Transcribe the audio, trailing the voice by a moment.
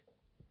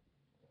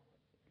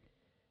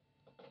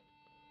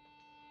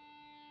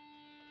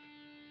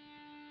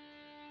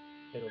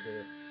It'll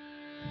do.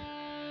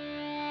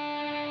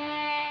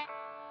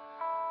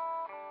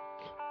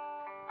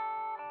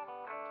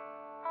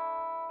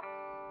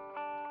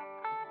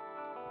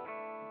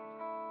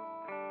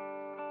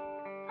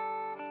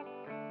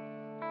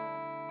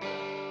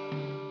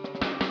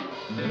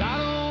 But I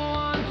don't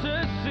want to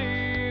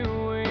see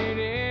you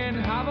waiting.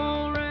 I've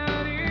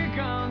already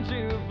gone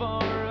too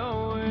far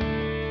away.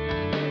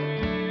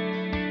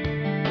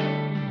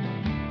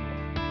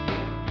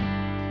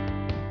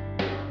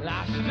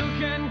 I still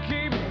can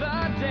keep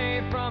the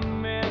day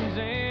from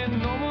ending.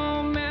 No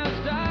more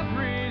messed up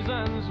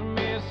reasons for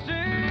me to stay.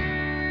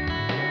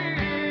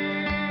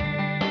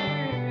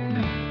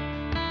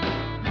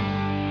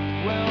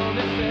 Well,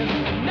 this is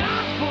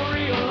not for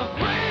real.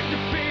 Afraid to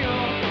feel.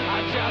 I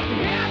just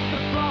hit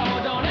the floor.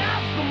 Don't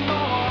ask for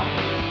more.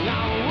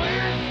 I'm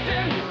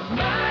wasting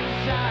my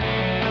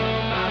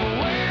time. I'm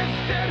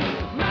wasting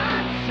my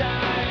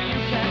time. You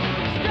can't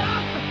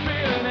stop the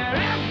feeling. There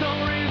is no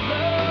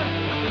reason.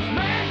 Just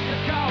make the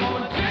call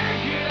and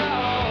take it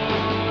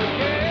all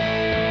again.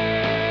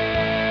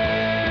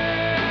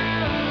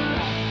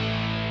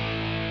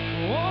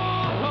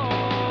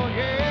 Oh,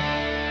 yeah.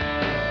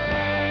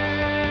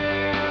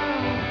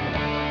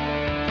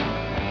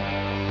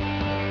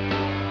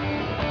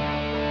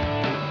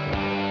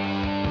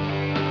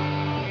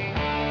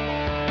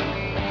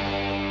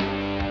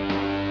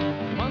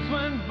 Months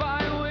went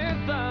by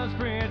with us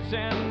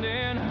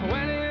pretending.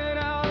 When it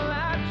all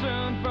I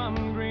turned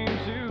from green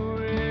to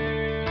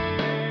red.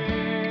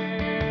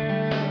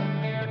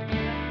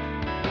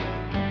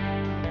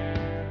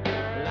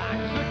 I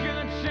took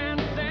a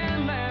chance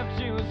and left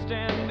you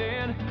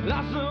standing.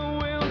 Lost the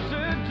will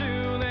to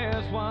do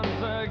this once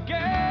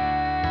again.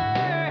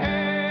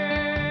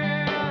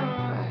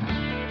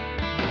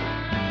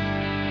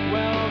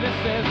 Well, this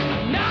is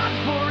not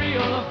for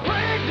real.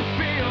 Afraid to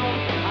feel.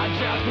 I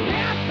just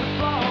hit the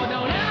floor.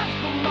 Don't ask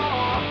for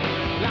more.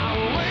 I'm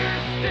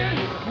wasting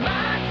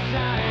my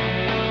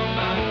time.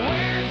 I'm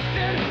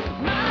wasting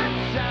my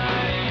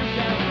time. You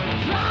can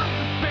drop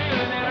the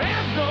feeling. There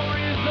is no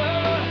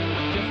reason.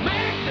 Just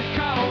make the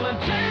call and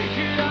take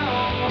it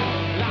all.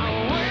 I'm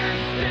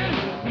wasting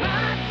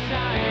my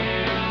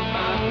time.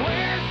 I'm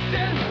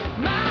wasting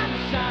my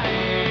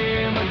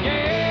time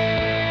again.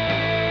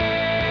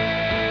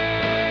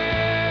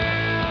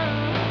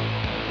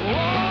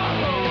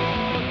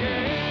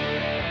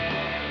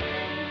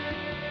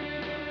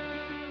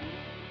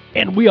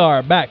 And we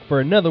are back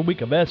for another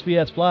week of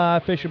SVS Fly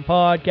Fishing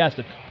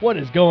Podcasting. What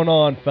is going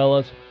on,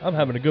 fellas? I'm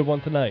having a good one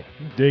tonight.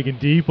 Digging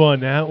deep on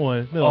that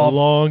one. Been a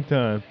long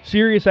time.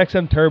 Sirius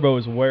XM Turbo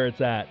is where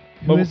it's at.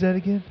 Who is that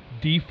again?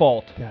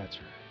 Default. That's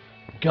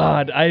right.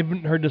 God, I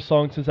haven't heard this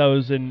song since I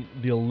was in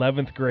the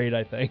 11th grade,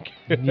 I think.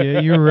 Yeah,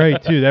 you're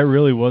right, too. That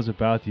really was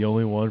about the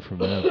only one from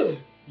them.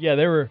 Yeah,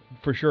 they were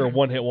for sure a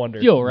one-hit wonder.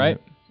 Fuel, right?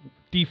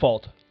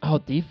 Default. Oh,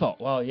 Default.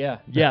 Well, yeah.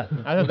 Yeah.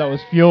 I thought that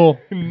was Fuel.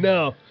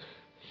 No.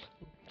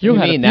 Fuel You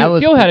had mean a few, that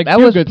was Fuel had a that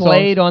few was good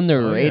played songs. on the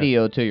Oh, yeah.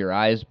 radio till your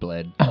eyes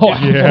bled. Oh,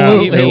 Yeah,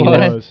 absolutely. it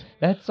was.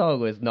 That song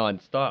was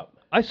nonstop.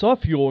 I saw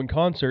Fuel in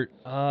concert.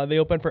 They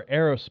opened for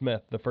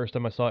Aerosmith the first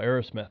time I saw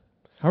Aerosmith.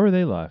 How are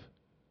they live?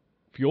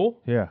 Fuel?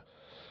 Yeah.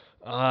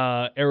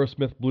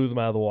 Aerosmith blew them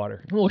out of the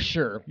water. Well,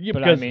 sure. Yeah,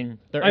 but I because- mean,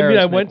 they're I mean,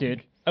 I Aerosmith, went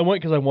dude.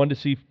 because I wanted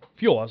to see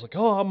Fuel. I was like,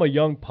 oh, I'm a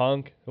young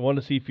punk. I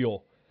wanted to see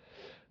Fuel.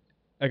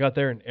 I got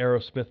there and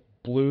Aerosmith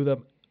blew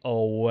them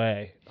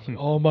away. I was like,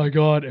 oh my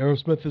God,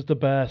 Aerosmith is the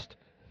best.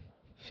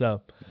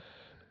 So,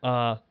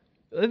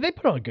 they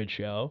put on a good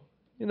show.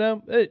 You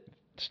know,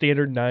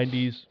 standard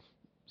 90s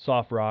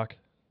soft rock.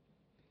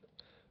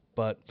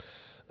 But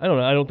I don't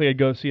know. I don't think I'd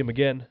go see him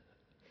again.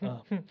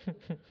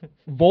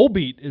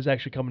 Volbeat is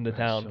actually coming to I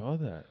town saw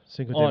that.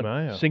 Cinco de on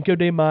Mayo. Cinco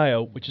de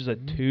Mayo, which is a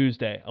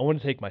Tuesday. I want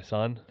to take my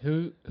son.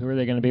 Who are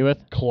they going to be with?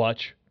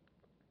 Clutch.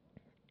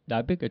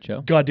 That'd be a good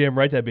show. Goddamn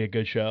right, that'd be a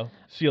good show.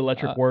 See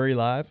Electric Worry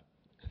live.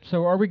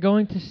 So are we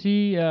going to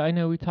see, I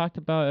know we talked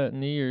about it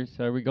New Year's,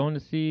 are we going to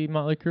see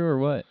Motley Crue or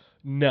what?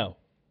 No.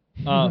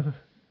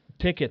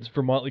 Tickets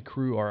for Motley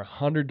Crue are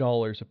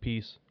 $100 a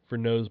piece for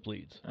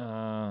nosebleeds.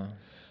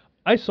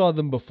 I saw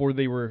them before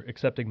they were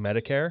accepting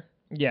Medicare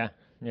Yeah.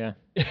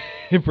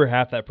 for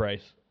half that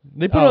price.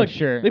 They put Oh, on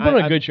sure. They put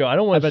on I- a good show. I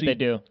don't I want to bet see. they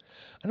do.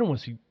 I don't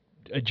want to see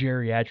a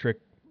geriatric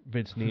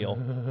Vince Neil.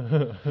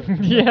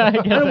 Yeah, I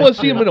guess I don't want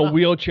to see him in a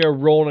wheelchair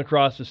rolling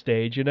across the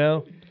stage. You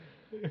know.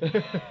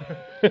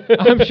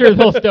 I'm sure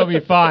they'll still be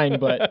fine,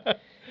 but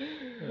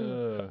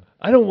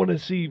I don't want to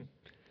see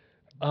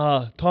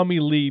Tommy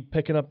Lee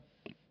picking up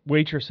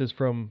waitresses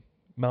from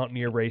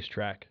Mountaineer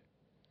Racetrack.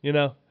 You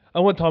know, I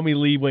want Tommy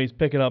Lee when he's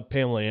picking up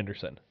Pamela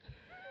Anderson.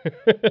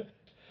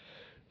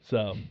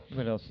 So,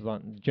 what else is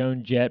on?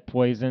 Joan Jett,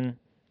 Poison,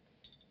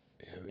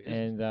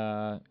 and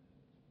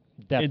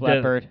Def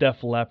Leppard.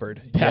 Def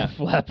Leppard. Def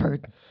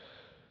Leppard.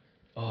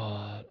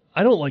 I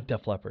don't like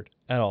Def Leppard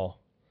at all.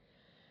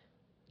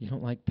 You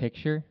don't like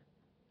Picture?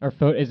 Or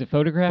is it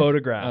Photograph?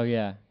 Photograph. Oh,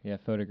 yeah. Yeah,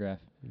 Photograph.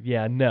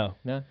 Yeah, no.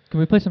 No? Can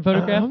we play some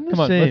photograph? I'm the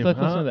Come on, same. let's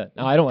listen to that.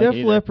 No, I don't like Def it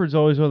either. Leppard's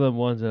always one of the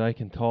ones that I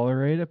can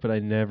tolerate it, but I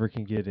never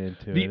can get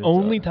into it. The It's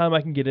only time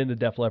I can get into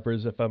Def Leppard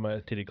is if I'm at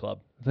a titty club.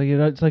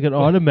 it's like an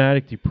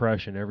automatic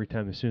depression every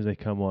time as soon as they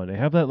come on. They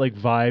have that like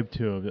vibe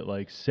to them that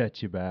like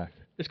sets you back.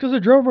 It's because the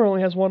drummer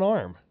only has one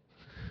arm.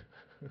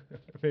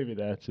 Maybe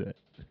that's it.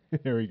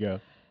 There we go.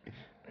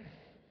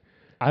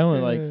 I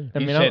only like. I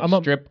You mean, said I'm a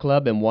strip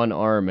club and one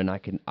arm, and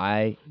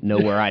I know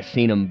where I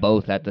seen them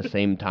both at the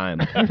same time.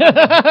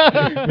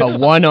 A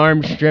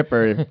one-arm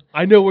stripper,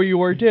 I know where you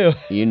were too.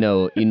 you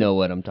know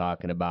what I'm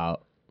talking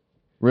about.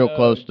 Real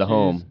close to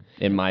home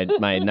in my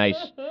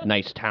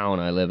nice town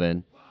I live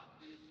in.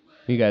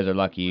 You guys are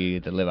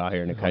lucky to live out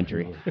here in the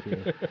country.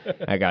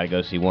 I gotta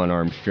go see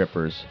one-arm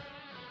strippers.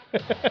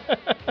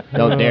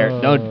 Don't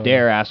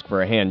dare ask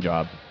for a hand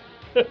job.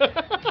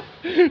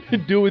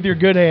 Do it with your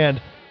good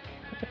hand.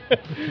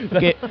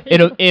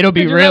 It'll be Could you let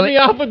me really.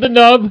 off with the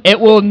nub? It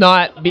will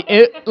not be.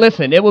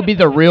 Listen, it will be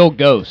the real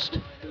ghost.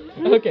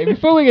 Okay,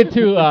 before we get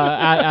too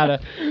out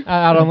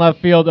on left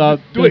field,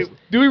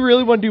 Do we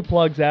really want to do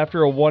plugs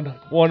after a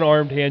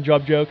one-armed hand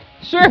job joke?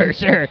 Sure.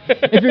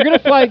 If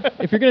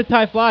you're gonna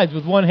tie flies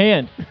with one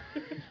hand,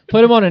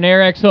 put them on an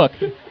Air X hook.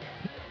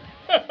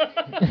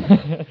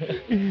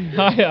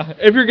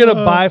 If you're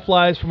gonna buy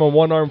flies from a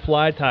one-armed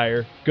fly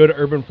tire, go to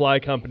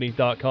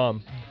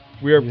urbanflycompany.com.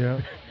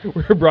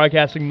 We're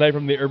broadcasting tonight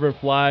from the Urban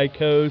Fly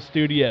Co.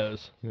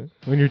 studios. Yeah.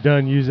 When you're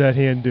done, use that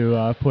hand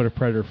to put a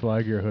Predator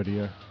Fly Gear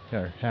hoodie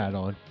or hat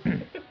on.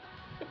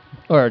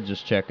 Or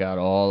just check out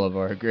all of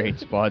our great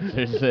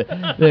sponsors.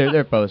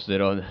 They're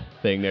posted on the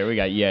thing there. We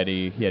got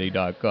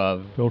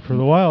Yeti.com. Built for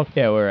the wild.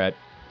 Yeah, we're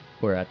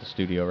at the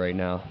studio right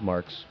now.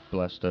 Mark's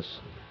blessed us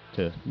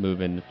to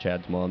move into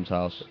Chad's mom's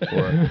house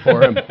for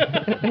him.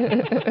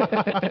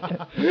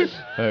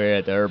 We're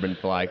at the Urban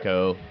Fly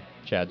Co.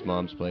 Chad's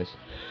mom's place.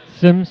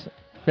 Sims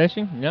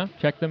Fishing, yeah,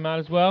 check them out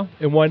as well.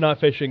 And why not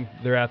fishing?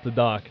 They're at the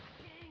dock.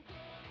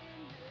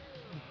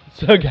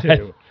 So, guys.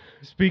 Dude,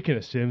 speaking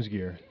of Sims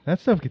gear,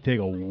 that stuff could take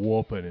a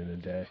whooping in a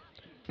day.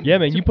 Yeah,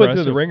 man, It's you put through the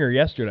impressive. ringer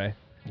yesterday.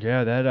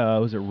 Yeah, that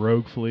was it.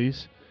 Rogue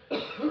Fleece.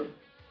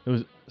 It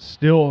was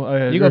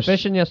still. You go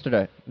fishing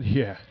yesterday?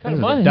 Yeah. Kind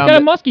This of is got a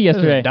muskie This is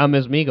yesterday. as dumb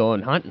as me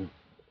going hunting.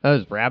 That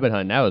was rabbit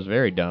hunting. That was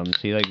very dumb.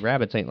 See, like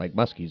rabbits ain't like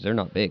muskies. They're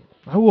not big.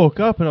 I woke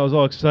up and I was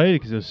all excited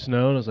because it was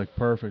snowing. I was like,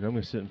 perfect. I'm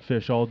gonna sit and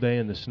fish all day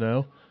in the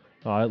snow.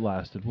 Oh, it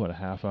lasted a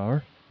half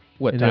hour.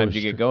 What And that time was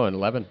did you get str- going?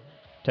 11?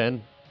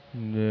 10?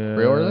 No,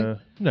 Real early?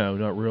 No,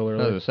 not real I was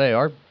early. gonna say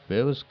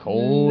it was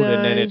cold,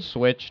 and then it 9.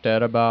 switched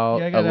at about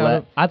Yeah, I got 11.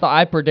 out. I thought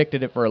I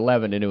predicted it for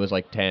 11, and it was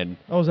like 10.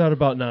 I was out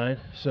about 9,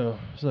 so it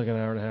was like an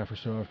hour and a half or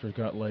so after it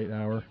got late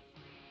hour.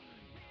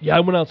 Yeah, I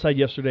went outside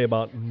yesterday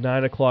about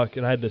 9 o'clock,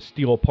 and I had to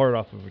steal a part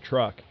off of a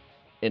truck.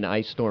 In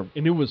ice storm.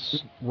 And it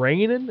was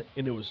raining,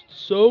 and it was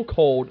so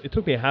cold. It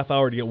took me a half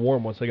hour to get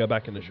warm once I got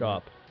back in the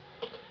shop.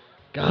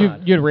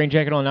 God. You had a rain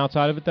jacket on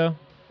outside of it though.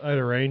 I had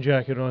a rain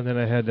jacket on, then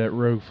I had that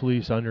Rogue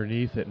Fleece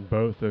underneath it, and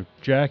both. The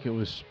jacket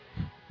was,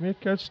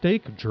 it got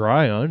stayed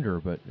dry under,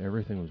 but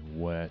everything was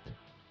wet.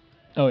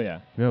 Oh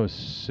yeah. That was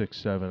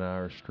 6-7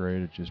 hours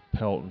straight of just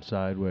pelting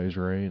sideways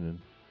rain, and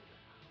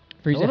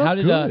Freezing. Held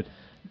How up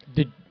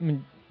did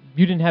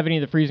you didn't have any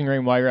of the freezing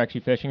rain while you were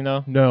actually fishing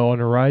though? no, on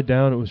the ride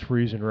down it was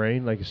freezing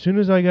rain. Like as soon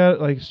as I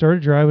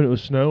started driving, it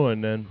was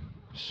snowing. Then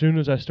as soon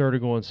as I started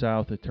going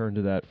south, it turned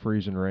to that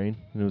freezing rain,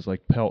 and it was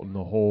like pelting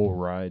the whole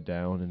ride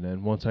down. And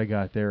then once I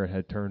got there, it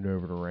had turned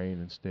over to rain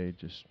and stayed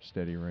just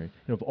steady rain.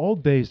 And of all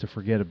days to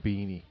forget a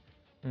beanie,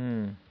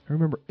 I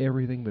remember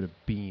everything but a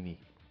beanie.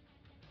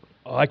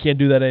 Oh, I can't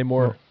do that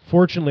anymore.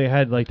 Fortunately, I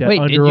had like that Wait,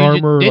 Under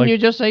Armour. didn't like, you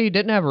just say you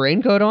didn't have a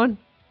raincoat on?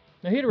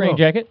 I had a rain Oh.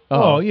 jacket.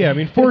 Oh, yeah. I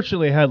mean,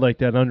 fortunately, I had like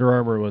that Under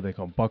Armour, what they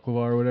call them, baklava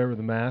or whatever,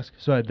 the mask.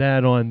 So I had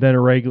that on, then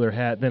a regular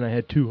hat, then I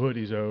had 2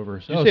 hoodies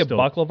over. So Did I you was say still,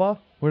 baklava?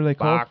 what are they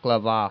called?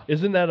 Baklava.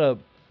 Isn't that a...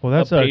 Well,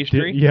 that's a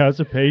pastry? yeah, it's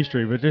a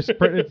pastry, but just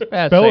it's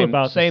Yeah, spelled same,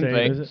 about same the same.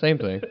 thing. is it? Same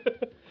thing.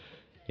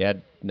 Yeah,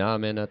 nah,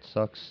 man, that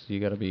sucks. You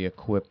got to be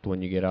equipped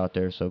when you get out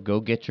there. So go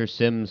get your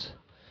Sims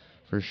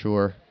for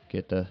sure.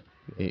 Get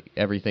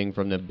everything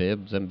from the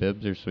bibs, and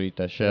bibs are sweet.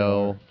 The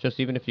shell, just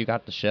even if you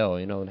got the shell,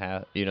 you know what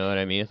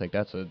I mean. It's like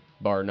that's a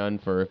bar none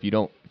for if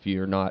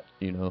you're not,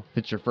 if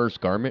it's your first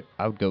garment,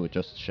 I would go with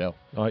just the shell.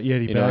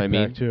 Yeti You know what I backpack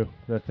mean? too.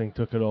 That thing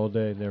took it all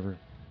day. Never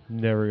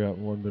got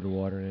one bit of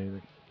water in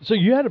anything. So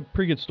you had a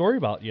pretty good story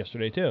about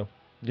yesterday, too.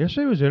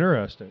 Yesterday was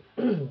interesting.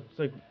 It's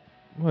like,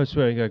 well, that's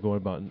what I got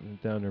going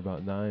down there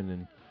about 9,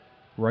 and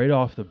right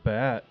off the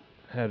bat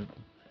had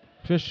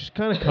fish just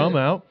kind of come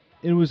out.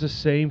 It was the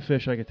same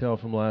fish I could tell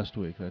from last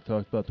week. I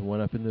talked about the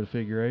one up into the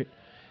figure 8,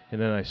 and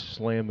then I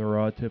slammed the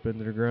rod tip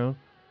into the ground.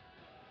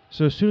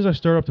 So as soon as I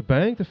start up the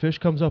bank, the fish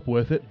comes up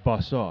with it,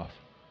 busts off.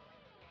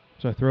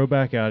 So I throw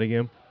back out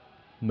again,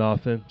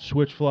 nothing.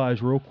 Switch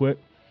flies real quick.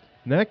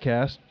 And that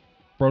cast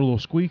brought a little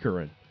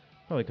squeaker in,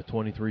 probably like a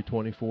 23,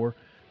 24.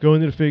 Go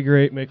into the figure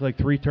 8, make like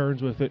 3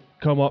 turns with it,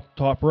 come up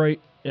top right,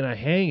 and I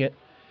hang it,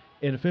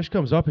 and the fish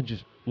comes up and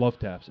just love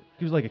taps it.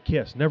 Gives it like a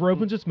kiss. Never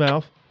opens its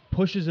mouth.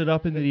 Pushes it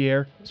up into the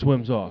air,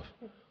 swims off.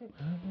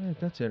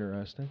 That's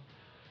interesting.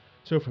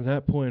 So from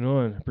that point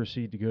on, I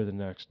proceed to go the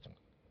next,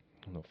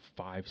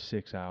 5,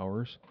 6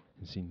 hours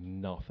and see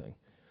nothing.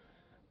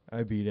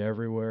 I beat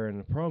everywhere, and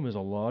the problem is a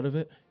lot of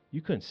it,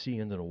 you couldn't see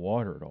into the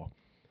water at all.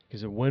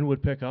 Because the wind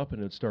would pick up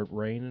and it'd start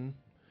raining,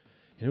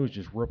 and it was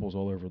just ripples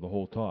all over the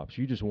whole top.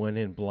 So you just went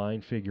in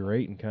blind figure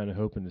 8 and kind of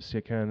hoping to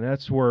sit kind of.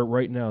 That's where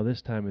right now,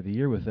 this time of the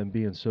year, with them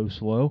being so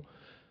slow,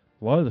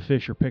 a lot of the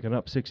fish are picking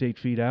up 6, 8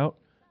 feet out,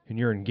 and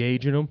you're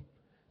engaging them.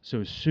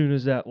 So as soon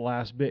as that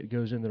last bit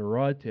goes into the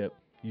rod tip,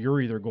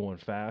 you're either going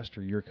fast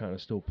or you're kind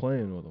of still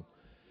playing with them.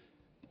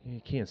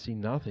 You can't see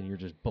nothing. You're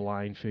just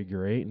blind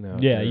figure 8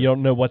 out Yeah, there. you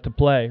don't know what to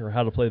play or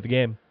how to play the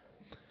game.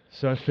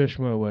 So I fished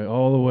my way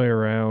all the way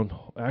around.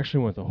 I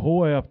actually went the whole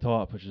way up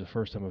top, which is the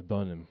first time I've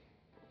done in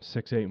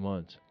 6, 8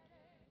 months.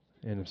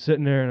 And I'm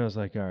sitting there, and I was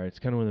like, all right, it's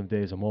kind of one of them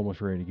days I'm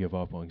almost ready to give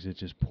up on because it's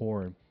just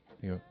pouring.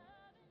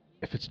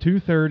 If it's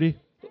 2:30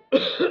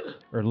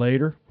 or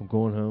later, I'm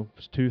going home.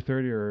 If it's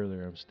 2:30 or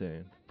earlier, I'm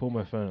staying. Pull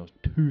my phone, it was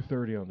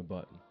 2:30 on the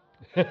button.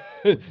 Now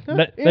you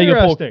can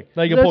Interesting.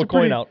 pull a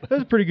coin out.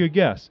 That's a pretty good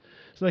guess.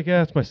 It's like,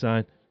 that's my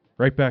sign.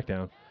 Right back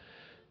down.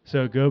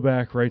 So go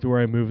back right to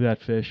where I moved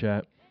that fish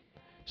at.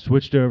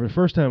 Switched over. The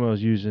first time I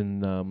was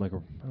using like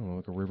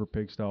a river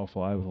pig style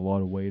fly with a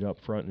lot of weight up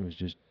front, and it was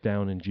just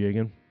down and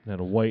jigging. Had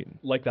a white.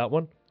 Like that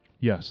one?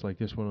 Yes, like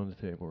this one on the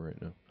table right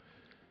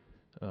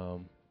now.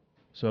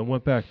 So I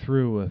went back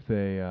through with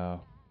a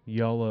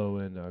yellow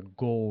and a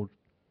gold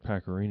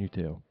Pacarini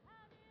tail.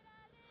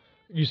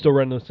 You still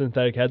running the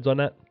synthetic heads on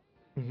that?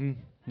 Mm-hmm.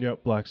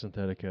 Yep, black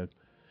synthetic head.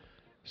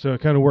 So I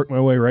kind of worked my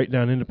way right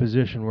down into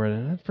position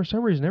where, for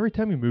some reason, every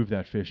time you move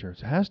that fish, it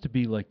has to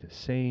be like the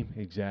same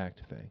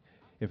exact thing.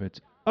 If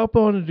it's up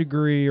on a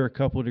degree or a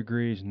couple of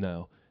degrees,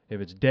 no. If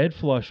it's dead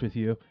flush with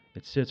you,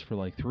 it sits for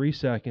like 3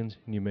 seconds,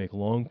 and you make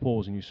long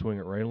pulls, and you swing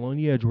it right along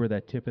the edge where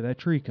that tip of that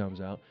tree comes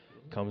out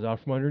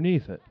from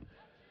underneath it.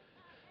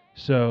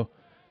 So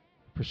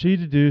proceed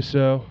to do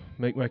so,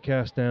 make my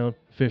cast down,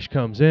 fish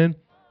comes in,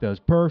 does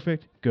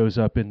perfect, goes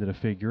up into the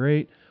figure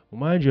 8. Well,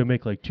 mind you, I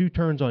make like 2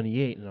 turns on the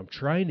 8, and I'm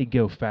trying to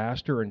go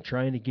faster and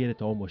trying to get it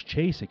to almost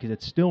chase it because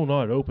it's still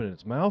not opening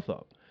its mouth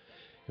up.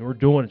 And we're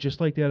doing it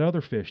just like that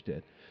other fish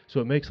did. So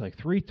it makes like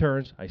 3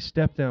 turns. I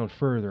step down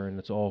further, and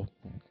it's all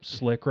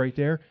slick right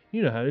there.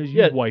 You know how it is.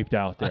 You wiped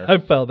out there. I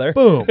fell there.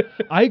 Boom.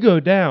 I go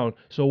down,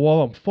 so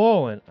while I'm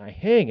falling, I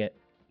hang it,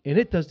 and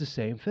it does the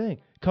same thing.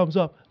 Comes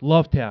up,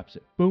 love taps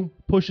it. Boom,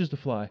 pushes the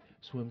fly,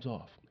 swims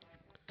off.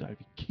 Gotta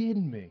be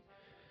kidding me.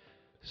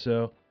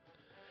 So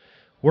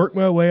work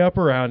my way up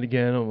around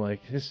again. I'm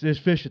like, this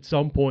fish at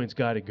some point's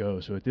got to go.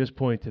 So at this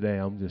point today,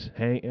 I'm just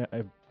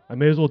I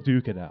may as well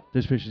duke it out.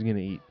 This fish is going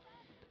to eat.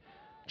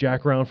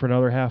 Jack around for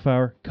another half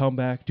hour, come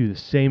back, do the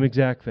same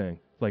exact thing.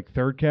 Like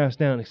third cast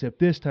down, except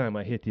this time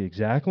I hit the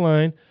exact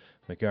line.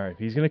 Like, all right,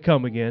 he's going to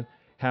come again.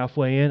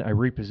 Halfway in, I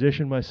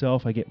reposition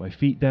myself. I get my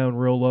feet down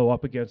real low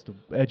up against the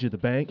edge of the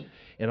bank,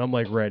 and I'm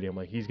like ready. I'm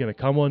like, he's going to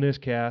come on this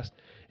cast.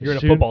 You're in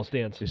a football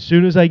stance. As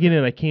soon as I get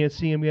in, I can't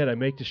see him yet. I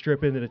make the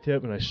strip into the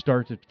tip, and I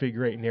start to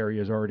figure 8, and there he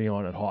is already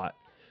on it hot.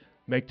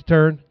 Make the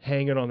turn,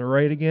 hang it on the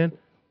right again.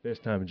 This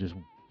time it just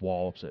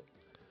wallops it.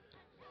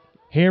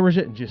 Hammers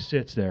it and just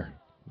sits there.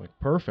 I'm like,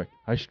 perfect.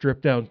 I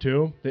stripped down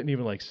to him. Didn't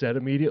even like set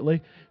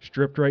immediately.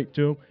 Stripped right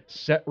to him.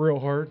 Set real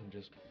hard and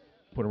just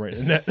put him right in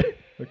the net.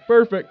 Like,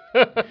 perfect.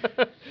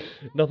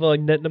 Nothing like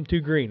netting them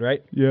too green,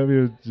 right? Yeah, it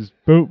was just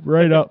boom,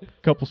 right up.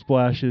 Couple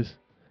splashes.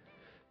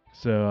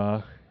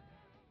 So,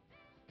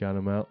 got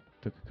him out.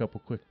 Took a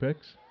couple quick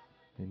picks.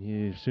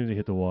 And as soon as he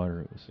hit the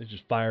water, It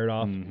just fired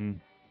off. Mm-hmm.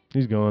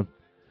 He's gone.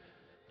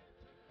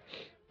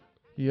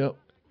 Yep.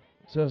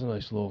 So that was a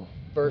nice little...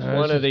 First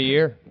one of the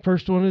year.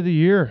 First one of the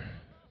year.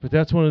 But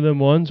that's one of them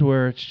ones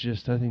where it's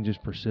just, I think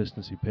just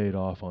persistency paid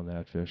off on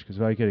that fish. Because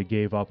if I could have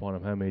gave up on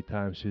him how many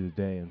times through the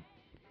day. And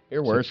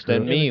You're worse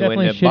than It me. was When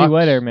definitely the shitty bucks,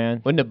 weather, man.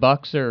 When the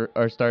bucks are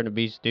starting to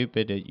be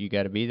stupid, you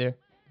got to be there.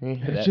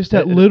 it's just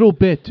that little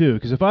bit, too.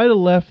 Because if I'd have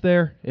left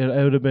there, it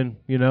would have been,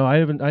 I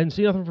didn't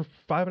see nothing for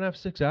 5.5,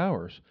 6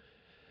 hours.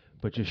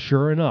 But just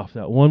sure enough,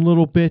 that one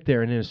little bit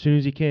there, and then as soon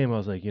as he came, I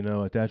was like,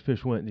 if that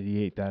fish went and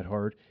he ate that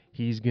hard,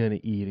 he's going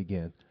to eat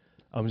again.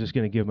 I'm just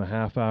going to give him a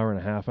half hour and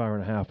a half hour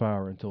and a half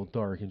hour until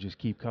dark and just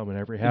keep coming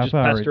every half just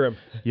hour. pester him.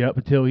 Yep,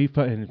 until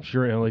and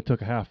sure, it only took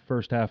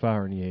first half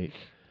hour and he ate.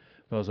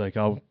 I was like,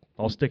 I'll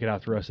stick it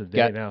out the rest of the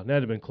day now. And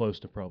that'd have been close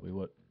to probably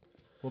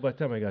by the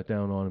time I got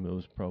down on him, it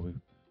was probably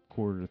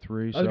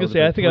 2:45. So I was going to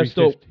say, I think I was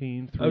still at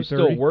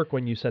 3:30. work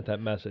when you sent that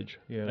message.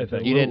 Yeah, I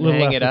think. You didn't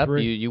little hang it after up?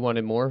 3. You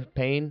wanted more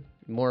pain,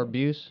 more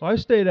abuse? Well, I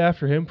stayed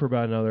after him for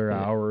about another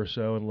hour or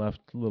so and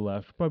left a little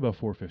after, probably about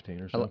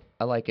 4:15 or so.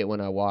 I like it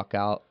when I walk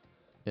out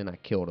and I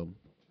killed him.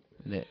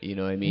 You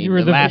know what I mean? You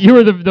were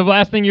the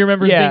last thing you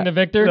remember being the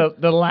victor?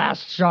 The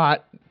last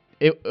shot,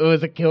 it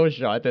was a kill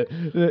shot.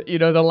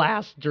 The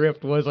last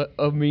drift was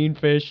a mean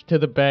fish to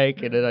the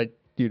bank, and then I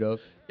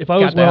If I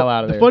was got the hell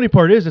out of The there. funny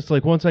part is, it's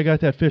like once I got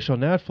that fish on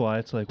that fly,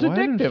 it's like, It's well, I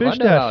didn't addictive. fish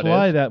I know how that it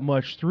fly is. that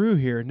much through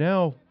here.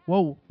 Now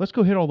Well, let's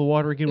go hit all the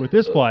water again with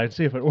this fly and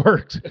see if it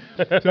works.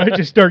 So I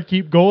just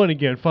keep going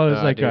again. Finally,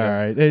 it's like, dude. all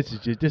right, it's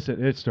just this.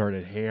 It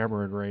started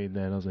hammering rain.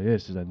 Then I was like,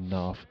 this is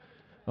enough.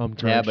 I'm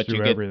drenched but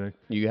through everything.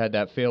 you had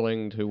that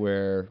feeling to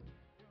where,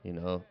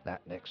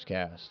 that next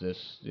cast,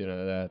 that's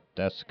the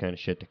kind of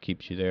shit that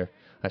keeps you there.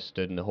 I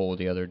stood in the hole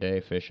the other day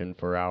fishing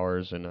for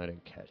hours and I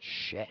didn't catch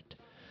shit,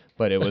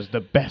 but it was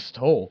the best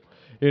hole.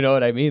 You know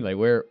what I mean? Like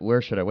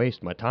where should I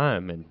waste my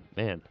time? And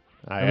man,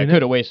 I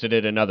could have wasted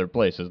it in other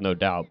places, no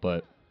doubt,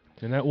 but.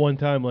 And that one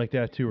time like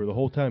that, too, where the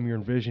whole time you're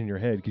envisioning your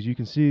head, because you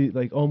can see,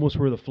 like, almost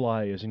where the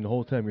fly is, and the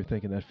whole time you're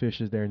thinking that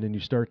fish is there, and then you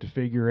start to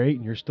figure 8,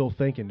 and you're still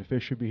thinking the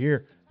fish should be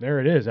here.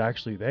 There it is,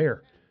 actually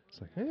there.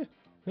 It's like,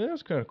 yeah,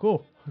 that's kind of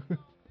cool.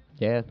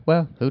 Yeah,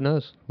 well, who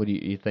knows? What do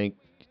you think?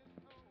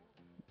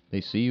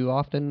 They see you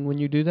often when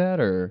you do that,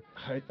 or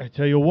I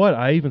tell you what,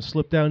 I even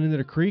slipped down into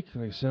the creek,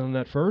 like I said on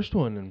that first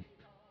one, and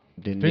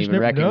didn't fish even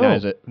never,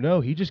 recognize it?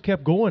 No, he just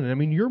kept going. And I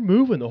mean, you're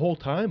moving the whole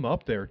time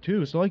up there,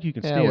 too. It's not like you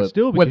can stand with,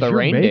 still because with a you're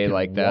rain day making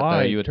like that, though,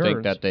 wide you would turns.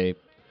 think that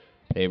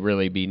they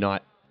really be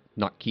not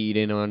keyed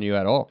in on you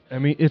at all. I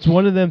mean, it's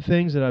one of them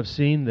things that I've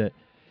seen that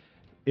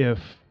if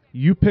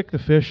you pick the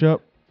fish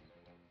up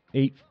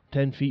 8,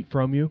 10 feet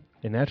from you,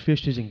 and that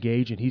fish is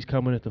engaged and he's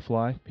coming at the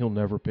fly, he'll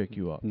never pick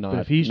you up. But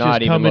if he's not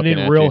just even coming looking in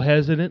at real you.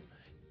 hesitant,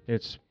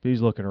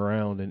 he's looking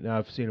around, and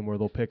I've seen them where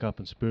they'll pick up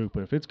and spook.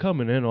 But if it's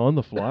coming in on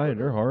the fly and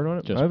they're hard on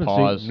it, Just I haven't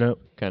pause, seen, no,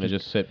 kind of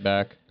just sit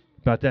back.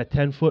 about that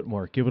 10-foot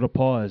mark, give it a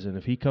pause, and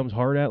if he comes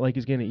hard at like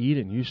he's going to eat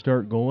it and you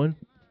start going,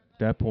 at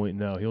that point,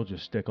 no, he'll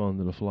just stick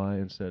onto the fly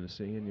instead of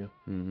seeing you.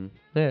 Mm-hmm.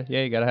 Yeah,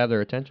 you got to have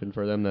their attention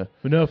for them to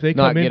But no, if they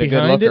not come in get a good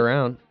behind look it,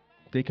 around.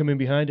 they come in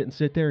behind it and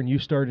sit there, and you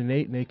start an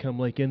 8, and they come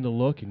like in to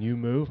look, and you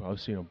move. I've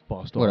seen them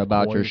bust off. What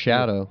about quite your a few.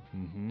 shadow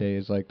Mhm.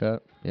 days like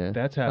that? Yeah,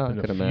 That's I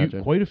happened could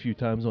imagine. quite a few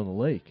times on the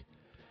lake.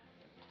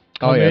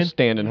 Oh Come yeah, in,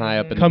 standing high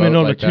up in the coming boat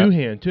on like a that.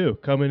 2-hand too.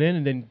 Coming in,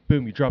 and then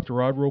boom, you drop the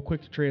rod real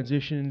quick to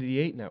transition into the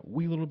 8, and that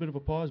wee little bit of a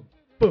pause,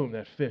 boom,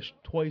 that fish.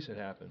 Twice it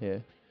happened. Yeah.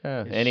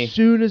 As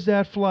soon as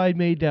that fly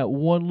made that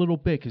one little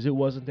bit, because it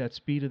wasn't that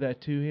speed of that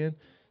 2-hand,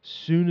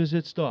 soon as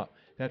it stopped,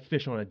 that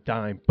fish on a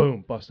dime,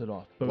 boom, busted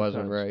off. Both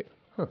Wasn't times. right.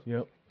 Huh.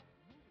 Yep.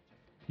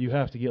 You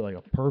have to get like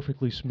a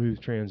perfectly smooth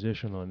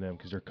transition on them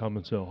because they're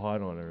coming so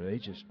hot on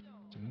it. It's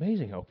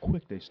amazing how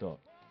quick they stop.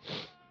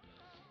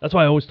 That's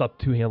why I always stop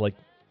 2-hand like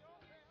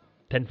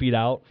 10 feet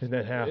out. And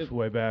then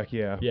halfway back,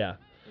 yeah. Yeah.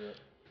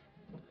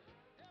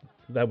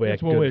 That way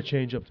That's I one can way to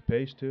change up the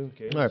pace too.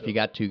 Okay. Or if you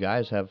got 2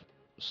 guys, have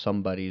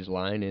somebody's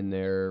line in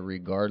there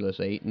regardless,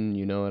 8-ing,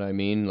 you know what I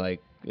mean? Like,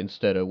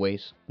 instead of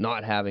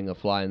not having a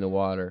fly in the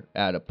water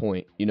at a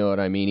point, you know what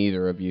I mean?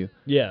 Either of you.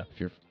 Yeah. If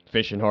you're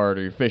fishing hard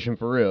or you're fishing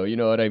for real, you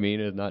know what I mean?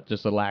 It's not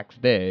just a lax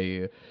day.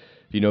 If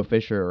you know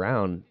fish are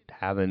around,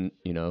 having,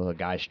 a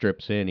guy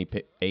strips in, he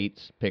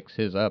 8s, picks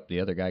his up, the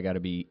other guy got to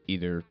be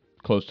either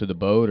close to the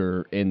boat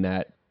or in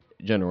that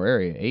general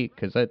area, 8,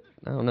 because I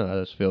don't know,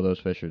 I just feel those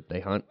fish, they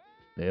hunt,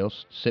 they'll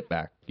sit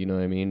back, you know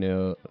what I mean?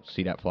 They'll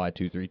see that fly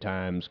 2-3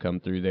 times, come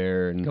through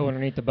there and Go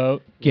underneath the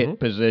boat. get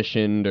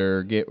positioned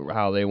or get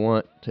how they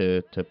want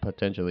to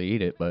potentially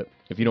eat it. But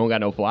if you don't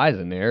got no flies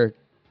in there,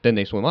 then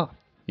they swim off.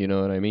 You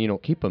know what I mean? You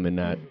don't keep them in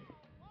that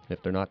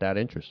if they're not that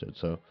interested.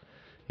 So,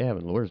 yeah,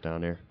 having lures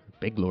down there,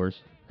 big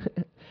lures,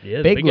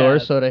 Yeah, big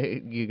lures, guys. so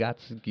that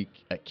you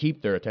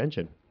keep their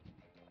attention.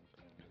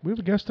 We have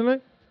a guest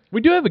tonight?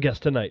 We do have a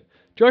guest tonight,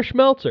 Josh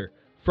Smeltzer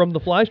from the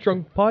Fly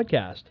Strung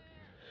podcast.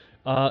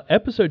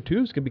 Episode 2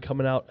 is going to be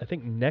coming out, I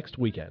think, next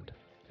weekend.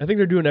 I think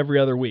they're doing every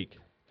other week.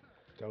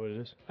 Is that what it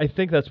is? I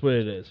think that's what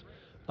it is.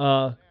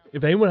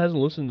 If anyone hasn't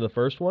listened to the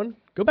first one,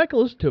 go back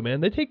and listen to it,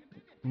 man. They take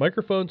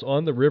microphones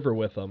on the river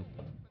with them,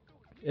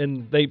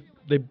 and they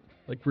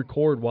like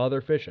record while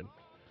they're fishing.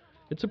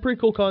 It's a pretty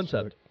cool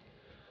concept.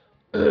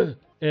 And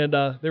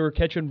they were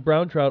catching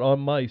brown trout on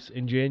mice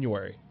in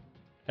January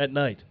at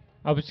night.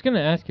 I was just gonna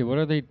ask you, what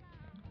are they?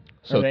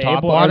 So are they top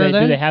able, water are they,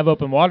 then? Do they have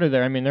open water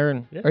there? I mean, they're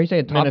in Are you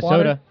saying top Minnesota,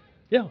 water?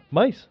 Yeah,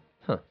 mice.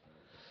 Huh.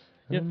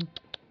 Yeah.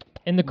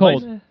 in the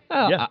cold. Well,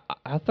 Yeah.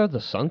 I thought the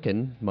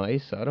sunken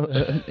mice. I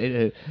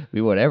don't.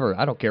 Be whatever.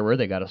 I don't care where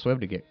they got to swim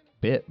to get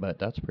bit, but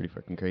that's pretty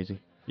freaking crazy.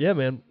 Yeah,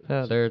 man.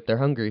 They're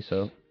hungry,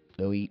 so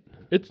they'll eat.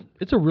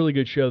 It's a really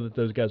good show that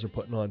those guys are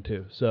putting on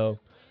too. So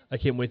I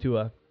can't wait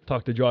to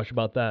talk to Josh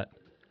about that.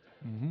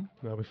 Mm-hmm.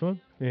 That'll be fun.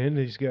 And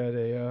he's got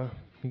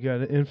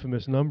an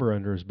infamous number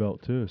under his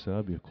belt too, so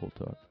that'll be a cool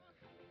talk.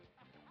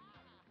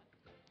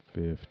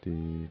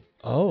 50.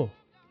 Oh,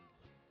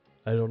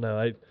 I don't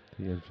know.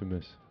 The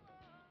infamous.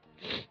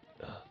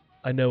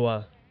 I know.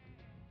 You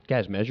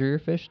guys measure your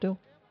fish still?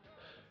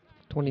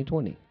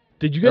 2020.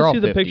 Did you They're guys all see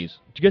the picture? 50s.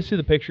 Did you guys see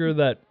the picture of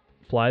that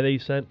fly that he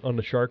sent on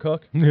the shark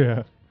hook?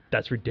 Yeah.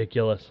 That's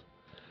ridiculous.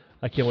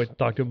 I can't wait to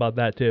talk to him about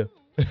that too.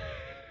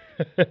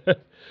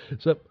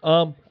 So,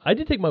 I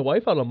did take my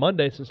wife out on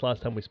Monday since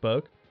last time we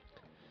spoke.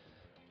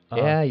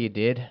 Yeah, you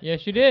did.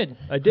 Yes, you did.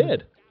 I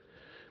did,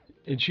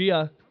 and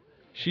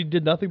she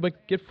did nothing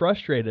but get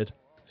frustrated.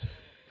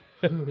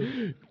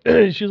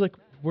 She's like,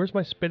 "Where's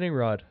my spinning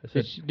rod?" I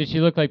said, Did she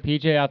look like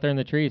PJ out there in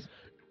the trees?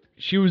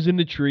 She was in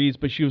the trees,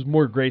 but she was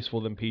more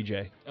graceful than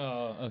PJ.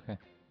 Oh, okay.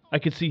 I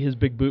could see his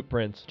big boot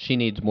prints. She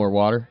needs more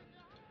water.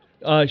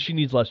 She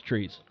needs less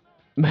trees.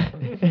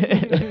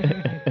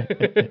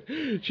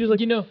 She's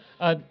like,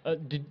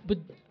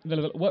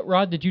 what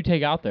rod did you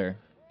take out there?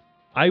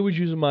 I was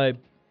using my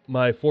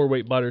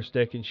 4-weight butter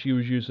stick, and she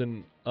was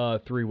using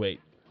 3-weight.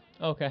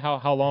 Okay,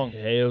 how long?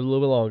 Hey, it was a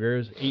little bit longer. It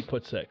was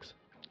 8'6".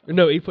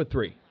 No,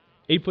 8'3".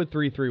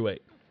 8'3",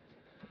 3-weight.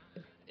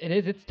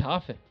 It's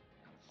tough. It's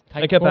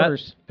tight I kept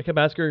quarters.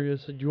 asking her. I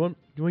said, "Do you want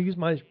to use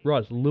my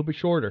rods a little bit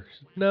shorter?"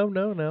 She said,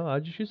 No.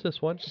 I'll just use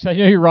this one. She said,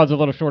 your rod's a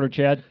little shorter,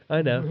 Chad.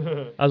 I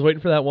know. I was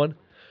waiting for that one,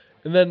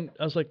 and then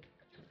I was like,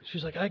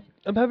 she's like,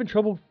 I'm having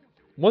trouble.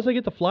 Once I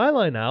get the fly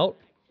line out,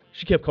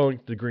 she kept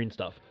calling the green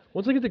stuff.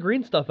 Once I get the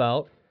green stuff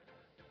out,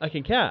 I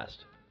can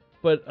cast,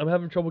 but I'm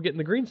having trouble getting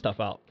the green stuff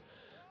out.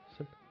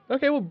 So,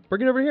 okay, well,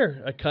 bring it over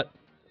here. I cut.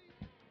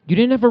 You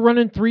didn't have a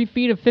running 3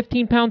 feet of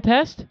 15-pound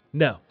test?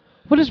 No,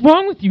 What is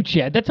wrong with you,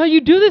 Chad? That's how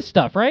you do this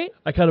stuff, right?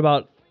 I cut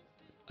about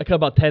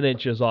 10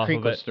 inches off Creek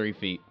of was it. 3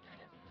 feet.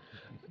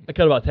 I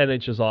cut about 10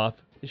 inches off,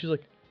 and she's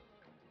like,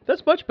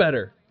 "That's much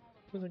better."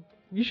 I was like,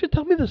 "You should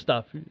tell me this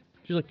stuff."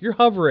 She's like, "You're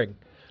hovering."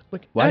 I'm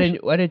like, Why "Ash,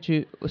 didn't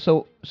you?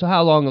 So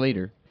how long a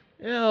leader?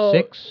 you know,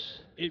 6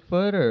 it-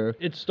 foot or?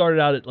 It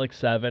started out at like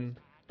 7.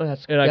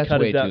 That's and I that's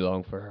cut it way down. too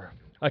long for her.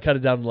 I cut it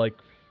down to like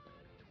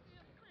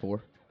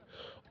 4.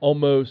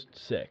 almost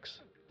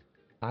 6.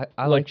 I Like-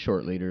 like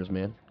short leaders,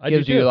 man. I do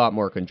Gives you too. a lot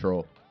more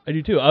control. I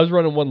do too. I was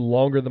running one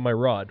longer than my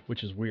rod,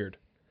 which is weird.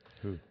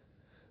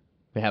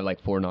 They have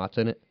like 4 knots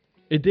in it.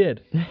 It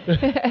did.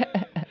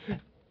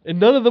 And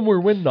none of them were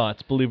wind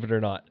knots, believe it or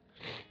not.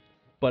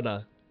 But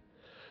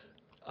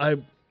I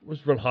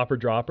was running hopper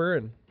dropper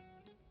and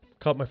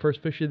caught my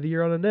first fish of the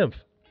year on a nymph.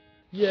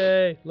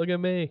 Yay, look at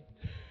me.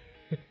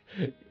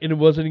 And it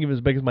wasn't even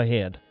as big as my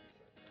hand.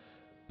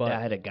 But Yeah,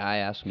 I had a guy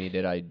ask me,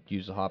 did I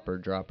use the hopper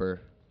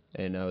dropper?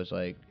 And I was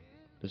like,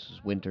 this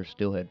is winter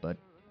steelhead, but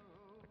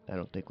I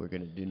don't think we're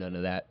going to do none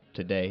of that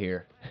today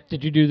here.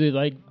 Did you do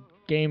the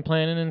game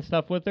planning and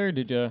stuff with her?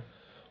 Did you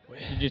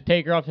just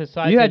take her off his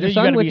side? You say, had your "You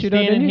son gotta with be you,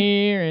 didn't standing you?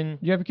 here," and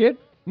Did you have a kid?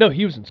 no,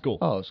 he was in school.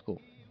 Oh, it's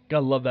cool.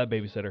 Gotta love that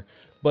babysitter.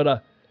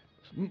 But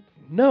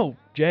no,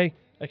 Jay.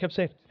 I kept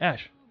saying,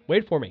 "Ash,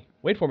 wait for me.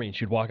 Wait for me." And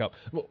she'd walk up.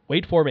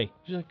 "Wait for me."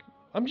 She's like,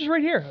 "I'm just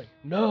right here." I'm like,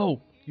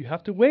 "No, you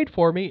have to wait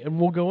for me, and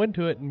we'll go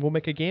into it, and we'll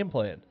make a game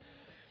plan."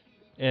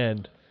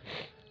 And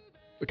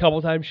a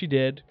couple times she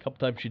did, a couple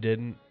times she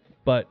didn't.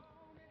 But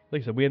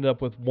like I said, we ended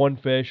up with one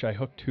fish. I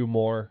hooked 2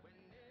 more,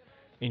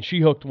 and she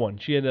hooked one.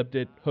 She ended up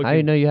hooking. I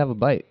didn't know you have a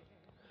bite.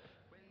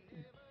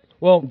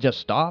 Well, Just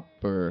stop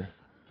or?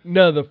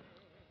 no,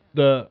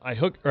 I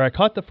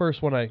caught the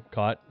first one I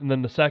caught, and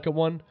then the second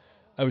one,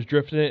 I was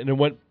drifting it, and it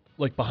went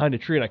like behind a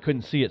tree, and I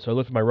couldn't see it, so I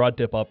lifted my rod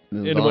tip up, It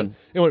was and on.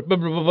 it went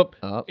bup, bup, bup, bup,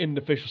 Up. and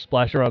the fish was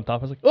splashing around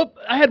top. I was like, "Oh,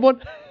 I had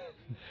one!"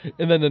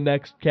 And then the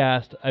next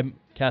cast, I'm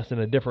casting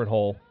a different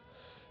hole,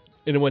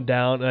 and it went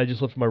down, and I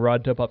just lifted my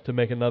rod tip up to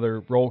make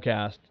another roll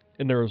cast,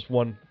 and there was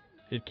one,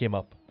 it came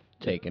up.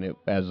 Taking it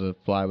as the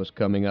fly was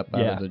coming up out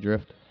Yeah. of the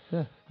drift.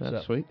 Yeah, that's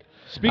So, sweet.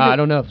 Speaking I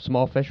don't know if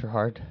small fish are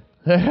hard.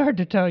 They're hard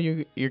to tell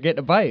you're getting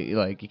a bite.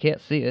 Like, you can't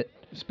see it.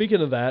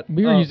 Speaking of that,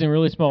 we were using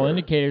really small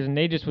indicators, and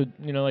they just would,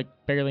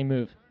 barely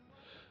move.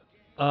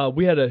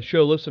 we had a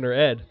show listener,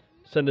 Ed,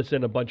 send us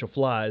in a bunch of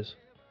flies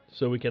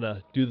so we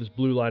can do this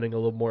blue lining a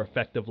little more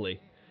effectively.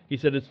 He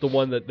said it's the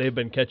one that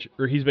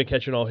he's been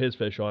catching all his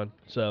fish on.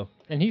 So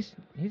And he's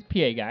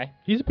PA guy.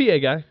 he's a PA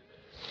guy.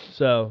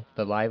 So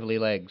The lively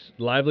legs.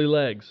 lively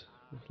legs,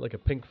 like a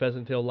pink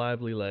pheasant tail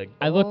lively leg.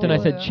 I looked and I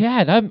Oh, said,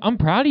 yeah. "Chad, I'm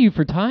proud of you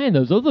for tying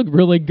those. Those look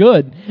really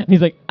good." And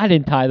he's like, "I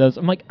didn't tie those."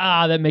 I'm like,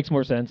 that makes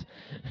more sense.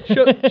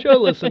 Show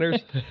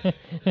listeners.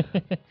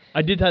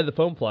 I did tie the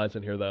foam flies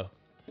in here though.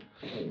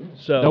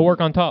 So They'll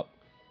work on top.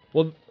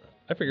 Well,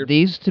 I figured.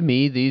 These, to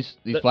me, these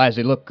That- flies,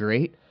 they look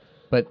great,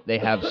 but they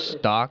have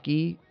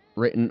stocky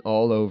written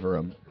all over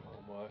them.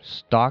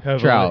 Stock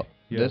Heavily, trout.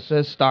 yes. This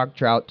says stock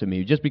trout to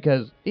me, just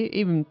because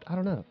even I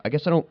don't know. I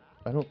guess I don't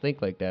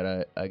think like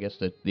that. I guess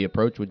the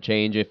approach would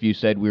change if you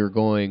said we were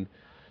going.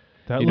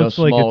 That You know, looks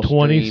like small a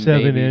stream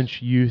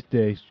 27-inch youth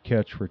day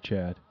catch for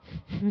Chad.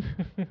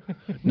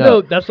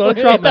 no, that's not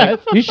a trout magnet.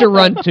 You should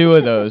run 2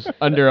 of those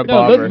under a No,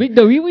 bobber. we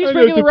use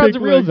regular rods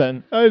and reels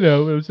then. I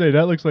know. I would say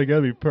that looks like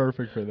that'd be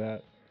perfect for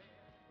that.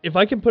 If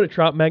I can put a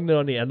trout magnet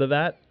on the end of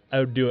that, I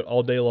would do it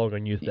all day long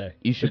on youth day.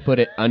 You should put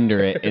it under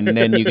it, and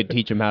then you could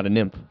teach them how to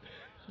nymph.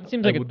 It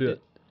seems I like will do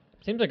it.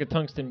 seems like a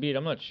tungsten bead.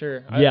 I'm not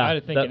sure. Yeah, I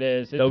think that- it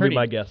is. It's that would be pretty,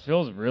 my guess.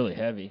 Feels really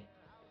heavy.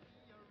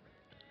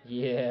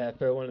 Yeah,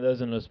 throw one of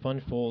those in those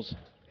sponge pools.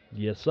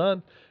 Yes,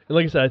 son. And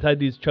like I said, I tied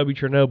these chubby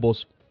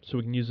Chernobyls so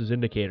we can use as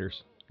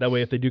indicators. That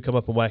way, if they do come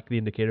up and whack the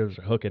indicators,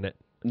 they're hooking it.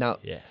 Now,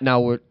 Yeah.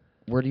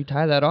 where do you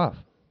tie that off?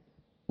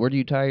 Where do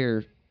you tie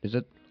your? Is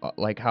it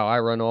like how I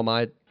run all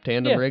my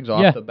tandem Yeah, rigs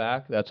off yeah. the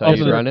back? That's how Off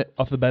you the- run it.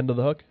 Off the bend of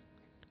the hook.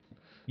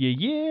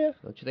 Yeah.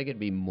 Don't you think it'd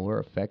be more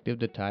effective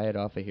to tie it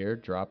off of here,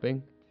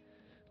 dropping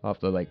off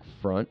the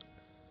front?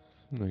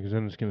 Because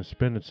then it's going to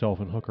spin itself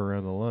and hook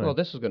around the line. Well,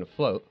 this is gonna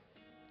float.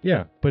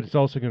 Yeah, but it's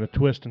also going to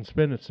twist and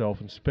spin itself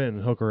and spin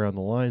and hook around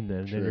the line then,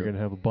 and then you're True. going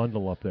to have a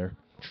bundle up there.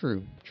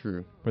 True.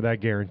 But that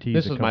guarantees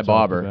This it is my comes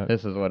off the bobber. bat.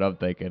 This is what I'm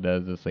thinking. I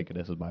was just thinking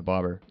this is my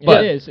bobber.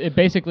 It is. It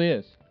basically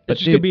is. But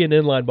It's just going to be an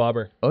inline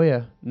bobber. Oh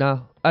yeah.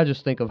 No, I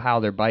just think of how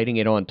they're biting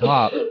it on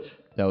top.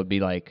 That would be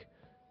like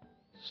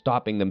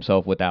stopping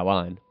themselves with that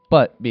line.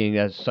 But being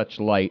as such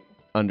light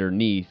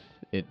underneath,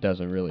 it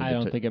doesn't really I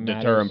don't think it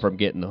deter them matters. from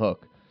getting the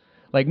hook.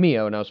 Like me,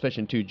 when I was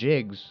fishing 2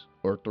 jigs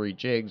or 3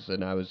 jigs,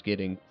 and I was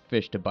getting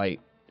fish to bite,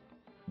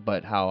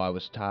 but how I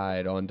was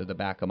tied onto the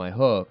back of my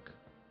hook,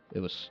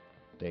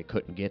 they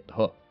couldn't get the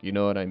hook. You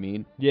know what I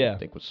mean? Yeah. I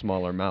think with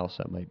smaller mouths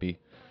that might be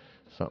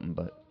something,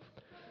 but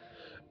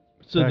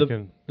So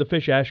Back the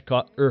fish Ash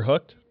caught or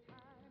hooked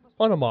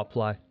on a mop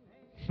fly.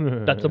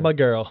 That's my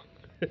girl.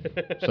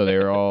 so they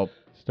were all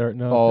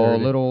Starting off all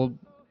dirty. little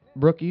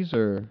brookies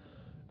or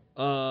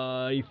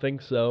I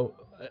think so.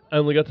 I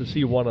only got to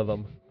see one of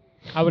them.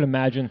 I would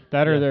imagine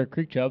that Yeah. or their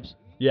creek chubs.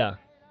 Yeah.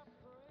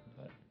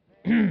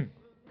 yeah,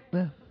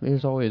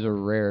 there's always a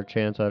rare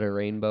chance at a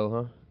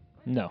rainbow, huh?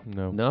 No,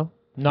 No. No?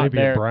 not Maybe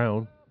there. a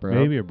brown. Brown?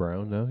 Maybe a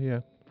brown. No, yeah.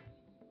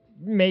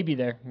 Maybe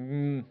there.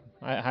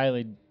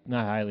 I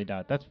not highly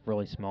doubt. That's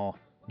really small.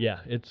 Yeah,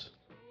 it's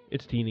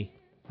teeny.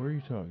 Where are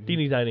you talking?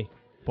 Teeny tiny.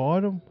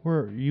 Bottom?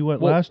 Where you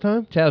went Well, last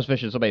time? Chaz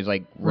fishing somebody's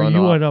like Where run you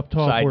off went up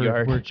top side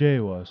where yard. Jay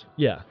was.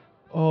 Yeah.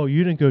 Oh,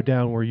 you didn't go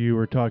down where you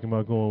were talking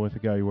about going with the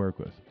guy you work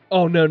with.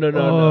 Oh no, no,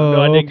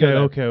 Oh, I didn't go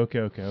okay,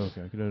 there.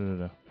 okay.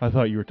 No. I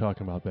thought you were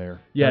talking about there.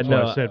 Yeah, That's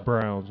no, why I said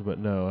Browns, but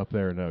no, up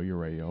there, no. You're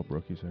right, y'all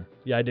brookies there.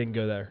 Yeah, I didn't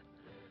go there.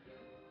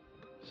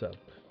 So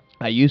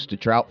I used to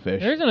trout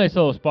fish. There's a nice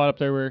little spot up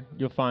there where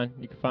you can find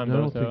I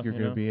both. don't think you're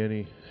going to be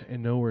any,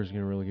 and nowhere's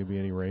going to really gonna be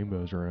any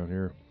rainbows around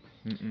here.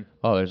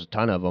 Oh, there's a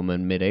ton of them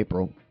in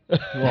mid-April.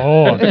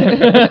 Oh,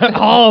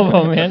 All of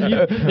them,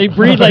 man. They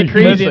breed like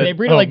crazy. Listen, They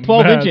breed like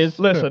 12 mess. inches.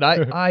 Listen,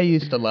 I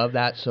used to love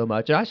that so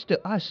much. And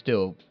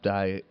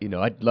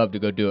I'd love to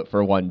go do it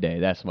for one day.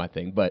 That's my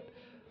thing. But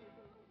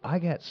I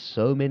got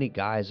so many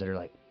guys that are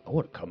like, I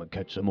want to come and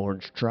catch some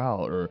orange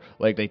trout, or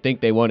like they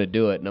think they want to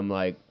do it, and I'm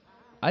like,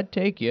 I'd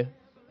take you,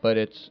 but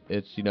it's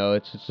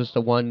just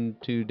a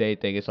 1-2 day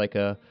thing. It's like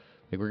we're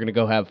gonna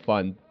go have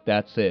fun.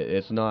 That's it.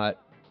 It's not.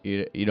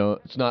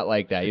 It's not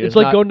like that. it's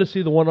like going to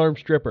see the one-armed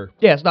stripper.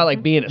 Yeah, it's not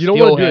like being a You don't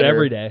want to do it steelheader.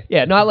 every day.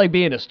 Yeah, not like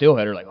being a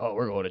steelheader, like, oh,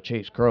 we're going to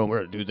chase chrome, we're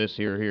going to do this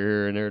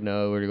here, and there.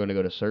 No, we're going to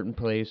go to certain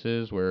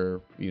places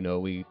where,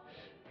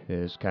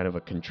 there's kind of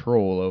a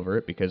control over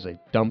it because they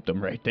dumped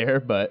them right there,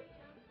 but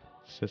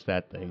it's just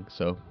that thing.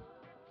 So,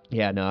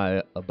 yeah,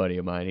 no, a buddy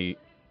of mine,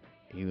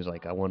 he was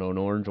like, I want an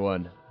orange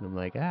one. And I'm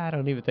like, I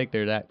don't even think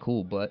they're that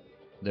cool, but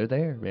they're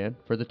there, man,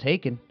 for the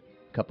taking.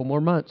 Couple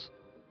more months.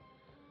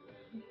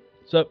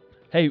 So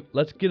hey,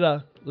 let's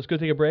go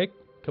take a break.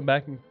 Come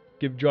back and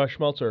give Josh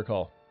Smeltzer a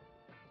call.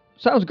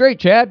 Sounds great,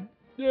 Chad.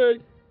 Yay!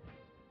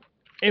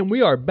 And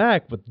we are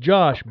back with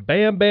Josh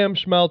Bam Bam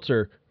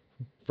Schmeltzer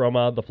from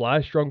the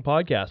Fly Strung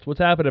podcast. What's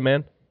happening,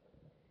 man?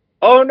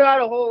 Oh, not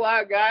a whole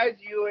lot, guys.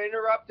 You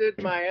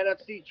interrupted my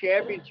NFC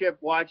Championship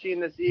watching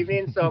this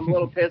evening, so I'm a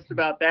little pissed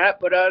about that.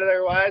 But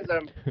otherwise,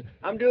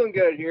 I'm doing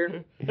good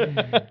here.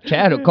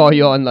 Chad will call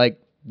you on like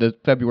the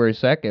February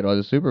 2nd on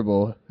the Super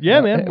Bowl.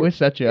 Yeah, man. We'll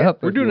set you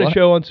up. We're if you doing a want.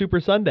 show on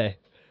Super Sunday.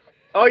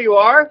 Oh, you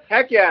are?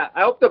 Heck yeah!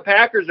 I hope the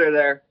Packers are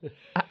there.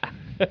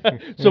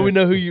 So we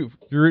know who you're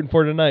rooting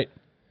for tonight.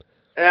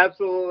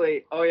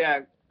 Absolutely. Oh yeah,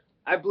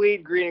 I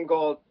bleed green and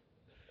gold.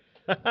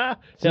 Hell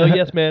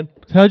yes, man.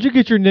 how'd you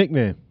get your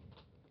nickname?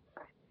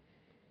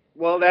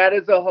 Well, that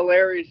is a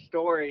hilarious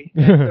story.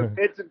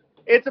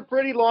 It's a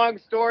pretty long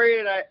story,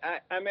 and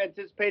I'm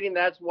anticipating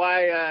that's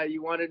why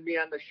you wanted me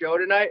on the show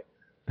tonight.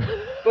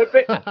 But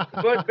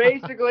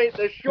basically,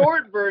 the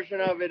short version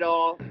of it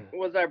all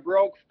was I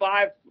broke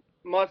 5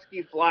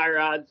 musky fly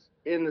rods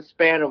in the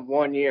span of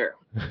 1 year.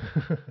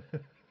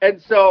 And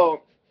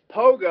so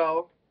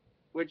Pogo,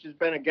 which has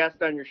been a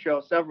guest on your show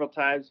several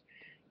times,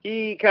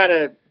 he kind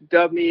of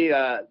dubbed me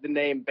the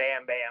name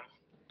Bam Bam.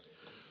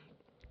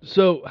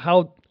 So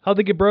how'd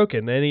they get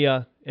broken? Any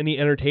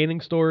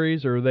entertaining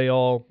stories, or are they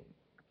all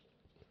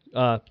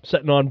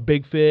setting on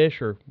big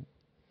fish, or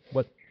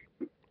what?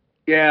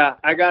 Yeah,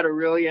 I got a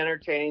really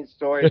entertaining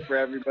story for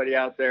everybody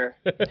out there.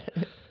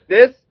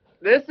 This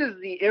is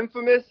the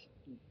infamous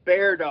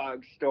bear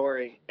dog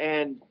story,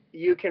 and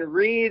you can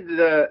read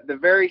the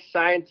very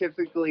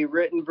scientifically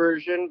written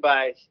version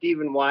by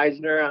Stephen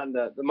Weisner on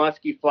the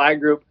Muskie Fly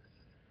Group.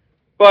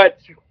 But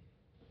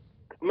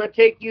I'm gonna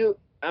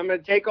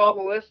take all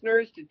the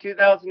listeners to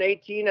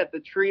 2018 at the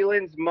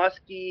Treelands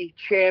Muskie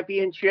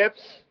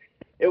Championships.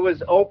 It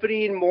was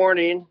opening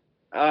morning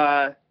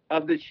of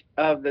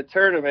the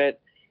tournament,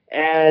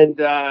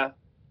 and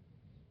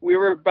we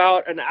were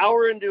about an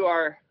hour into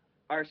our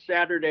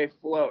Saturday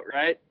float,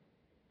 right?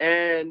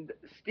 And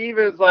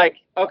Steven's like,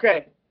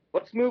 okay,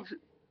 let's move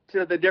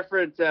to the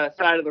different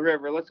side of the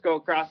river. Let's go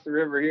across the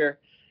river here.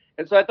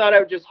 And so I thought I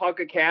would just hunk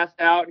a cast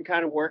out and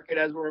kind of work it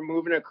as we're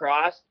moving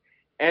across.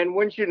 And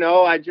wouldn't you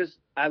know,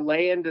 I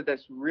lay into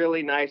this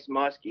really nice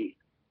muskie.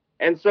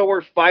 And so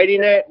we're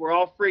fighting it. We're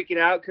all freaking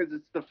out because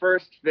it's the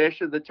first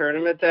fish of the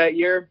tournament that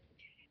year.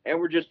 And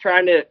we're just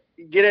trying to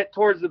get it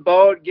towards the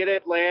boat, get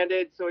it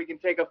landed so we can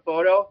take a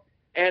photo.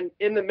 And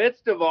in the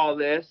midst of all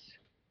this,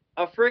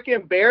 a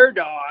freaking bear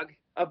dog,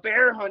 a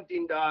bear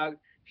hunting dog,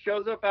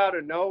 shows up out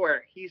of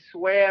nowhere. He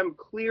swam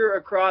clear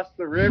across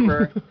the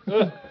river.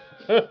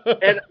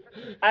 And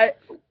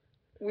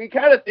we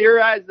kind of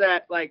theorized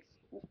that, like,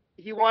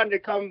 he wanted to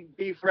come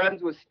be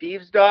friends with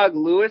Steve's dog,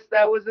 Lewis,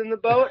 that was in the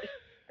boat.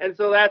 And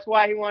so that's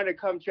why he wanted to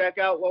come check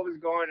out what was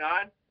going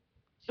on.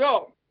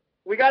 So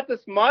we got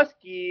this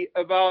muskie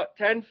about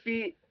 10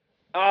 feet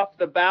off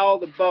the bow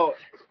of the boat.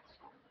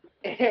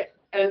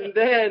 And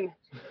then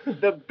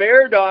the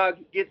bear dog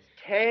gets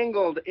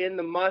tangled in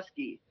the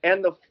muskie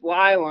and the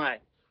fly line.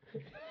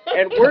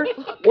 And we're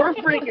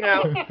freaking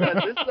out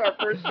because this is our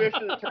first fish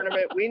of the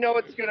tournament. We know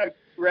it's going to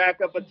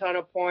rack up a ton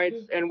of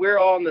points, and we're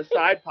all in the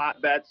side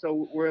pot bet.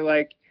 So we're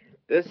like,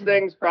 this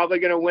thing's probably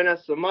going to win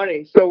us some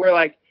money. So we're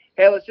like,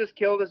 hey, let's just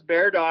kill this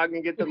bear dog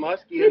and get the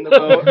muskie in the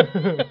boat.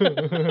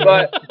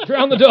 But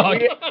drown the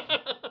dog.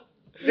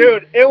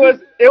 Dude, it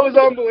was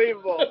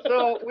unbelievable.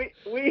 So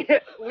we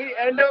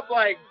end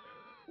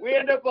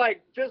up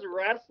like just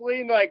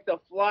wrestling like the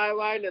fly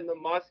line and the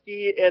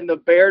muskie and the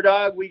bear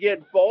dog. We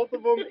get both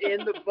of them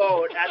in the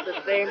boat at the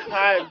same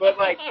time. But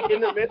like in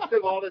the midst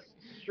of all this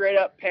straight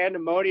up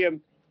pandemonium,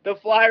 the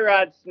fly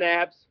rod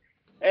snaps,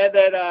 and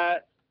then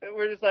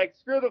we're just like,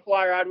 screw the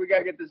fly rod. We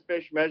gotta get this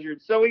fish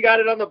measured. So we got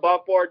it on the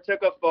bump board,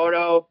 took a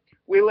photo.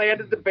 We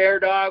landed the bear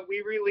dog.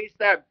 We released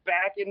that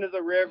back into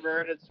the river,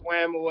 and it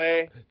swam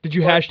away. Did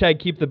you hashtag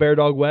keep the bear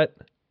dog wet?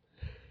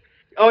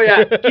 Oh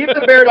yeah, keep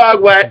the bear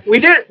dog wet. We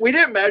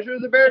didn't measure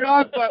the bear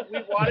dog, but we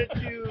wanted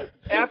to.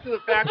 After the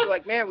fact, we're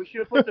like, man, we should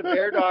have put the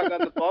bear dog on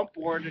the bump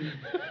board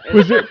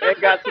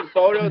and got some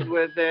photos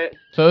with it.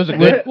 So it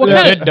was a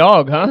good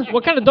dog, huh?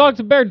 What kind of dog's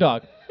a bear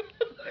dog?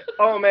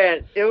 Oh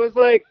man, it was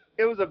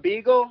a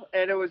beagle,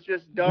 and it was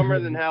just dumber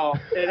than hell.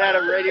 It had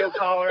a radio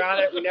collar on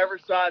it. We never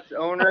saw its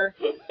owner,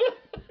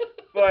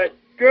 but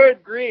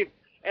good grief.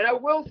 And I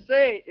will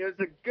say, it was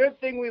a good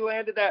thing we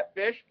landed that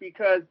fish,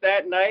 because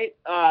that night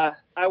I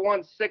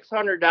won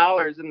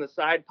 $600 in the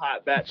side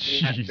pot bet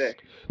from that fish.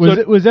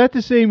 Was that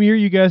the same year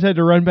you guys had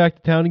to run back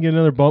to town and get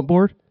another bump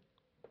board?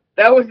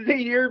 That was the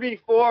year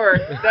before.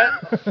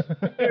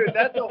 Dude,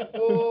 that's a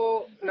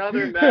whole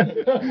another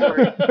massive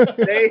story.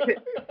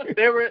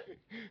 They were,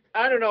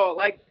 I don't know,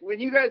 like when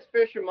you guys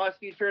fish a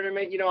muskie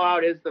tournament, you know how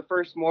it is the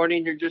first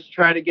morning, you're just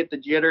trying to get the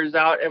jitters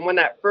out. And when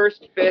that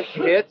first fish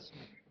hits,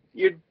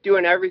 you're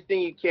doing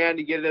everything you can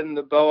to get it in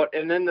the boat.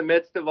 And in the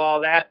midst of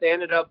all that, they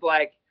ended up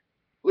like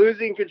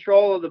losing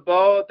control of the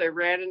boat. They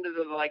ran into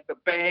the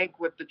bank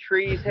with the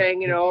trees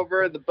hanging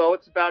over. The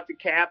boat's about to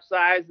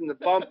capsize, and the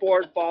bump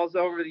board falls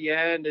over the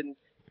end, and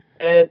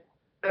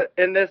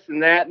this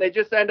and that. And they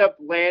just end up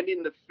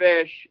landing the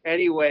fish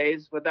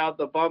anyways without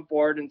the bump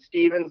board. And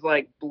Steven's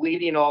like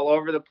bleeding all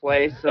over the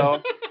place.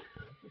 So,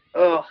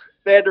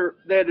 they had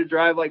to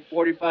drive like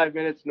 45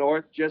 minutes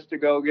north just to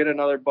go get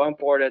another bump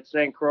board at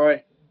St.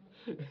 Croix.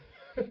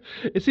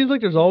 It seems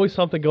like there's always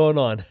something going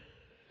on.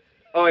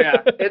 Oh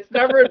yeah, it's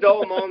never a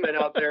dull moment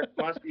out there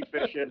muskie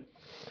fishing.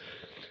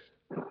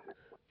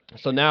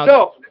 So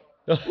now,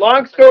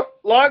 long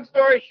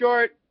story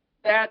short,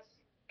 that's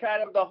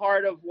kind of the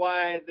heart of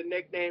why the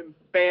nickname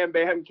Bam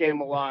Bam came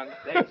along.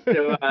 Thanks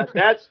to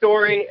that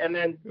story, and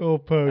then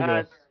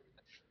Pogo.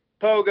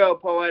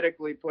 Pogo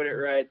poetically put it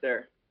right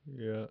there.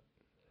 Yeah.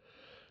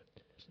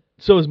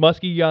 So is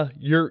muskie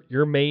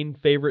your main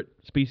favorite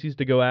species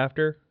to go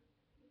after?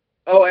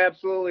 Oh,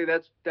 absolutely.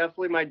 That's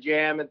definitely my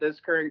jam at this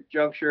current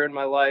juncture in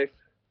my life.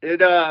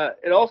 It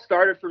all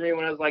started for me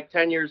when I was like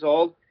 10 years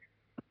old.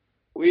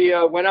 We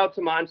went out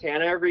to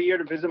Montana every year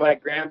to visit my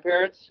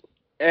grandparents,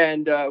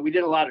 and we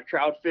did a lot of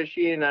trout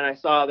fishing, and I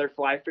saw other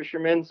fly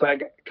fishermen, so I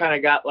kind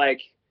of got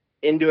like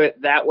into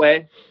it that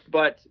way.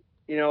 But,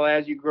 you know,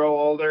 as you grow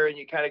older and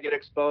you kind of get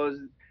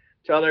exposed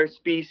to other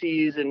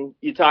species and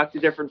you talk to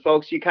different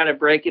folks, you kind of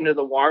break into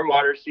the warm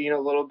water scene a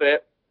little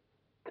bit.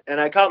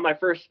 And I caught my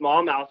first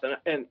smallmouth,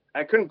 and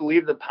I couldn't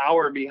believe the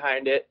power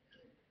behind it.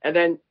 And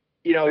then,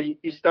 you know,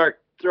 you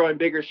start throwing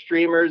bigger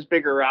streamers,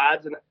 bigger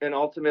rods, and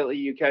ultimately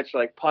you catch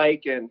like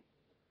pike and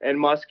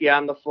muskie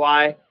on the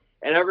fly.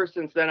 And ever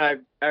since then,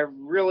 I've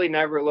really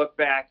never looked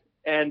back.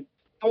 And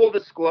full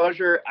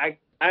disclosure, I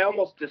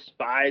almost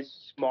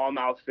despise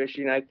smallmouth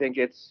fishing. I think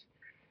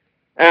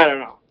I don't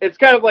know. It's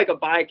kind of like a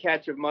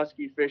bycatch of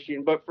muskie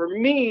fishing. But for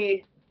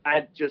me,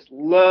 I just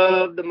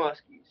love the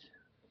muskies.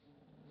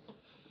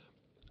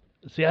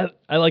 See,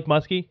 I like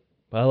muskie,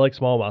 but I like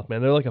smallmouth,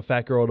 man. They're like a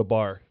fat girl at a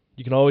bar.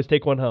 You can always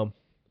take one home.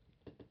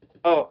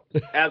 Oh,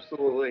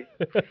 absolutely.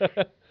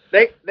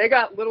 They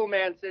got little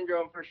man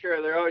syndrome for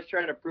sure. They're always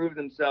trying to prove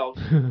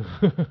themselves.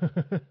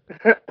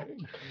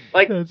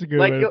 That's a good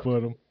way to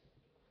put them.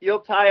 You'll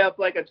tie up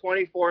like a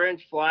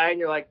 24-inch fly, and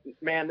you're like,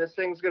 man, this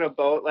thing's going to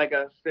boat like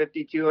a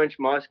 52-inch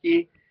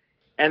muskie.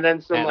 And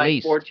then some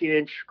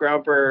 14-inch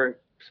scrumper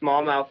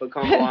smallmouth will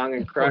come along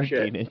and crush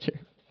it.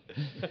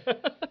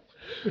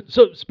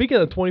 So speaking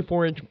of the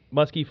 24-inch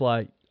musky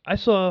fly, I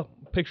saw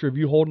a picture of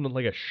you holding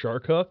like a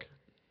shark hook.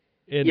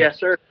 And Yes,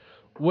 sir.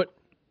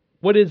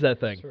 What is that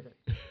thing?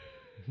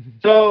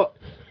 So,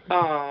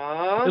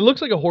 It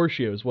looks like a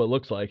horseshoe is what it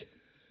looks like.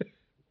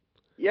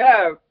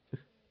 yeah,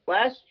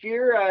 last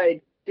year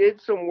I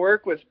did some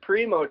work with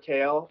Primo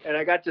Tail, and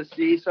I got to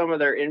see some of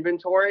their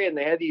inventory, and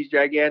they had these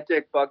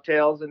gigantic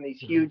bucktails and these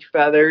huge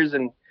feathers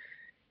and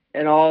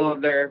all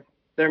of their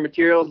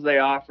materials they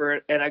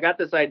offer. And I got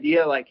this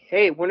idea like,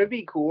 hey, wouldn't it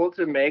be cool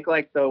to make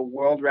like the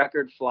world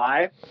record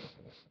fly?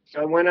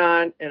 So I went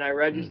on and I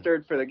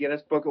registered for the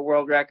Guinness Book of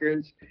World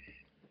Records.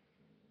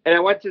 And I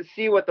went to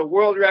see what the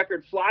world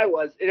record fly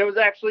was, and it was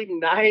actually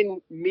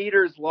 9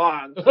 meters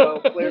long.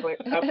 So clearly,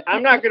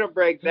 I'm not going to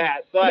break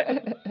that.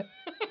 But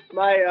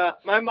my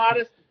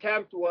modest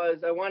attempt was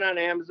I went on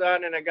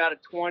Amazon and I got a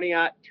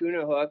 20-aught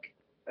tuna hook.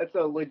 That's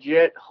a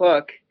legit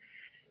hook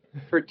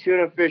for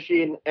tuna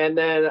fishing. And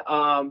then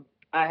I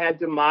had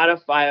to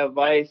modify a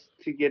vise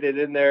to get it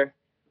in there.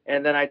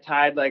 And then I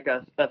tied like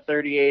a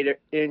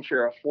 38-inch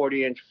or a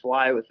 40-inch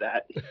fly with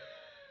that.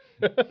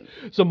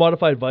 So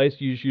modified vise,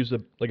 you just use a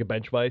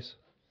bench vise?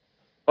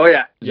 Oh,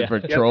 yeah. Is it for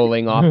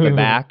trolling off the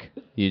back?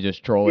 You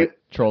just troll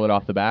it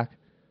off the back?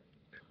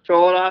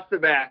 Troll it off the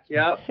back.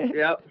 Yep.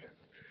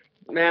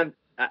 Man,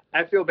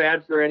 I feel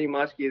bad for any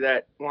muskie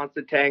that wants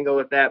to tangle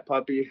with that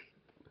puppy.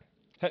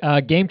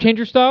 Game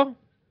changer style?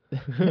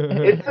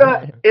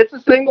 It's a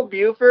single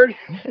Buford.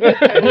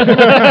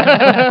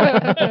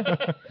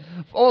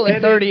 Only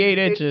And 38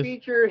 it inches.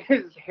 features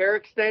hair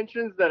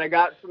extensions that I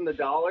got from the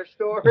dollar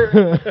store.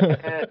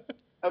 And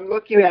I'm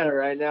looking at it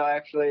right now,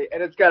 actually,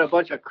 and it's got a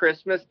bunch of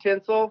Christmas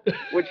tinsel,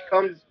 which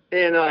comes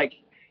in like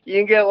you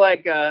can get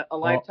like a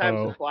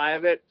lifetime supply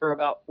of it for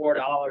about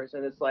 $4,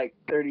 and it's like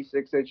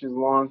 36 inches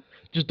long.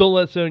 Just don't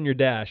let it sit on your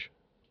dash.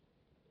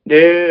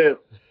 No.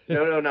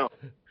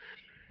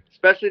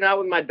 Especially not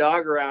with my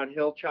dog around.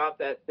 He'll chop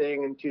that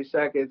thing in 2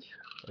 seconds.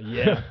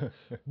 Yeah.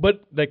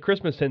 But that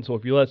Christmas tinsel,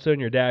 if you let it sit on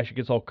your dash, it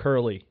gets all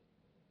curly.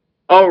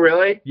 Oh,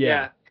 really?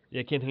 Yeah.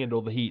 It can't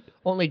handle the heat.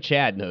 Only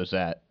Chad knows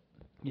that.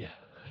 Yeah.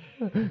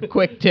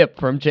 Quick tip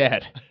from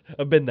Chad.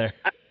 I've been there.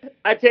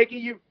 I take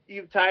it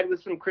you've tied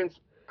with some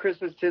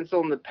Christmas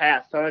tinsel in the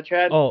past, huh,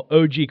 Chad? Oh,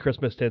 OG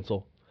Christmas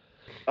tinsel.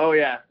 Oh,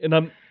 yeah. And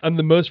I'm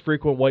the most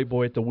frequent white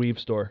boy at the weave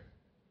store.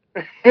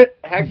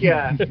 Heck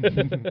yeah.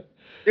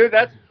 Dude,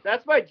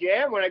 that's my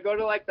jam when I go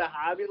to like the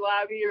Hobby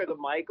Lobby or the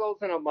Michaels,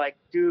 and I'm like,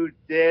 dude,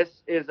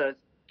 this is a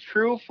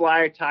true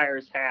fly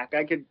tires hack.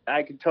 I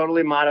could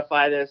totally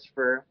modify this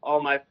for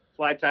all my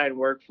fly tying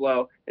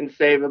workflow and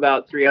save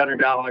about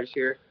 $300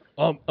 here.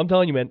 I'm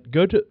telling you, man,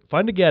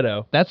 find a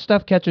ghetto. That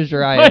stuff catches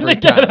your eye every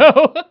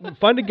time.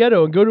 Find a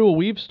ghetto and go to a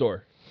weave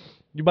store.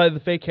 You buy the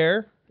fake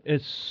hair, and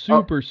it's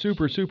super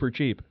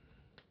cheap.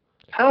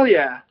 Hell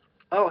yeah.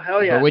 Oh,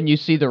 hell yeah. Or when you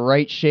see the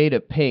right shade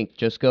of pink,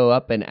 just go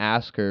up and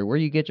ask her, where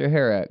you get your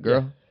hair at,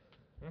 girl?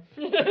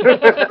 Hey,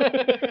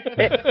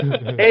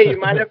 you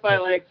mind if I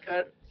like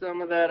cut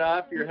some of that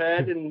off your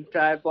head and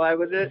tie a fly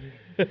with it?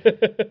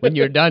 When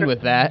you're done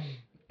with that.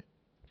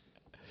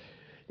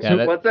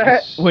 So what's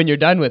that? When you're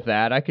done with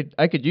that, I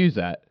could use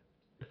that.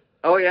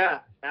 Oh yeah,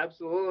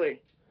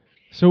 absolutely.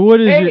 So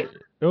what is Hey. it?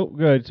 Oh,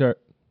 go ahead, sorry.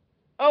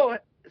 Oh,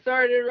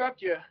 sorry to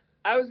interrupt you.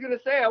 I was going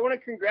to say, I want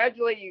to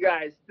congratulate you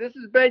guys. This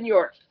has been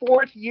your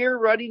 4th year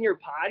running your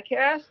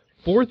podcast.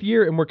 4th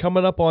year, and we're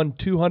coming up on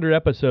 200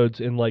 episodes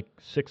in like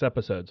 6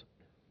 episodes.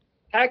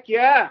 Heck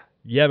yeah.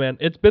 Yeah, man.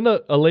 It's been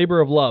a labor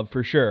of love,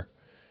 for sure.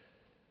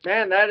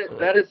 Man, that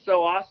is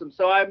so awesome.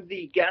 So I'm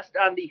the guest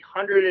on the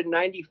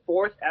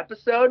 194th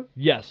episode.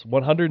 Yes,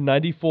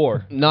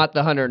 194. Not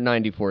the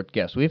 194th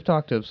guest. We've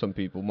talked to some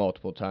people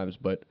multiple times,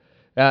 but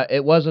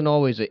it wasn't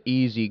always an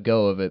easy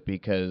go of it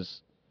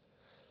because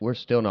we're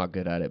still not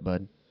good at it,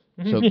 bud.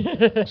 So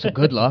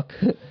good luck.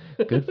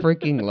 Good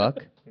freaking luck.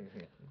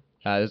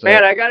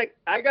 Man,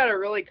 I gotta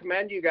really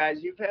commend you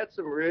guys. You've had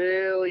some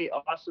really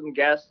awesome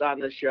guests on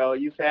the show.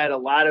 You've had a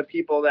lot of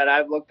people that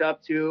I've looked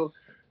up to,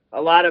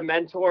 a lot of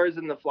mentors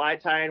in the fly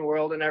tying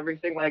world and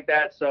everything like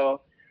that.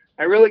 So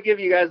I really give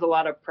you guys a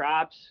lot of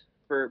props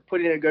for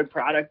putting a good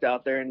product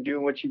out there and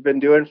doing what you've been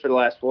doing for the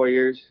last 4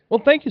 years.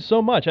 Well, thank you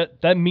so much.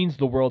 That means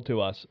the world to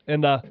us.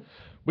 And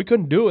we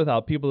couldn't do it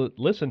without people that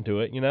listen to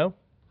it, you know?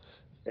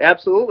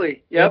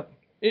 Absolutely. Yep.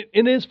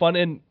 It is fun.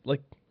 And,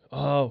 like,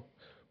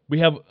 we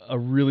have a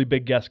really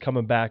big guest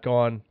coming back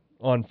on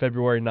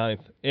February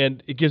 9th.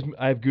 And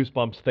I have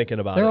goosebumps thinking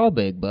about it. They're all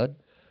big, bud.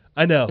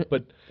 I know,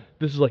 but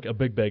this is like a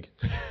big.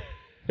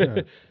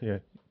 Yeah.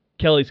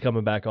 Kelly's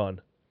coming back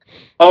on.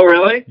 Oh,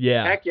 really?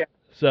 Yeah. Heck yeah.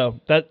 So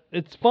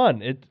it's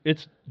fun.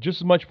 It's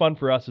just as much fun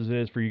for us as it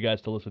is for you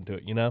guys to listen to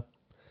it, you know?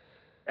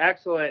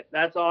 Excellent.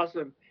 That's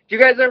awesome. Do you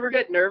guys ever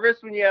get nervous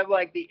when you have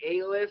like the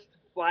A-list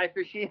fly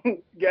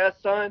fishing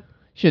guests on?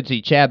 Should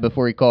see Chad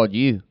before he called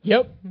you.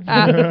 Yep.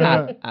 Oh,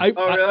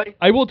 really?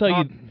 I will tell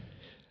you,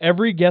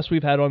 every guest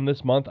we've had on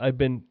this month, I've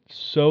been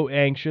so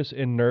anxious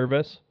and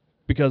nervous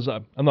because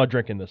I'm not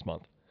drinking this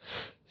month.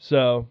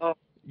 So, Oh,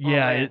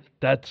 yeah,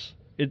 man.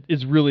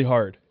 it's really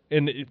hard.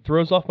 and it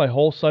throws off my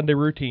whole Sunday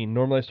routine.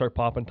 Normally I start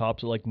popping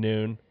tops at like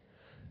noon,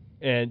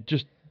 and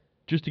just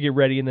to get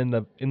ready and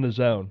in the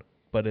zone.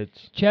 But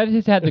it's Chad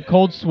has had the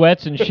cold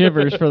sweats and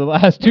shivers for the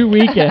last 2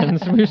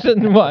 weekends. We're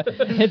sitting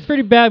it's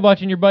pretty bad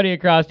watching your buddy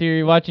across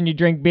here, watching you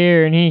drink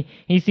beer, and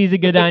he sees it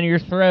go down your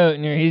throat,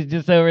 and he's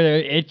just over there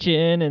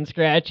itching and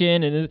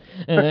scratching, and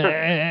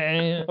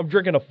I'm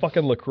drinking a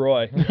fucking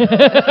LaCroix.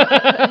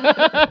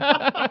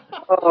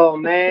 Oh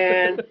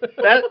man,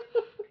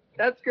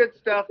 that's good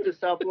stuff to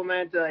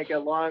supplement like a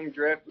long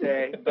drift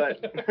day,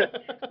 but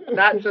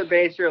not to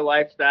base your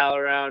lifestyle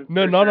around.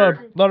 No, for not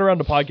sure. not around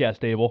the podcast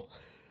table.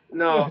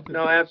 No,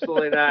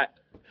 absolutely not.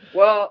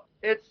 Well,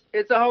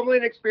 it's a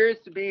humbling experience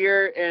to be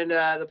here, and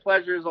the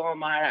pleasure is all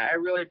mine. I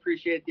really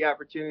appreciate the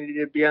opportunity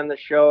to be on the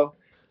show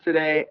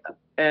today,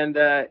 and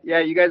yeah,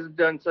 you guys have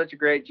done such a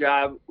great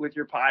job with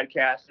your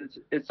podcast.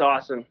 It's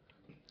awesome.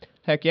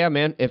 Heck yeah,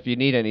 man. If you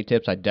need any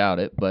tips, I doubt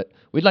it, but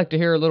we'd like to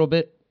hear a little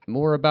bit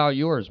more about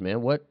yours,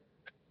 man. What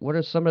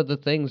are some of the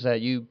things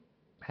that you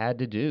had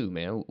to do,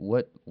 man?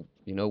 What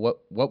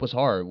was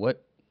hard?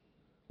 What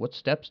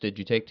steps did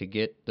you take to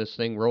get this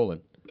thing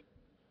rolling?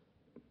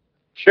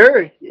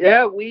 Sure.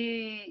 Yeah,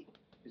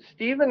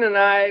 Steven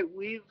and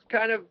we've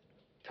kind of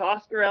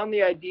tossed around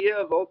the idea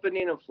of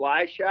opening a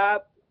fly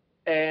shop,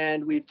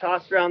 and we've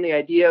tossed around the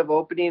idea of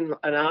opening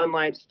an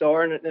online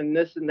store and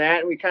this and that.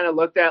 And we kind of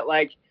looked at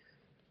like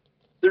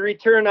the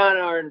return on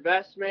our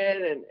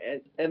investment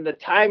and the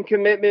time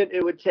commitment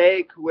it would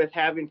take with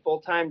having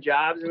full-time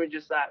jobs. And we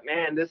just thought,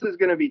 man, this is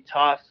going to be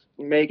tough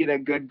making a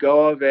good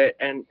go of it.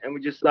 And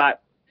we just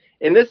thought,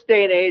 in this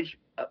day and age,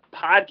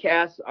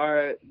 podcasts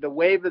are the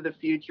wave of the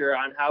future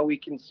on how we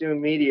consume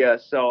media.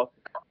 So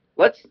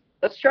let's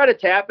try to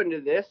tap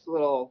into this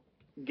little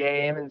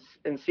game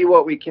and see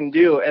what we can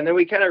do. And then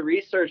we kind of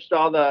researched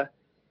all the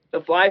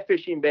fly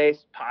fishing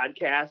based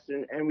podcasts,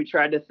 and we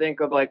tried to think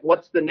of like,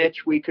 what's the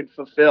niche we could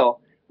fulfill,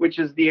 which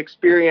is the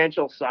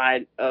experiential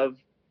side of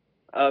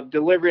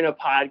delivering a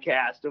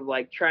podcast, of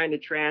like trying to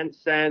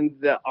transcend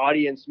the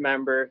audience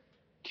member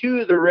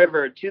to the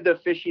river, to the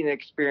fishing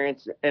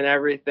experience and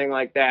everything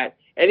like that.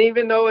 And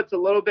even though it's a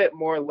little bit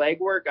more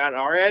legwork on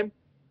our end,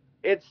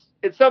 it's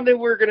something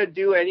we're going to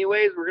do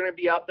anyways. We're going to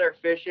be out there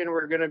fishing.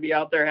 We're going to be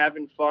out there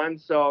having fun.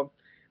 So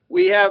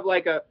we have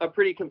like a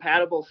pretty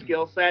compatible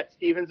skill set.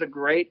 Steven's a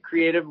great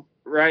creative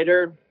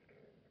writer.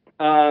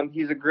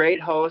 He's a great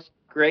host,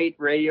 great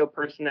radio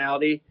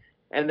personality.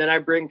 And then I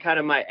bring kind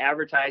of my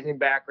advertising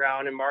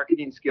background and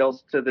marketing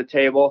skills to the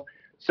table.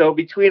 So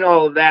between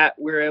all of that,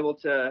 we're able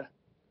to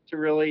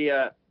really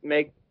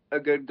make a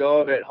good go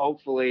of it,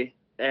 hopefully.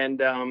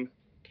 And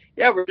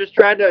yeah, we're just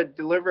trying to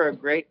deliver a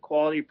great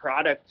quality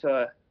product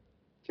to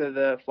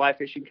the fly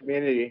fishing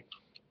community.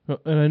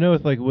 And I know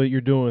with like what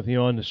you're doing with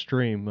on the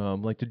stream,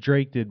 like the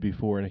Drake did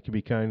before, and it can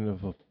be kind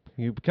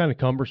of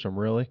cumbersome,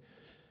 really.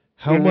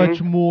 How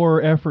much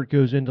more effort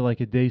goes into like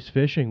a day's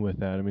fishing with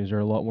that? I mean, is there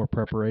a lot more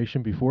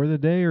preparation before the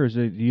day, or is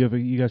it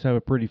you guys have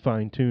it pretty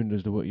fine tuned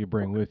as to what you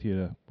bring with you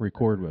to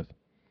record with?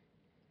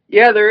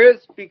 Yeah, there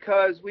is,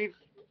 because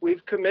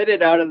we've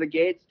committed out of the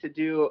gates to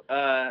do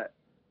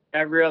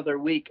every other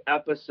week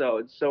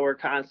episodes. So we're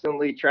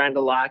constantly trying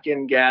to lock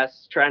in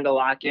guests, trying to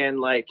lock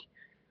in like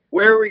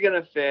where are we going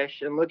to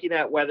fish, and looking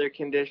at weather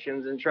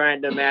conditions and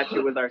trying to match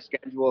it with our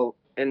schedule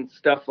and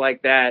stuff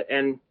like that.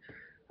 And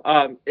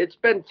it's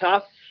been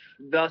tough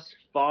thus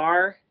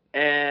far.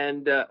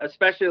 And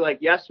especially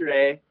like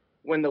yesterday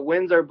when the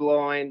winds are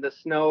blowing, the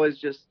snow is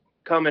just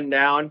coming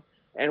down,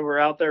 and we're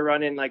out there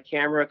running like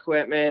camera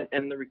equipment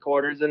and the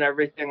recorders and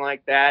everything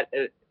like that.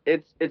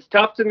 It's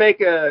tough to make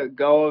a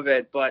go of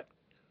it, but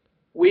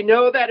we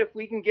know that if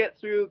we can get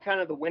through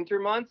kind of the winter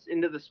months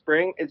into the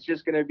spring, it's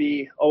just going to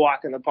be a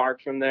walk in the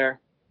park from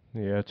there.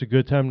 Yeah, it's a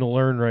good time to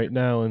learn right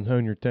now and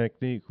hone your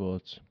technique. Well,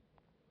 it's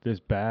this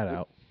bad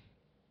out.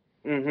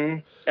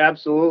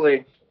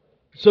 Absolutely.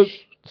 So,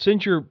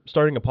 since you're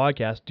starting a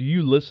podcast, do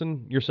you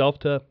listen yourself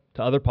to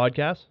other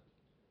podcasts?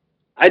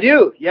 I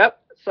do. Yep.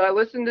 So I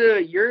listen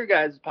to your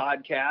guys'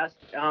 podcast.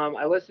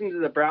 I listen to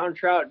the Brown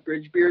Trout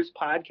Bridge Beers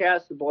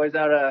podcast. The boys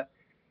out of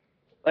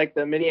like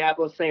the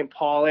Minneapolis, St.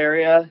 Paul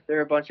area.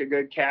 They're a bunch of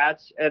good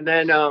cats. And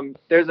then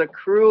there's a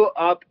crew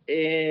up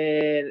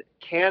in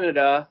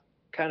Canada,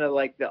 kind of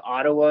like the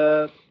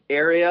Ottawa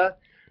area.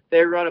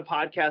 They run a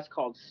podcast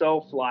called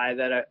So Fly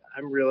that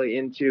I'm really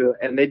into,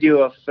 and they do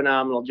a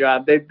phenomenal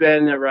job. They've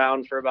been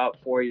around for about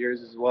 4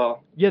 years as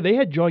well. Yeah, they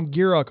had John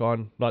Gierach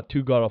on not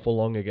too god-awful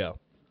long ago.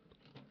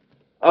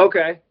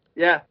 Okay,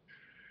 yeah.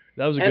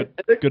 That was a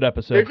good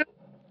episode.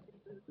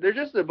 They're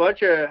just a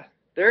bunch of...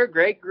 They're a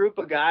great group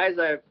of guys.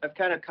 I've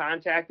kind of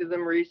contacted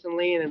them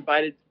recently and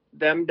invited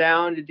them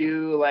down to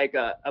do like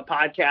a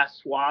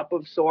podcast swap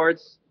of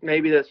sorts,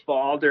 maybe this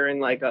fall during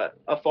like a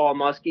fall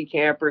muskie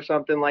camp or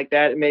something like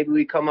that. And maybe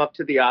we come up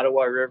to the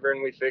Ottawa River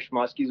and we fish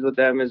muskies with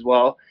them as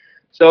well.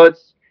 So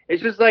it's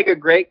just like a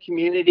great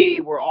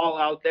community. We're all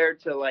out there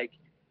to like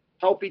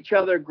help each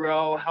other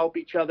grow, help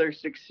each other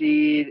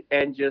succeed,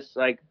 and just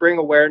like bring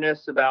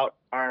awareness about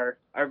our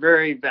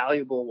very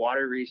valuable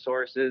water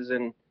resources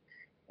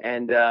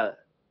and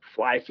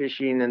fly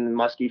fishing and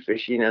muskie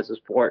fishing as a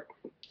sport.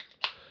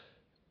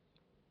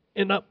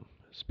 And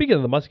speaking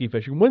of the muskie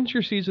fishing, when's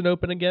your season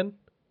open again?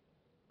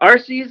 Our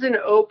season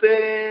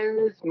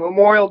opens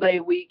Memorial Day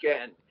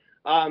weekend,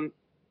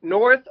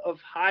 north of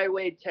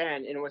Highway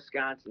 10 in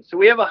Wisconsin. So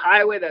we have a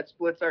highway that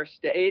splits our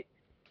state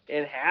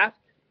in half.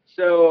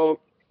 So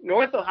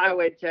north of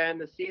Highway 10,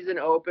 the season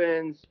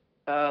opens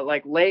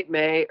like late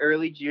May,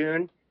 early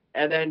June.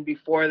 And then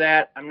before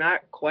that, I'm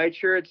not quite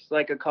sure. It's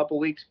like a couple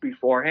weeks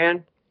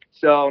beforehand.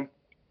 So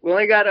we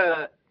only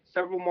got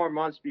several more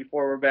months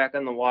before we're back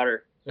on the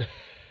water.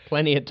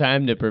 Plenty of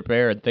time to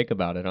prepare and think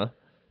about it, huh?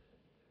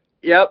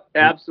 Yep,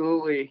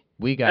 absolutely.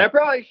 We And got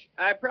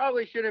I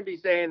probably shouldn't be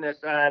saying this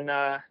on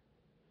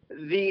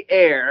the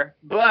air,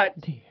 but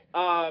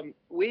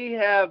we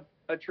have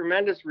a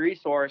tremendous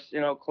resource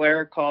in Eau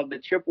Claire called the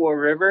Chippewa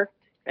River,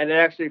 and it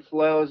actually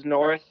flows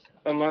north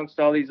amongst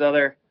all these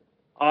other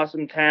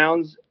awesome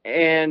towns,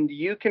 and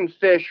you can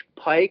fish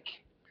pike.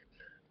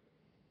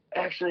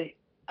 Actually,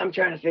 I'm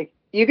trying to think.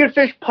 You can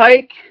fish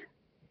pike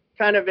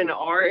kind of in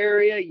our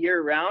area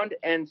year round,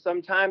 and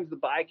sometimes the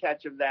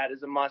bycatch of that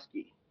is a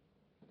muskie.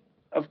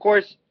 Of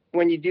course,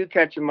 when you do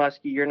catch a muskie,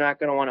 you're not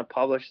going to want to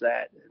publish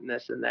that and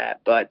this and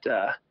that, but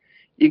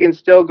you can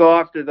still go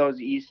after those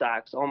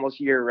e-socks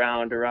almost year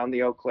round around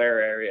the Eau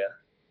Claire area.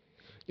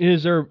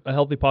 Is there a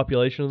healthy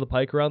population of the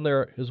pike around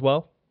there as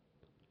well?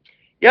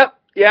 Yep.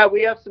 Yeah,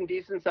 we have some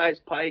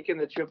decent-sized pike in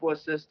the Chippewa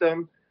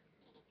system.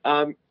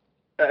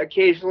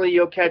 Occasionally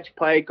you'll catch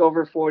pike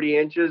over 40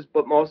 inches,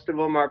 but most of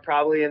them are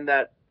probably in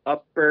that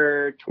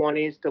upper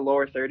 20s to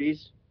lower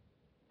 30s.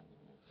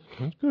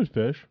 That's good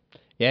fish.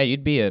 Yeah,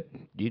 you'd be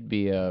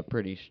a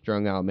pretty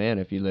strung out man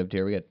if you lived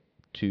here. We got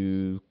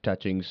 2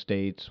 touching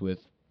states with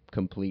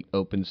complete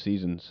open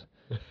seasons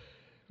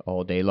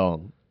all day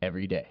long,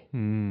 every day.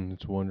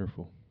 It's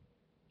wonderful.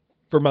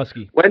 For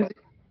muskie.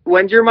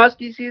 When's your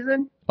muskie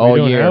season? All we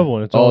don't year. have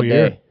one. It's all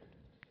year. day.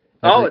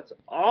 Oh, it's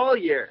all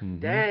year. Mhm.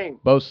 Dang.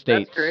 Both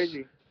states. That's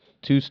crazy.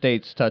 2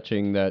 states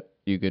touching that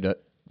you could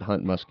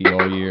hunt muskie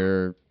all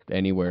year,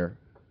 anywhere.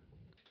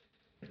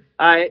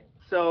 All right.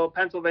 So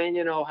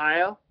Pennsylvania and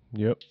Ohio.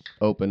 Yep.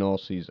 Open all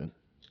season.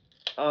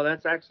 Oh,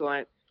 that's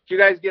excellent. Did you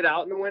guys get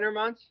out in the winter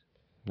months?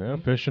 Yeah,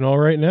 fishing all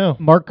right now.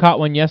 Mark caught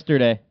one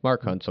yesterday.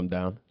 Mark hunts them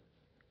down.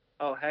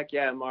 Oh, heck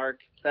yeah, Mark.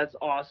 That's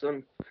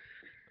awesome.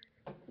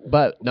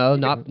 But no,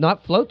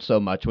 not float so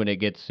much when it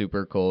gets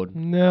super cold.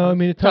 No, I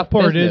mean the Tough tough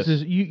part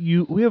business.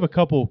 is we have a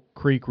couple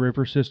creek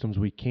river systems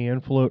we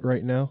can float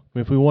right now. I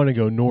mean, if we want to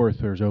go north,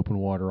 there's open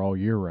water all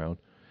year round,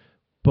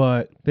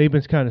 but they've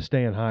been kind of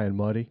staying high and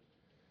muddy.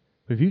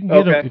 If you can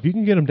get them, Okay. if you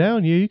can get them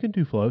down, yeah, you can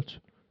do floats.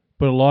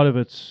 But a lot of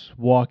it's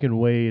walk and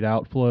wade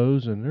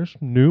outflows, and there's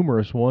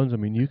numerous ones. I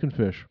mean, you can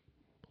fish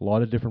a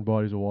lot of different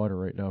bodies of water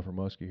right now for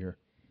muskie here.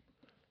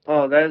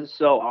 Oh, that is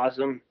so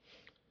awesome.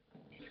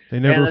 They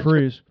never that's-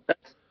 freeze.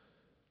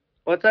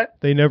 What's that?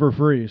 They never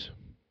freeze.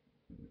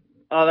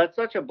 Oh, that's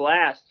such a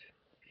blast.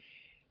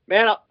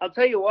 Man, I'll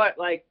tell you what,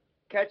 like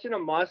catching a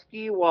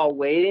muskie while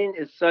waiting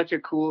is such a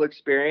cool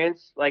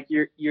experience. Like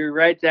you're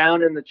right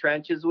down in the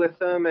trenches with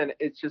them, and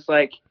it's just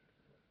like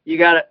you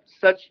got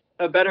such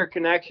a better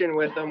connection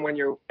with them when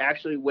you're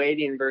actually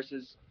waiting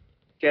versus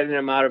getting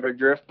them out of a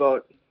drift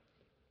boat.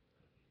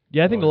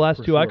 Yeah, I think Oh, the last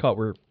for 2 I sure. caught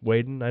were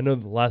wading. I know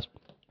the last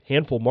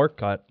handful Mark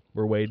caught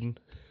were wading.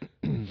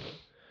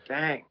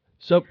 Dang.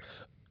 So,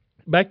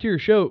 back to your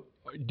show.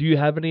 Do you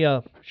have any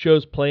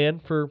shows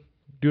planned for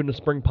doing a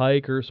spring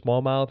pike or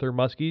smallmouth or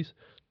muskies?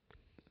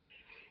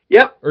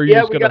 Yep. Or are you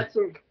Yeah, just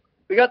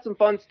we got some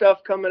fun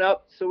stuff coming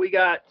up. So we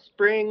got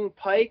spring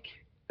pike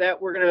that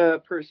we're gonna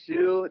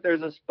pursue.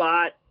 There's a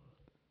spot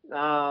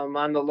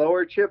on the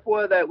lower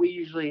Chippewa that we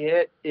usually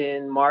hit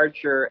in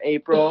March or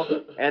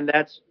April, and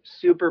that's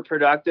super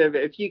productive.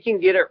 If you can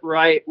get it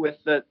right with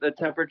the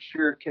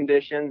temperature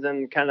conditions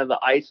and kind of the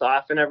ice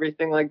off and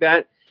everything like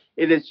that,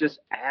 it is just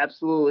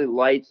absolutely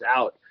lights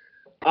out.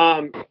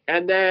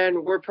 And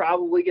then we're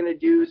probably going to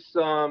do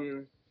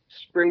some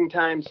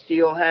springtime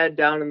steelhead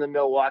down in the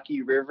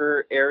Milwaukee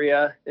River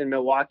area in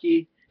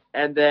Milwaukee.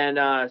 And then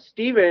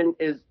Steven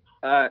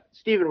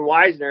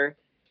Weisner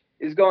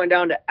is going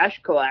down to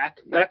Xcalac,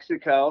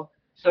 Mexico.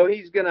 So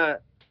he's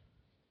gonna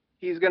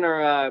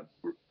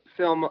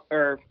film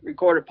or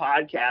record a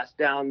podcast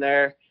down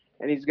there,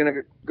 and he's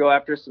gonna go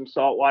after some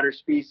saltwater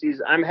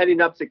species. I'm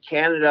heading up to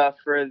Canada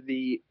for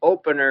the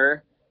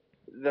opener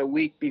the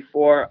week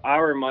before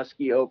our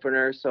muskie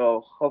opener,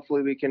 so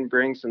hopefully we can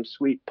bring some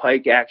sweet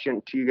pike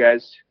action to you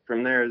guys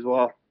from there as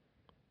well.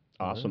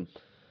 Awesome.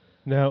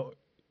 Now,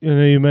 you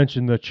know, you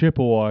mentioned the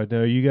Chippewa.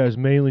 Now, you guys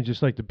mainly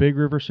just like the big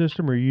river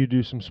system, or you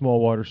do some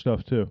small water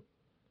stuff too?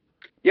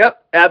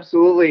 Yep,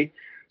 absolutely.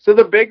 So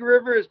the big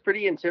river is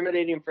pretty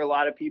intimidating for a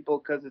lot of people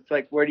because it's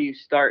like, where do you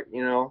start?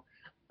 You know,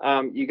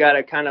 you got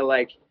to kind of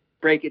like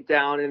break it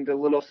down into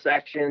little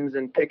sections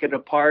and pick it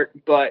apart.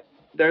 But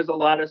there's a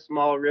lot of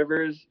small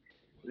rivers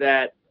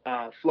that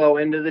flow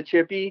into the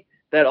Chippy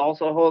that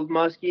also hold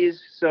muskies.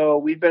 So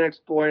we've been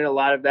exploring a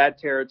lot of that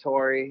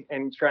territory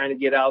and trying to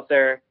get out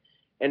there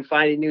and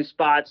finding new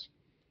spots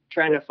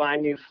trying to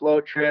find new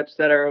float trips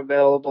that are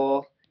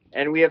available.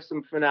 And we have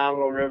some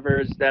phenomenal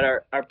rivers that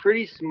are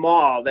pretty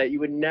small that you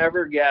would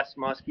never guess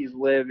muskies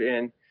live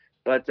in,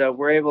 but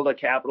we're able to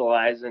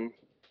capitalize and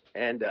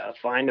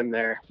find them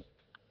there.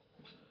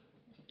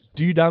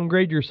 Do you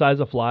downgrade your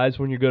size of flies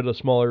when you go to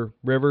smaller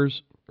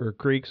rivers or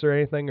creeks or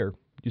anything, or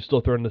you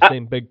still throwing the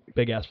same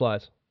big ass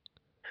flies?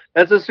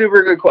 That's a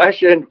super good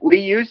question. We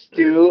used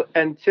to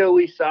until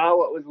we saw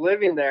what was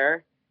living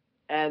there,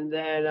 and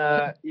then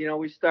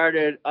we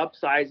started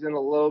upsizing a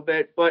little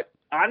bit. But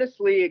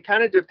honestly, it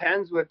kind of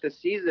depends with the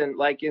season.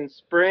 Like in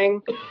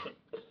spring,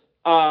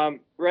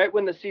 right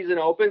when the season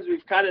opens,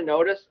 we've kind of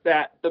noticed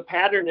that the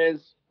pattern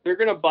is they're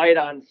going to bite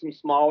on some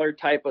smaller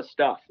type of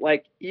stuff,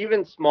 like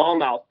even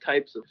smallmouth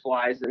types of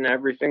flies and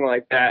everything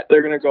like that.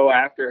 They're going to go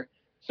after.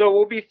 So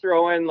we'll be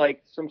throwing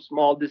like some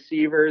small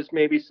deceivers,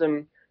 maybe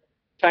some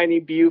tiny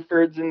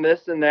Bufords and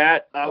this and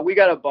that. We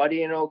got a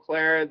buddy in Eau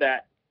Claire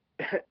that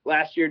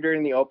last year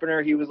during the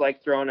opener, he was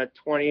like throwing a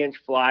 20-inch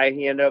fly.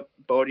 He ended up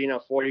boating a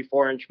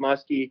 44-inch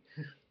muskie.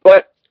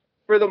 But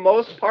for the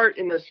most part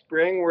in the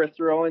spring, we're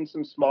throwing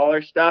some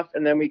smaller stuff,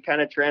 and then we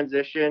kind of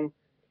transition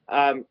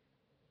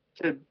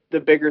to the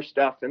bigger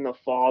stuff in the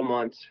fall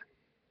months.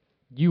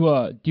 Do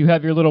you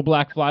have your little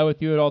black fly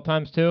with you at all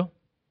times too?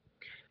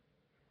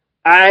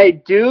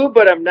 I do,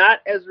 but I'm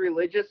not as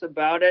religious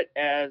about it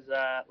as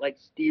like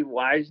Steve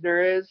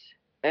Weisner is,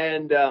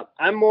 and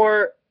I'm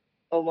more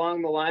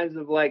along the lines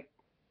of like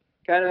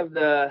kind of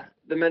the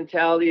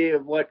mentality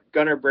of what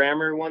Gunnar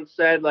Brammer once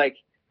said. Like,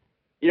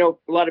 a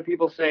lot of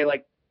people say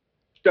like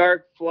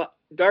dark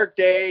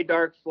day,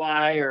 dark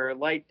fly, or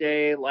light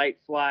day, light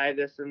fly,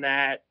 this and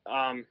that.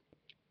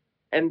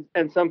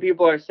 And some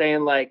people are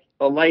saying like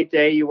a light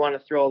day, you want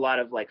to throw a lot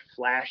of like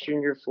flash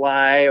in your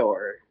fly,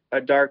 or a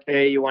dark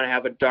day, you want to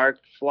have a dark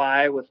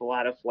fly with a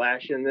lot of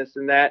flash in this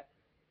and that.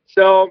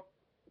 So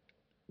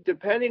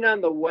depending on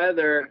the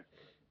weather,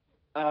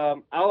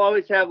 I'll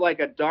always have like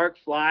a dark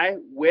fly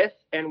with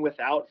and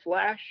without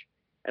flash.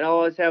 And I'll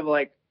always have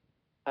like,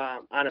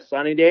 on a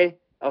sunny day,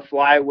 a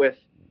fly with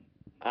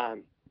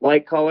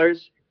light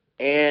colors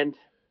and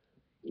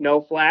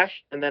no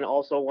flash. And then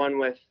also one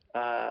with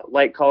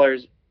light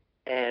colors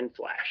and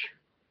flash.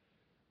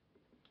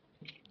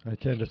 I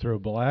tend to throw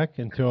black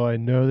until I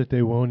know that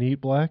they won't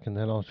eat black, and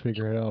then I'll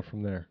figure it out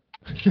from there.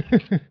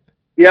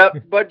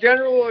 Yep, but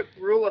general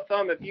rule of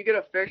thumb, if you get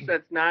a fish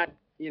that's not,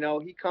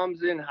 he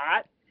comes in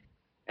hot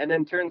and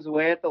then turns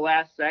away at the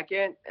last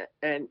second,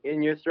 and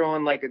you're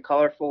throwing like a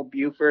colorful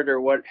Buford or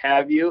what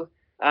have you,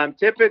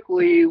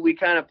 typically we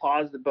kind of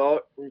pause the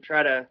boat and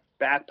try to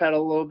backpedal a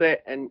little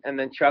bit and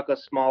then chuck a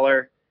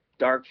smaller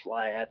dark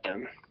fly at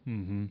them.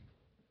 Mm-hmm.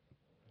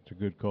 It's a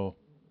good call.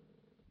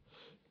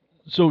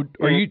 So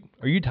are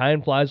you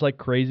tying flies like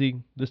crazy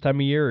this time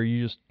of year, or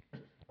you just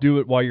do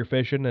it while you're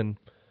fishing and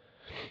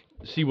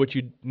see what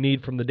you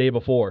need from the day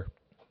before,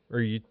 or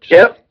you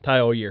just tie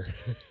all year?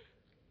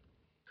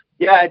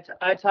 Yeah,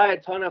 I tie a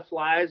ton of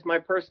flies. My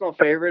personal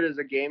favorite is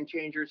a game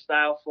changer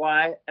style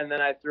fly, and then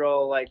I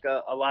throw like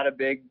a lot of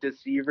big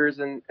deceivers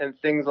and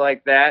things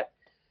like that.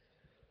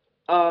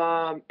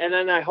 And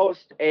then I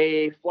host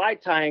a fly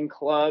tying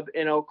club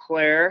in Eau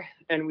Claire,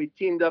 and we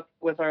teamed up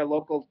with our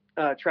local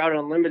Trout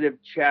Unlimited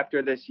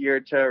chapter this year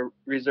to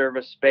reserve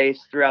a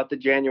space throughout the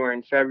January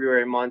and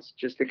February months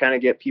just to kind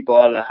of get people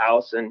out of the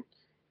house and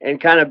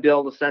kind of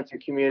build a sense of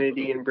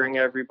community and bring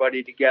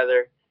everybody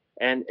together.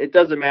 And it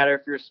doesn't matter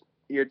if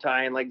you're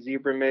tying like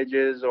zebra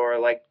midges or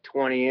like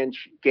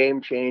 20-inch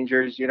game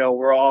changers.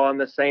 We're all on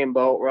the same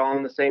boat. We're all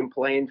on the same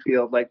playing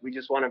field. Like, we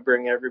just want to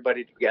bring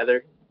everybody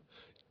together.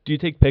 Do you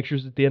take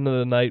pictures at the end of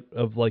the night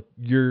of like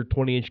your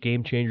 20-inch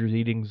game changers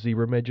eating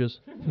zebra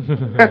midges?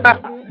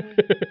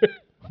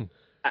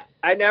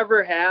 I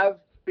never have,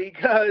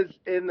 because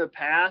in the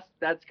past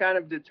that's kind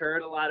of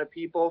deterred a lot of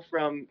people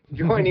from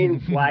joining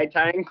fly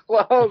tying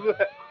club.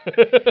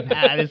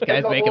 This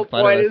guy's making fun of us. The whole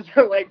point is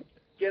to like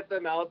get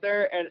them out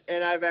there,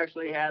 and I've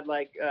actually had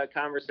like a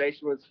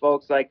conversation with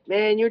folks like,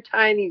 man, you're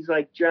tying these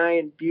like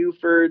giant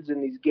Bufords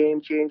and these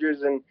game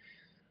changers, and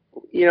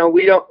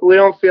we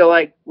don't feel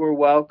like we're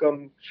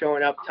welcome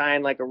showing up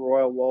tying like a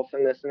royal wolf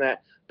and this and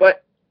that.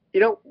 But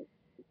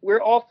we're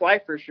all fly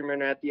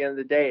fishermen at the end of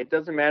the day. It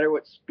doesn't matter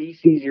what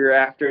species you're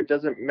after. It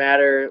doesn't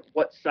matter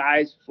what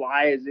size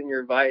fly is in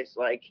your vise.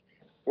 Like,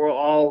 we're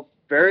all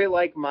very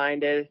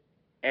like-minded,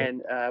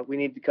 and we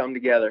need to come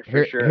together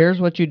for sure.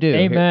 Here's what you do.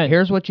 Amen.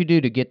 Here's what you do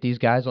to get these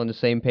guys on the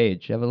same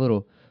page. Throw a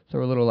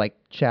little like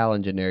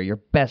challenge in there. Your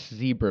best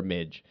zebra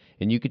midge,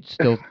 and you could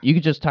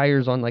just tie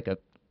yours on like a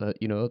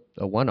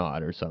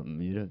 1/0 or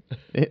something.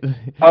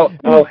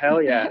 Oh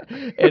hell yeah.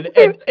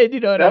 and you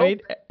know what I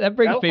mean? That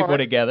brings people fun.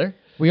 together.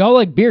 We all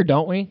like beer,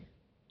 don't we?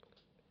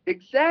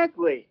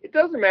 Exactly. It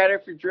doesn't matter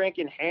if you're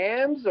drinking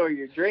hams or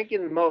you're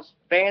drinking the most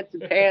fancy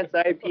pants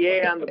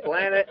IPA on the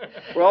planet.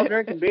 We're all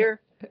drinking beer.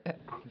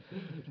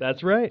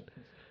 That's right.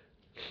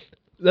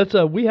 That's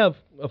we have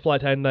a fly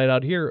tying night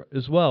out here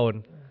as well,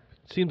 and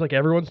it seems like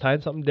everyone's tying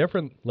something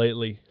different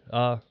lately.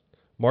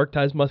 Mark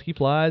ties musky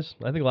flies.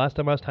 I think last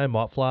time I was tying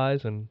mott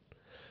flies, and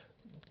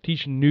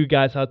teaching new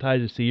guys how to tie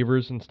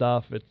deceivers and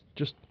stuff. It's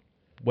just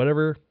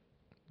whatever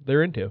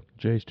they're into.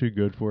 Jay's too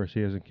good for us.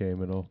 He hasn't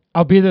came at all.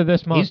 I'll be there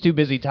this month. He's too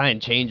busy tying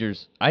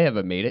changers. I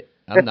haven't made it.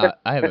 I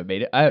haven't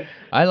made it.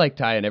 I like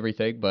tying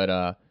everything, but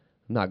I'm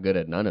not good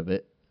at none of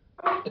it.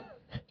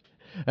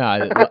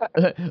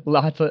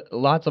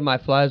 Lots of my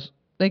flies,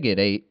 they get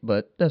 8,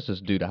 but that's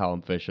just due to how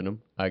I'm fishing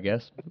them, I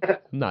guess. I'm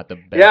not the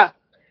best. Yeah.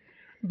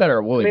 Better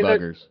at woolly I mean,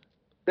 buggers.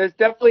 There's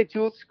definitely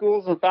two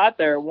schools of thought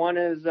there. One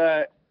is,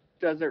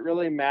 does it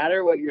really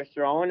matter what you're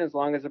throwing as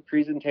long as the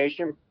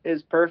presentation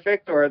is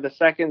perfect? Or the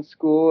second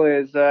school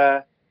is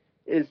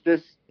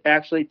this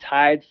actually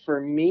tied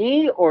for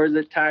me, or is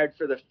it tied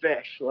for the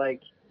fish?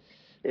 Like,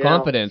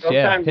 Confidence,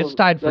 yeah. sometimes It's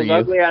tied for those you.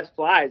 ugly ass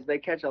flies, they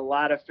catch a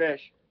lot of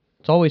fish.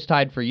 It's always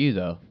tied for you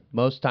though.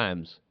 Most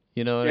times,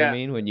 you know what I Yeah.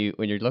 mean. When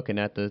you're looking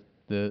at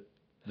the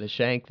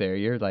shank there,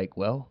 you're like,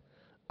 well,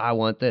 I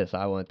want this.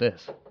 I want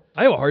this.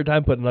 I have a hard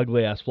time putting an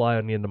ugly ass fly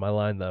on the end of my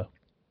line though.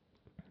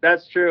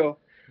 That's true.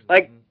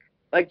 Like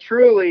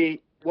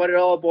truly, what it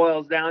all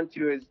boils down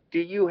to is, do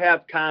you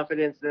have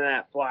confidence in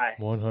that fly?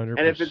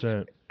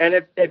 100%.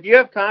 And if you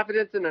have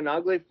confidence in an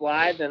ugly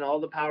fly, then all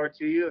the power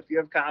to you. If you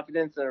have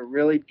confidence in a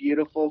really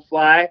beautiful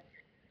fly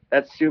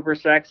that's super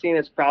sexy and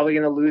it's probably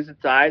going to lose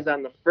its eyes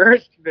on the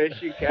first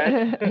fish you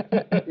catch,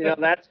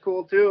 that's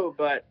cool too.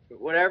 But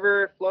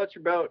whatever floats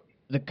your boat.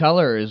 The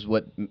color is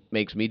what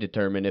makes me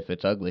determine if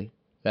it's ugly.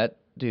 That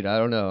dude, I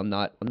don't know. I'm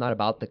not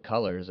about the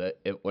colors.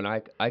 When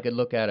I could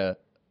look at a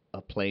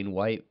plain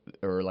white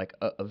or like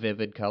a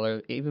vivid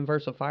color, even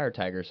versus a fire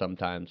tiger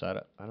sometimes.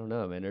 I don't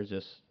know, man.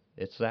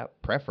 It's that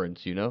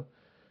preference, you know.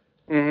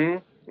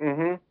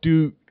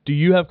 Do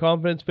you have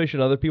confidence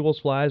fishing other people's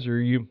flies, or are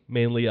you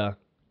mainly a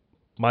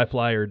my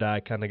fly or die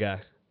kind of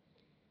guy?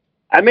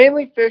 I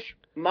mainly fish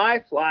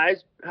my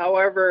flies.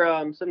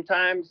 However,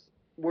 sometimes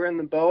we're in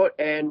the boat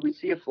and we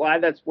see a fly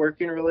that's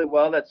working really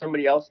well that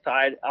somebody else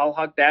tied. I'll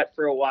huck that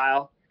for a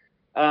while.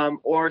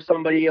 Or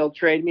somebody will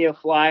trade me a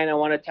fly and I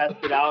want to test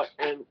it out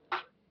and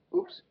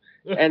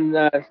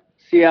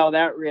see how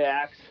that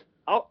reacts.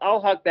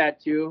 I'll huck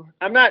that too.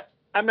 I'm not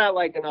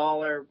like an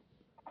all or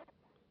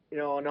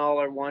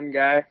one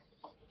guy.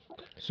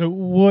 So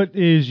what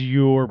is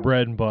your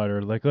bread and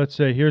butter? Like, let's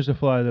say here's a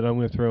fly that I'm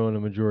going to throw in a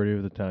majority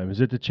of the time.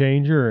 Is it the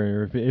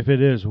changer, or if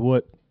it is,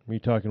 what are you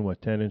talking?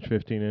 What, 10-inch,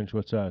 15-inch?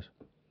 What size?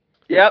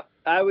 Yep,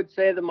 I would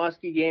say the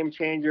musky game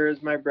changer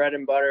is my bread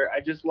and butter. I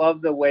just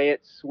love the way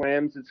it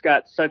swims. It's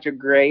got such a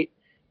great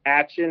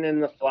action in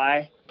the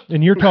fly.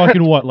 And you're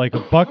talking what, like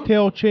a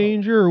bucktail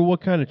changer, or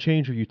what kind of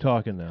changer are you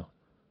talking now?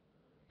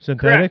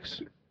 Synthetics?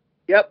 Correct.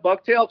 Yep,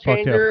 bucktail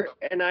changer,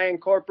 and I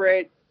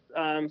incorporate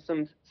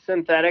some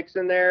synthetics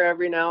in there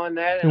every now and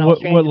then. And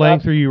what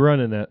length are you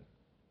running that?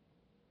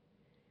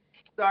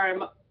 Sorry,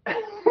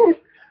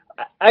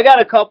 I got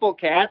a couple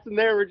cats in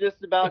there. We're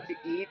just about to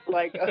eat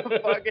like a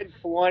fucking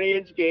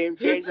 20-inch game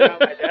changer on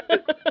my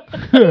desk.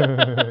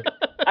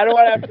 I don't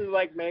want to have to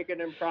like make an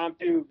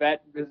impromptu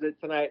vet visit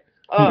tonight.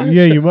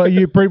 Yeah,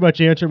 you pretty much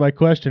answered my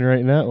question right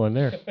in that one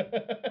there.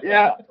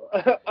 Yeah.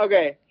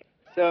 Okay.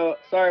 So,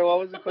 sorry, what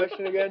was the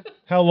question again?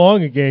 How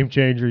long a game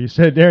changer? You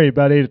said there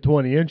about 8 to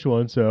 20-inch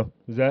one. So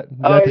is that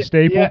the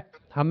staple? Yeah.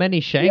 How many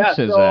shanks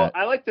is so that?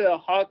 I like to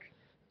huck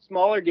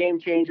smaller game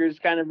changers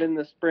kind of in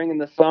the spring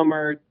and the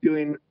summer,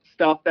 doing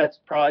stuff that's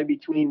probably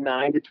between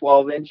 9 to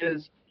 12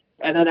 inches.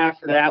 And then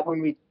after that, when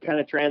we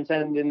kind of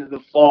transcend into the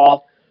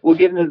fall, we'll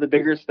get into the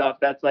bigger stuff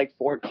that's like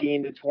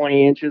 14 to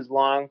 20 inches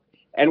long.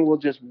 And we'll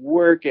just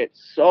work it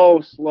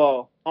so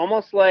slow.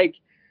 Almost like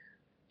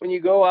when you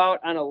go out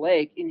on a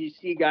lake and you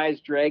see guys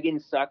dragging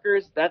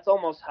suckers, that's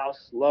almost how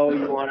slow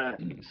you want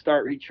to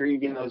start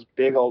retrieving those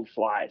big old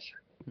flies.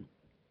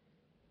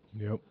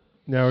 Yep.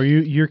 Now,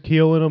 you're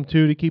keeling them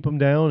too to keep them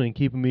down and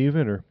keep them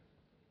even, or?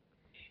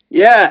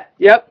 Yeah.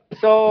 Yep.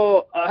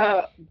 So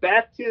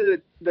back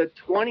to the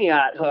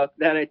 20-aught hook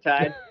that I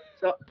tied.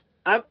 So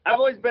I've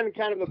always been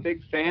kind of a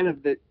big fan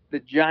of the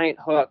giant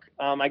hook.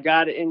 I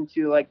got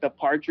into like the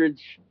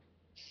partridge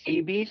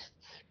sea beasts,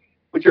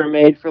 which are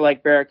made for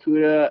like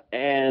barracuda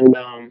and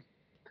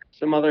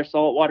some other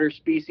saltwater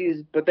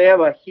species, but they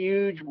have a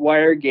huge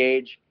wire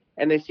gauge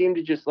and they seem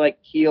to just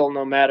like keel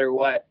no matter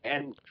what.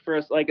 And for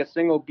us, like a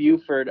single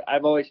Buford,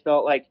 I've always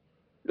felt like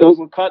those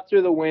will cut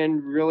through the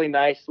wind really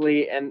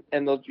nicely and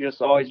they'll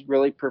just always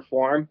really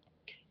perform.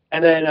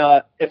 And then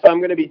if I'm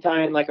going to be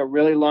tying like a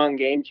really long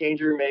game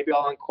changer, maybe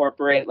I'll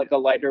incorporate like a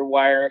lighter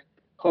wire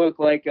hook,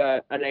 like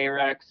an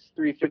Arex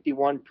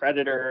 351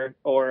 Predator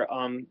or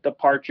the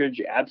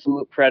Partridge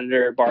Absolute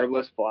Predator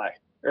barbless fly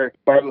or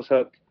barbless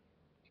hook.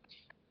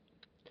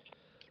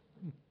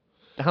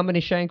 How many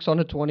shanks on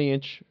a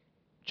 20-inch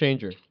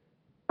changer?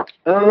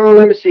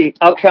 Let me see.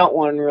 I'll count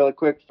one really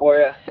quick for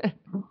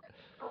you.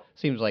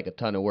 Seems like a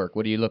ton of work.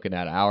 What are you looking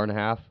at? An hour and a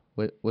half?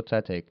 What's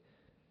that take?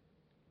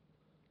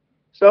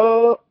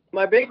 So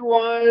my big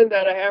one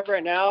that I have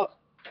right now,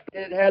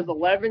 it has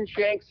 11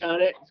 shanks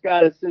on it. It's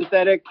got a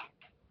synthetic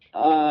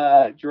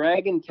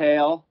dragon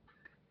tail,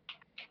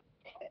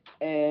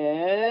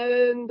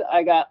 and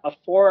I got a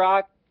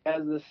 4-aught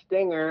as the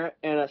stinger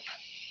and a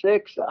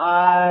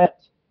 6/0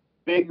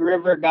 Big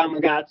River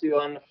Gamakatsu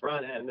on the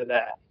front end of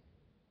that.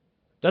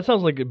 That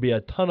sounds like it'd be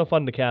a ton of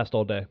fun to cast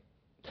all day.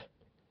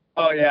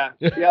 Oh yeah,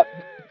 yep.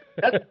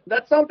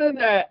 That's something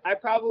that I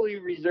probably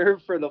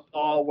reserved for the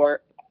fall,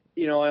 where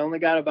I only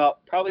got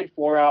about probably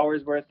 4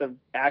 hours worth of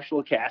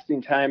actual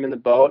casting time in the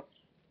boat,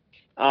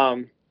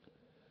 and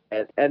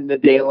the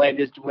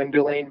daylight is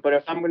dwindling. But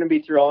if I'm going to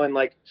be throwing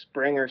like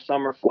spring or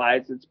summer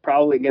flies, it's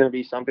probably going to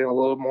be something a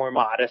little more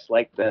modest,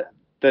 like the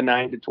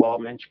 9 to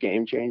 12 inch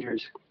game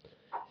changers.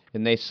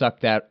 And they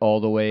suck that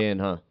all the way in,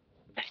 huh?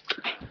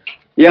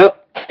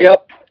 Yep.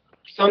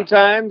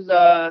 Sometimes,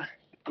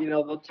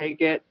 they'll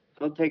take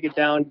it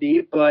down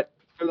deep, but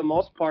for the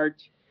most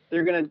part,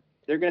 they're gonna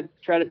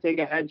try to take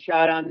a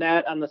headshot on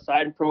that on the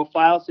side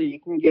profile, so you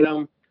can get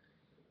them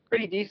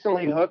pretty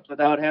decently hooked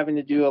without having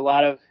to do a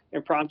lot of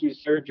impromptu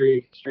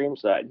surgery stream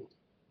side.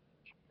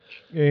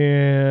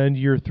 And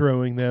you're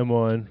throwing them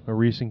on a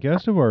recent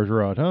guest of ours,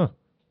 Rod, huh?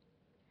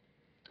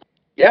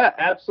 Yeah,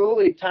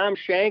 absolutely. Tom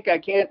Shank, I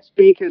can't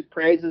speak his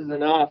praises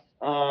enough.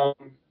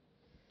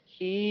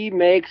 He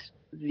makes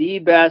the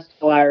best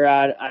fly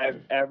rod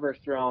I've ever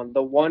thrown.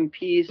 The one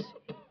piece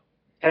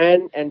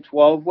 10 and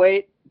 12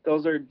 weight,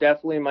 those are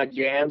definitely my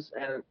jams.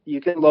 And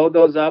you can load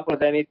those up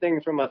with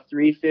anything from a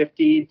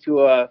 350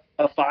 to a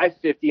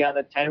 550 on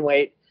the 10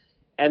 weight,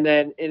 and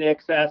then in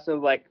excess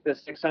of like the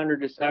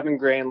 600 to 7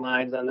 grain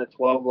lines on the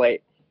 12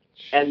 weight.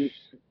 And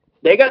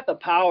they got the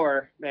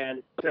power,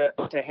 man,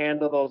 to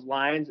handle those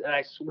lines. And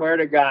I swear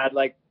to God,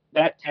 like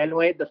that 10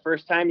 weight, the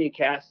first time you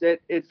cast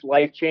it, it's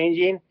life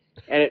changing,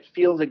 and it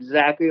feels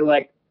exactly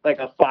like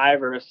a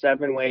 5 or a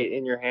 7 weight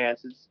in your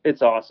hands.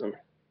 It's awesome.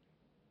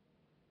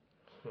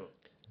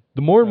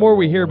 The more and more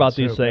we hear want about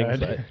so these things,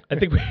 bad. I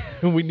think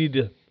we need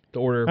to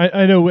order.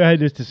 I know we had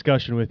this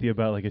discussion with you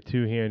about like a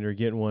two-hander,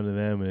 getting one of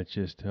them, and it's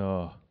just,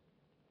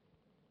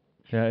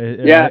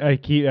 Yeah, I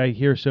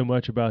hear so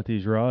much about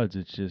these rods.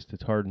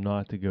 It's hard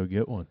not to go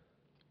get one.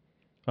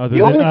 Other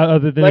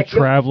than like,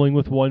 traveling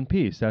with one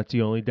piece, that's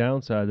the only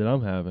downside that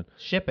I'm having.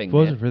 Shipping. If it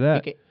wasn't man. for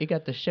that, You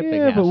got the shipping.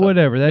 yeah, but hassle.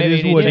 whatever. That Maybe is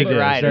you need what to it take a is.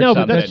 ride or No,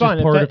 but something. that's just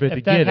fine. part if of that, it to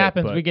if that get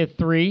happens, it. But we get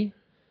 3,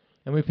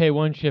 and we pay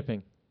 1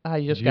 shipping.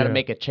 You just got to Yeah.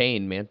 make a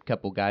chain, man. A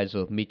couple guys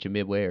will meet you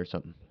midway or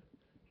something.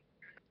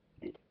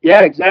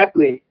 Yeah,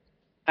 exactly.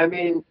 I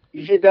mean,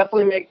 you should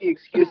definitely make the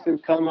excuse to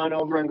come on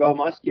over and go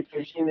muskie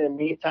fishing and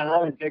meet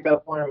Tom and pick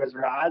up one of his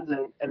rods,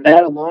 and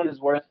that alone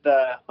is worth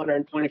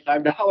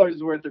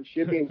 $125 worth of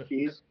shipping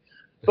fees.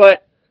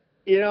 But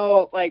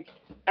like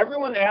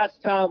everyone asks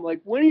Tom, like,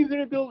 when are you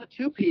going to build a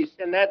 2-piece?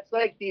 And that's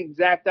like the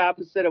exact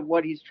opposite of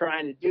what he's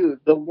trying to do.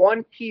 The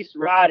 1-piece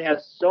rod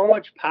has so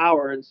much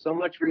power and so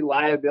much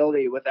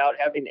reliability without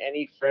having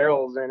any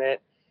ferrules in it.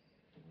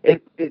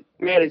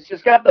 It's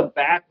just got the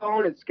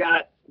backbone. It's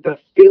got the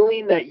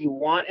feeling that you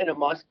want in a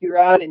musky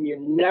rod, and you're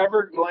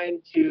never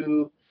going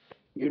to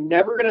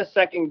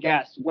second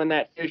guess when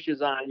that fish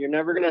is on. You're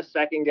never going to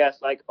second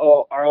guess like,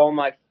 oh, are all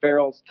my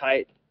ferrules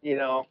tight,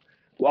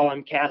 while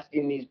I'm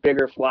casting these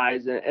bigger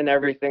flies and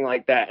everything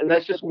like that. And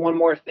that's just one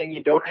more thing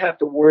you don't have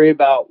to worry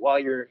about while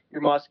you're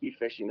musky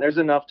fishing. There's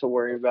enough to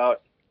worry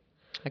about.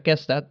 I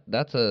guess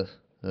that's a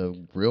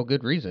real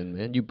good reason,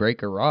 man. You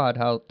break a rod,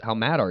 how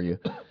mad are you?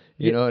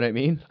 You know what I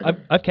mean?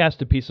 I've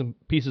casted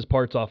pieces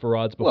parts off of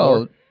rods before.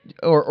 Well,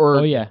 or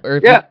Oh, yeah. or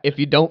Yeah. if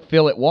you don't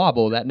feel it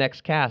wobble, that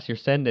next cast you're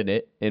sending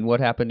it, and what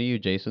happened to you,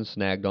 Jason?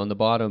 Snagged on the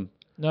bottom.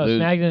 No, Lose-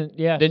 snagged in,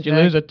 yeah. Didn't you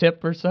snagged. lose a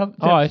tip or something?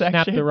 Oh, I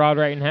snapped the rod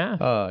right in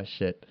half. Oh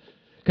shit.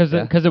 Because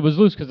yeah. it was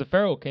loose, because the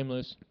ferrule came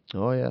loose.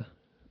 Oh yeah.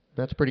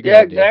 That's pretty good.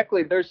 Yeah, idea.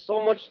 exactly. There's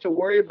so much to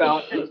worry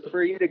about, and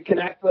for you to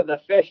connect with a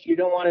fish, you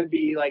don't want to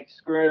be like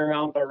screwing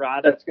around with a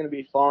rod that's going to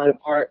be falling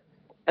apart.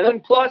 And then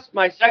plus,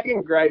 my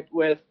second gripe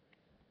with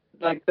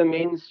like the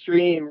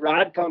mainstream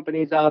rod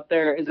companies out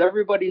there is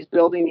everybody's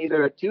building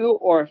either a 2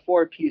 or a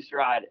 4-piece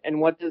rod.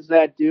 And what does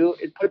that do?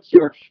 It puts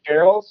your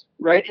ferrules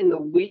right in the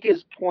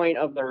weakest point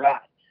of the rod.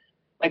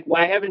 Like,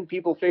 why haven't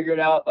people figured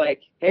out,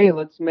 like, hey,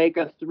 let's make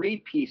a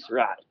 3-piece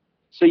rod?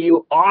 So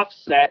you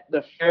offset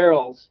the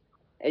ferrules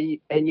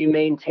and you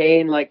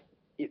maintain like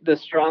the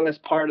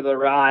strongest part of the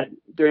rod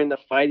during the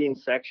fighting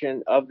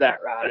section of that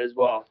rod as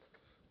well.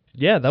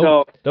 Yeah,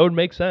 that would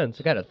make sense.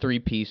 I got a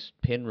 3-piece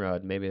pin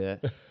rod. Maybe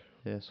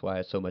that's why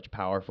it's so much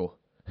powerful.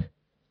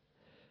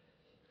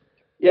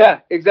 Yeah,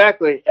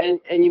 exactly.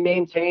 And you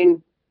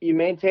maintain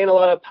a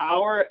lot of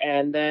power,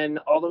 and then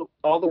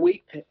all the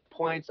weak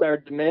points are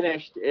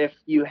diminished if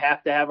you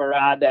have to have a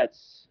rod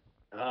that's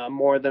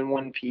more than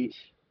 1 piece.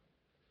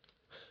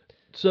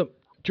 So,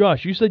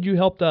 Josh, you said you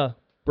helped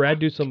Brad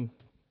do some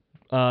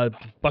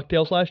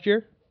bucktails last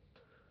year?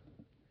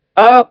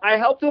 I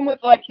helped him with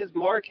like his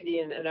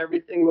marketing and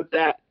everything with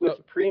the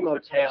Primo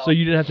tail. So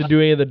you didn't have to do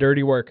any of the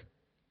dirty work?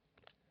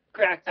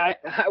 Correct.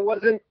 I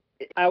wasn't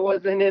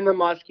in the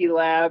muskie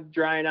lab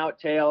drying out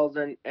tails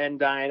and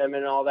dyeing them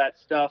and all that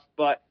stuff.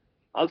 But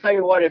I'll tell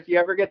you what, if you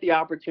ever get the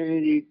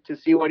opportunity to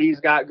see what he's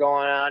got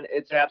going on,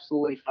 it's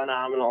absolutely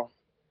phenomenal.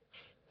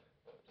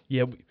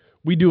 Yeah,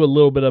 we do a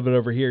little bit of it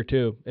over here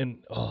too. And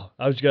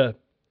I was gonna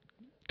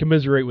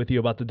commiserate with you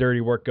about the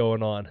dirty work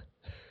going on.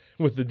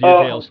 with the deer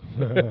Oh. tails.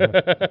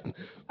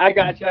 I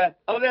gotcha.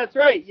 Oh, that's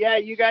right. Yeah,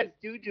 you guys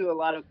do a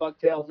lot of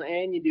bucktails,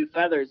 and you do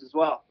feathers as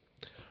well.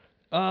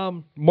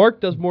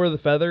 Mark does more of the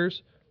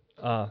feathers.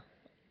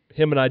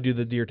 Him and I do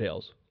the deer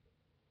tails.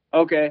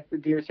 Okay, the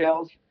deer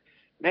tails.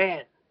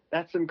 Man,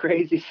 that's some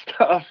crazy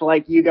stuff.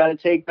 Like, you got to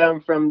take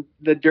them from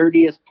the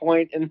dirtiest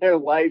point in their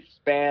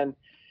lifespan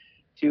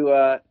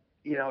to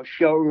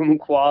showroom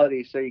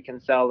quality so you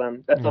can sell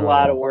them. That's a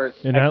lot of work.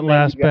 And I that commend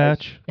last you guys.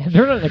 batch,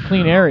 They're not in a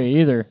clean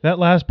area either. that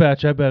last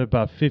batch, I bet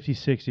about 50,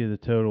 60 of the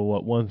total,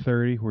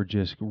 130, were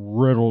just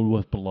riddled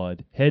with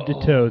blood. Head to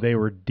toe, they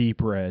were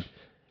deep red.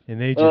 And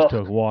they just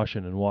took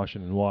washing and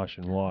washing and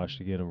washing and wash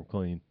to get them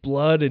clean.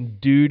 Blood and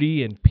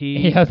duty and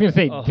pee. Yeah, I was gonna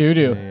say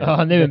doo-doo. man. Oh,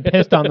 and they've been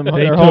pissed on them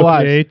They their whole took,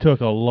 lives. they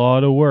took a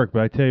lot of work,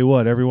 but I tell you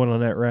what, everyone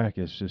on that rack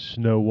is just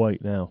snow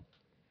white now.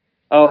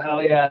 Oh,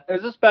 hell yeah.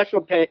 There's a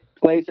special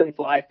place in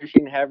fly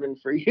fishing heaven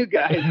for you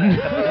guys.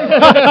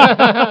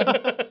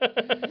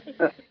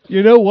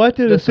 You know what?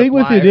 The thing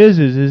with it suppliers.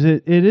 is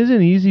it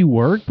isn't easy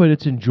work, but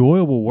it's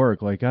enjoyable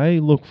work. Like, I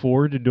look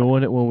forward to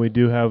doing it when we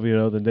do have,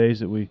 the days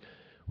that we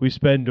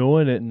spend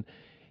doing it. And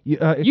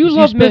You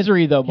love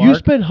misery, though, You Mark.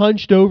 spend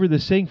hunched over the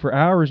sink for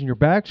hours and your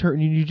back's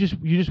hurting, and you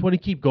just want to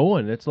keep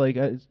going. It's like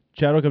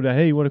Chad will come down.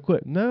 Hey, you want to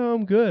quit? No,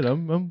 I'm good.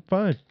 I'm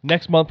fine.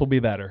 Next month will be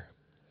better.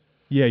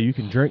 Yeah, you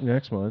can drink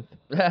next month.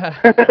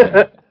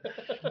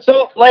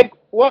 So, like,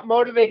 what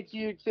motivates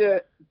you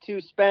to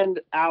spend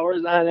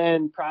hours on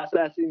end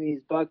processing these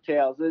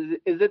bucktails?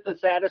 Is it the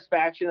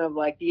satisfaction of,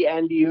 like, the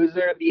end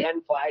user, the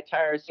end fly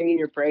tyer, singing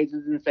your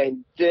praises and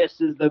saying, this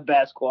is the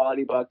best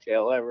quality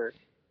bucktail ever?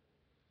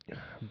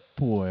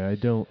 Boy, I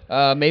don't.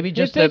 Maybe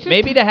just to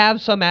have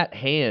some at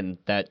hand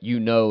that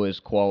is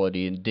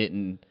quality and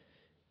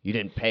you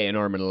didn't pay an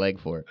arm and a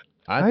leg for it.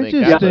 I think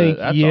that's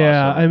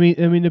yeah. awesome. I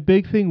mean, the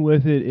big thing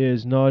with it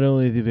is not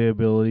only the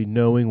availability,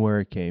 knowing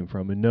where it came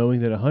from, and knowing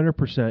that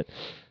 100%.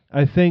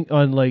 I think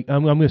I'm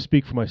going to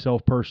speak for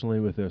myself personally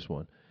with this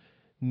one,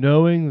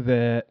 knowing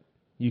that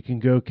you can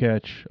go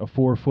catch a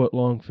 4-foot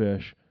long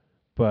fish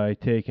by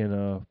taking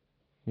a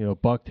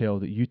bucktail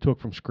that you took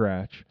from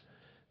scratch,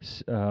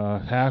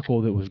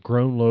 hackle that was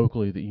grown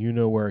locally that you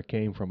know where it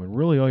came from, and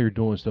really all you're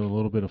doing is throwing a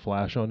little bit of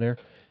flash on there.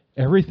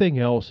 Everything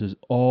else is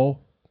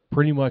all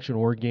pretty much an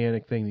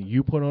organic thing that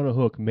you put on a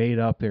hook, made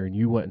up there, and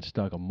you went and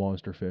stuck a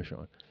monster fish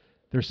on.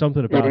 There's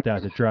something about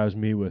that drives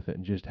me with it,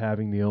 and just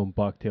having the own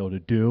bucktail to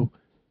do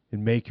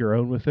and make your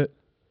own with it.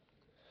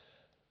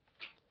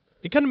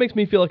 It kind of makes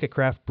me feel like a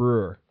craft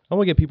brewer. I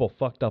want to get people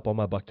fucked up on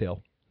my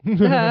bucktail.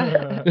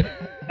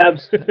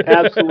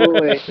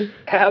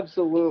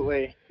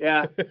 Absolutely.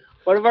 Yeah.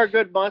 One of our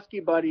good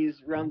muskie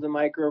buddies runs a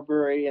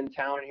microbrewery in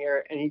town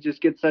here, and he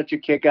just gets such a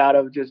kick out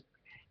of just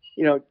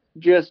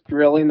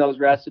drilling those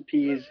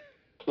recipes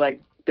like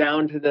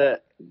down to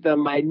the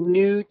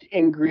minute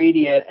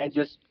ingredient and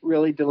just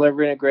really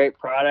delivering a great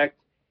product.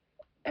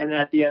 And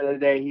at the end of the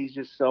day, he's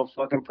just so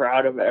fucking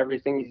proud of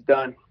everything he's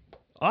done.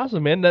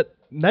 Awesome, man. That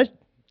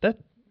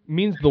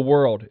means the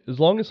world. As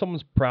long as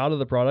someone's proud of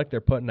the product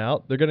they're putting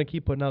out, they're gonna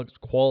keep putting out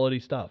quality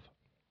stuff.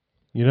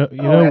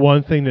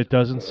 One thing that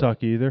doesn't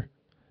suck either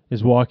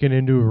is walking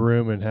into a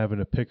room and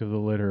having a pick of the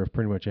litter of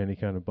pretty much any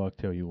kind of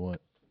bucktail you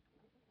want.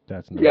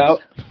 That's nice.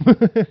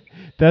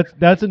 Yep.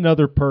 That's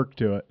another perk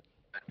to it.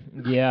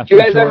 Yeah. You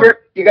guys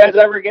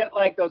ever get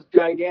like those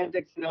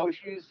gigantic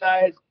snowshoe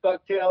sized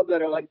bucktails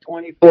that are like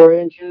 24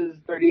 inches,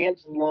 30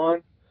 inches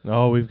long?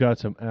 Oh, we've got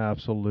some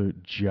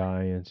absolute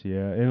giants,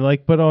 yeah. And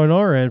but on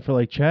our end, for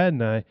like Chad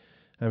and I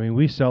mean,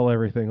 we sell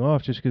everything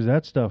off just because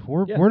that stuff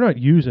we're not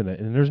using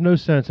it, and there's no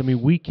sense. I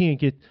mean, we can't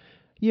get.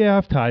 Yeah,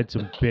 I've tied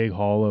some big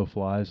hollow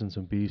flies and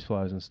some beast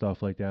flies and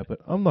stuff like that,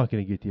 but I'm not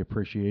going to get the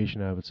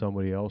appreciation out of it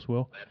somebody else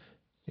will.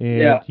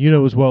 And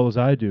as well as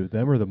I do,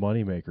 them are the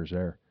money makers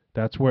there.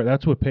 That's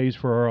what pays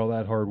for all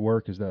that hard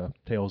work is the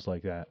tails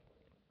like that.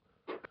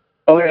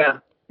 Oh yeah,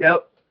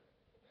 yep.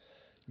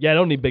 Yeah, I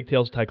don't need big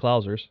tails to tie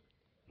clousers.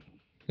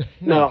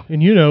 No.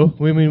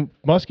 And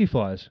musky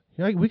flies.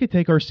 We could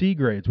take our C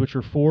grades, which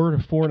are 4 to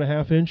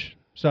 4.5 inch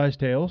size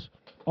tails,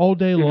 all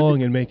day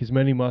long and make as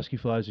many musky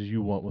flies as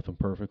you want with them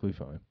perfectly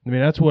fine. I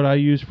mean, that's what I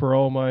use for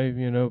all my,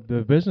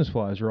 the business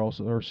flies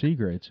are C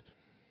grades.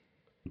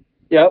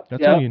 Yep.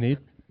 That's all you need.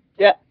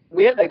 Yeah,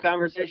 we had that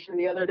conversation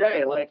the other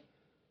day. Like,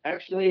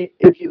 actually,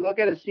 if you look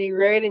at a C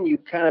grade and you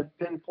kind of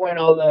pinpoint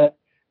all the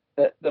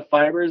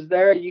fibers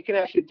there, you can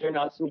actually turn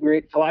out some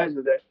great flies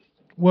with it.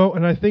 Well,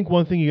 and I think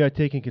one thing you got to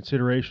take in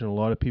consideration, a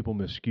lot of people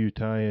miscue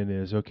tie-in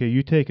is, okay,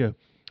 you take a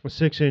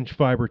 6-inch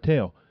fiber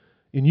tail,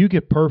 and you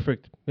get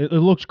perfect. It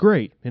looks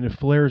great, and it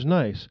flares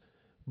nice,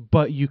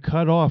 but you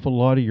cut off a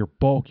lot of your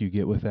bulk you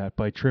get with that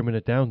by trimming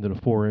it down to the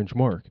 4-inch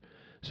mark.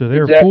 So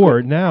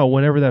therefore, now,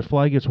 whenever that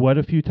fly gets wet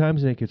a few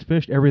times and it gets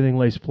fished, everything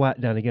lays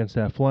flat down against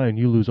that fly, and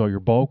you lose all your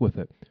bulk with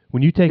it.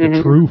 When you take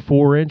a true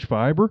 4-inch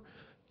fiber,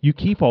 you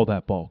keep all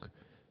that bulk.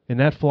 And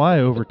that fly,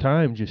 over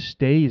time, just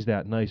stays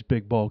that nice,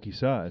 big, bulky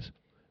size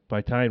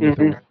by tying with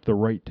the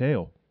right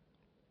tail.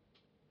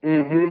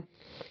 Mm-hmm.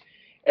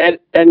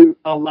 And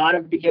a lot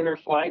of beginner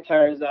fly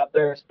tyers out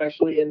there,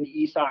 especially in the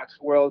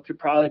ESOX world, could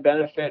probably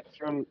benefit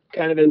from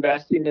kind of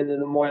investing into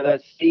the more of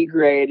that C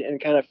grade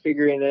and kind of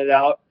figuring it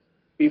out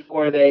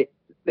before they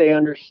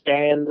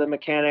understand the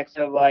mechanics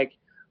of like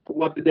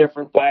what the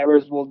different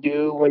fibers will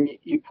do when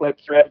you put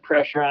thread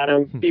pressure on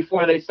them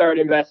before they start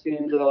investing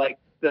into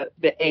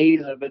the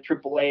A's of the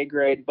AAA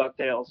grade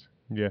bucktails.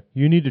 Yeah,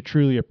 you need to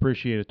truly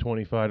appreciate a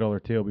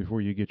 $25 tail before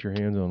you get your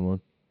hands on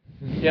one.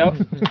 Yep.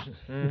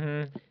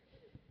 Mm-hmm.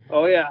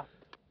 Oh yeah.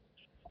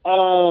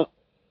 Oh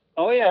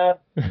yeah.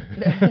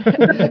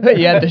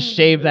 You had to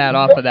shave that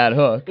off of that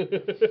hook.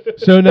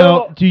 So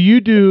now, So- do you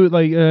do,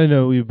 like, I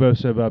know we both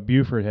said about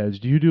Buford heads,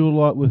 do you do a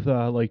lot with,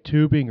 like,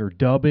 tubing or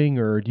dubbing,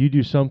 or do you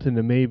do something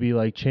to maybe,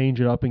 like,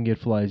 change it up and get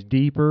flies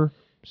deeper?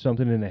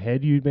 Something in the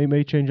head you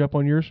may change up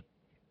on yours?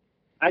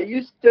 I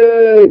used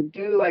to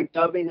do like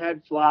dubbing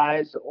head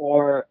flies,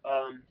 or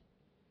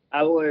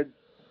I would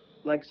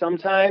like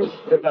sometimes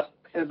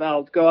if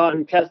I'll go out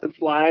and test the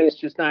fly and it's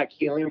just not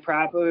keeling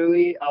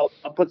properly, I'll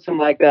put some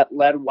like that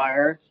lead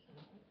wire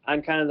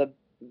on kind of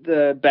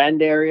the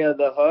bend area of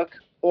the hook,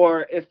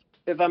 or if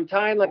I'm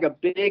tying like a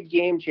big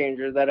game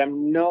changer that I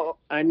know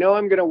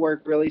I'm gonna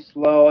work really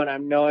slow and I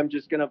know I'm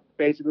just gonna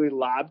basically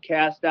lob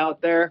cast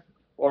out there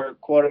or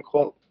quote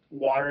unquote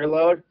water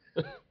load,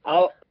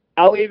 I'll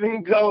I'll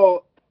even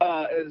go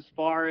as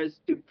far as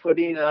to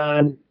putting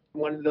on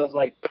one of those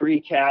like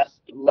precast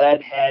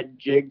lead head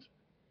jig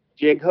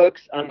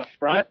hooks on the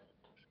front,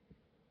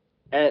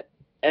 and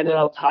and then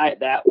I'll tie it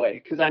that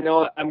way because I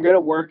know I'm gonna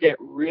work it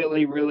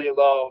really really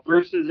low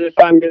versus if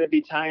I'm gonna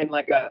be tying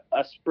like a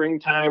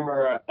springtime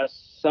or a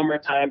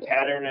summertime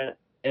pattern,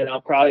 and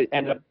I'll probably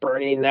end up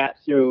burning that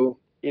through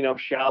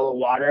shallow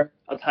water.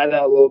 I'll tie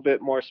that a little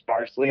bit more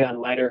sparsely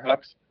on lighter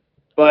hooks.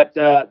 But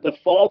the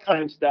fall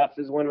time stuff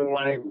is when we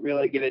want to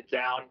really get it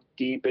down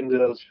deep into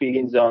those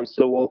feeding zones.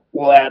 So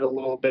we'll add a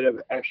little bit of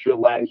extra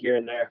lead here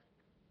and there.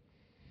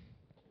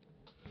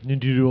 And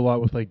do you do a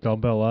lot with, like,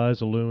 dumbbell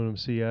eyes, aluminum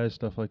CIs,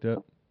 stuff like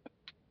that?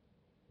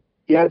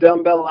 Yeah,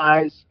 dumbbell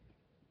eyes.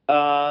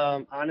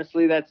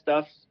 Honestly, that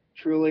stuff's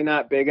truly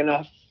not big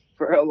enough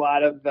for a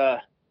lot of the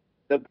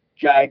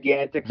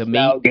gigantic The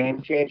style meat.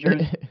 game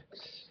changers.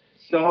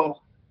 So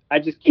I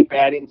just keep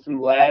adding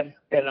some lead,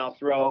 and I'll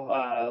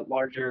throw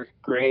larger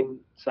grain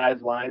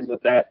size lines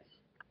with that.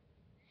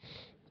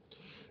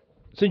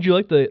 Since you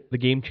like the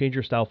game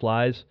changer style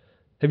flies,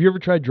 have you ever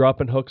tried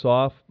dropping hooks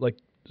off, like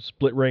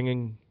split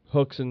ringing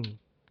hooks and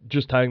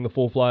just tying the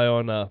full fly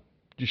on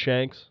just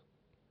shanks?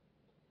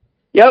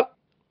 Yep.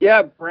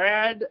 Yeah,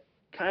 Brad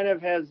kind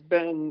of has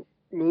been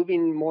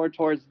moving more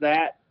towards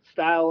that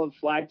style of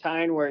fly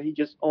tying where he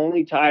just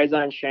only ties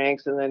on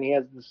shanks and then he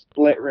has the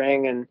split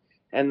ring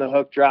and the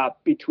hook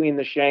drop between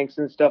the shanks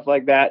and stuff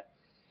like that.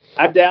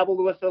 I've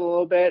dabbled with it a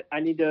little bit. I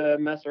need to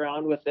mess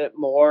around with it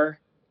more.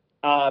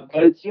 But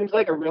it seems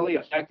like a really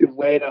effective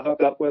way to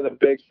hook up with a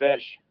big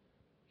fish.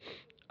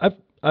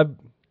 I've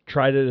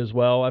tried it as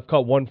well. I've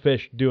caught one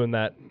fish doing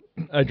that.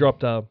 I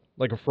dropped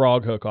like a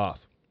frog hook off,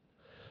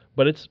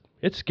 but it's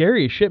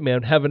scary as shit,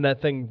 man. Having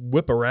that thing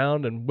whip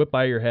around and whip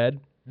by your head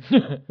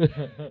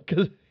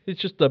because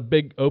it's just a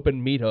big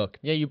open meat hook.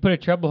 Yeah, you put a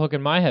treble hook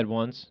in my head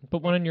once.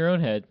 Put one in your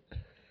own head.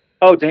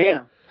 Oh,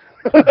 damn.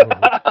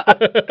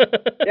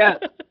 Yeah,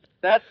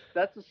 that's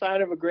a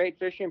sign of a great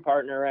fishing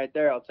partner right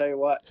there. I'll tell you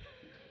what.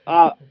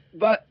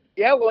 But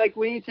yeah, well, like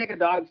when you take a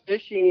dog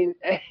fishing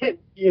and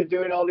you're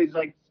doing all these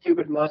like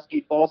stupid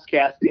musky false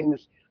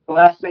castings, the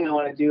last thing I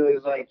want to do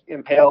is like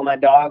impale my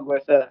dog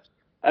with a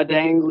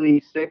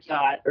dangly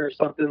 6-aught or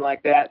something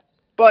like that.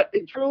 But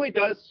it truly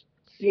does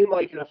seem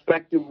like an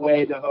effective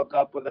way to hook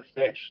up with a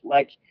fish.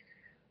 Like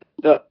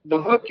the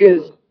hook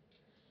is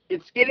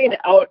it's getting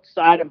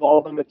outside of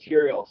all the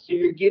material. So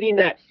you're getting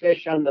that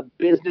fish on the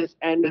business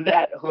end of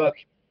that hook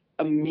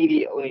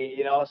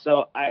immediately.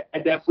 So I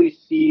definitely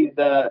see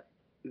the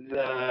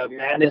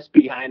madness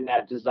behind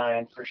that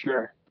design for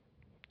sure.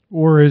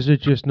 Or is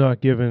it just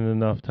not given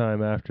enough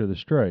time after the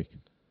strike?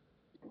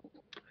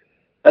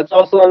 That's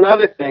also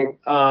another thing.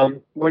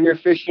 When you're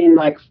fishing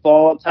like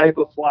fall type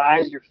of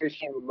flies, you're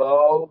fishing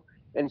low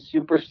and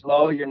super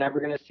slow. You're never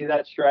gonna see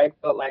that strike.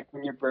 But like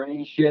when you're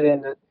burning shit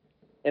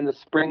in the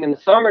spring and the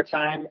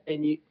summertime,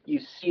 and you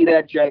see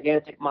that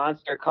gigantic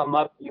monster come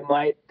up, you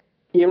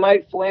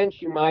might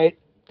flinch, you might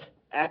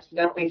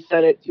accidentally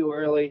set it too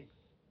early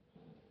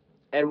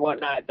and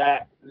whatnot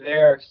that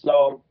there.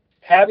 So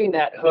having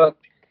that hook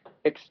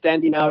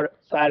extending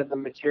outside of the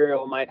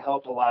material might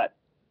help a lot.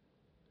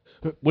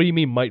 What do you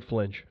mean might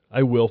flinch?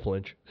 I will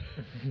flinch.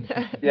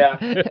 Yeah,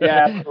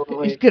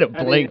 absolutely. He's gonna I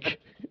mean, blink.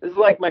 this is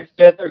like my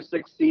 5th or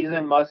 6th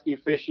season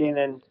muskie fishing,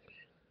 and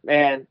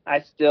man, I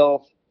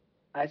still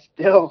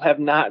have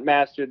not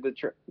mastered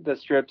the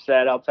strip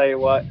set. I'll tell you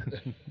what.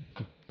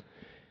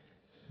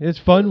 It's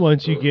fun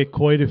once you get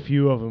quite a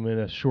few of them in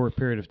a short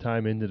period of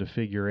time into the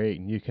figure 8,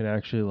 and you can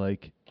actually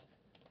like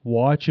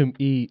watch them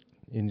eat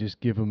and just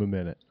give them a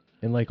minute,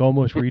 and like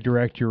almost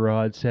redirect your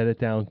rod, set it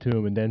down to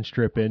them, and then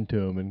strip into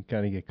them and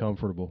kind of get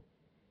comfortable.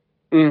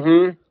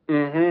 Mm-hmm.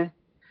 Mm-hmm.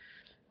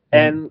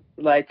 And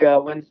like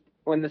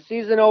when the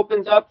season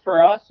opens up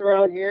for us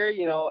around here,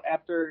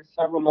 after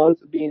several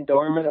months of being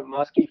dormant of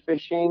muskie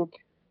fishing,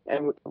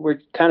 and we're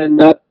kind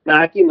of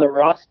knocking the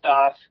rust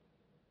off,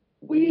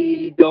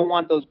 we don't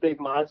want those big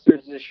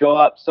monsters to show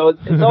up. So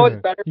it's always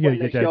better You gotta when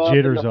they get that show up in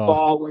jitters the off.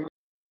 fall when it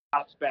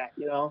pops back.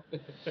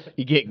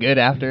 You get good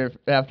after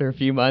a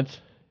few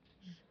months.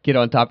 Get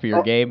on top of your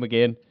Oh. game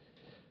again.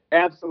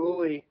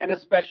 Absolutely, and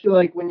especially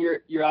like when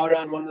you're out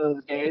on one of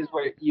those days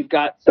where you've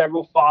got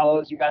several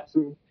follows, you got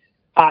some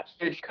hot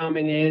fish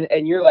coming in,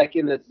 and you're like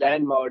in the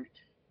zen mode.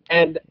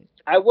 And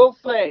I will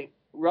say,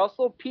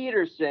 Russell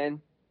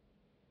Peterson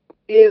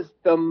is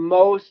the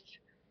most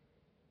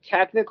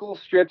technical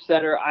strip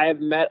setter I have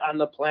met on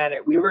the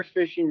planet. We were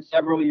fishing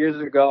several years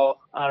ago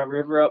on a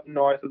river up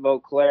north of Eau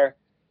Claire,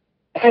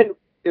 and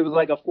it was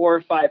like a 4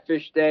 or 5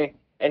 fish day.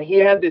 And he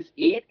had this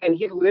eat, and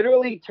he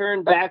literally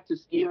turned back to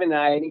Steve and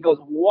I, and he goes,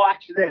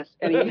 "Watch this!"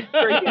 And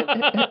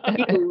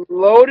he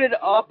loaded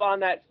up on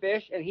that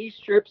fish, and he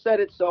strip set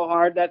it so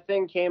hard that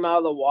thing came out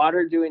of the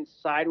water doing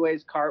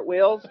sideways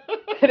cartwheels,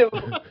 and it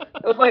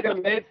was like a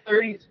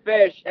mid-30s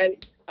fish,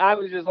 and I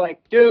was just like,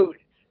 "Dude,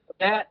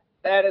 that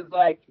is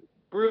like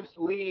Bruce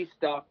Lee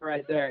stuff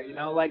right there."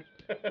 Like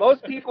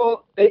most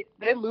people, they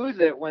lose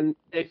it when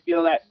they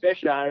feel that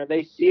fish on or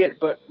they see it,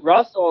 but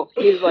Russell,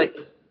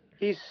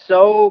 he's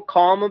so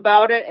calm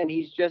about it, and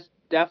he's just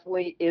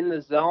definitely in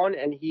the zone,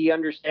 and he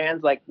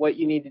understands like what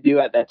you need to do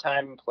at that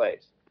time and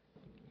place.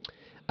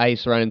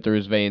 Ice running through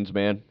his veins,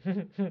 man.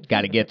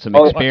 Got to get some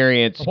Oh,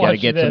 experience. Got to watch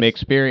get some this.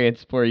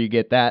 experience before you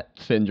get that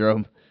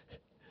syndrome.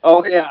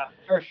 Oh yeah,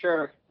 for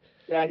sure.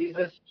 Yeah,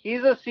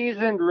 he's a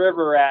seasoned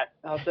river rat.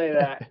 I'll say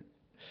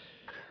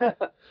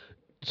that.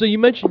 So you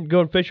mentioned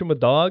going fishing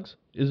with dogs.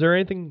 Is there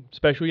anything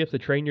special you have to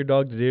train your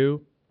dog to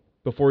do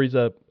before he's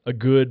a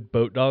good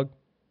boat dog?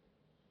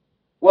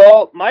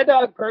 Well, my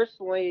dog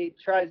personally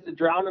tries to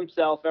drown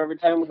himself every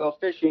time we go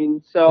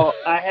fishing, so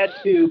I had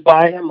to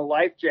buy him a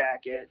life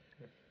jacket.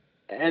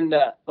 And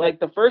like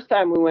the first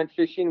time we went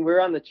fishing, we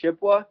were on the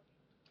Chippewa.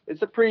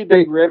 It's a pretty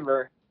big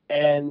river,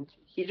 and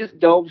he just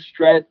dove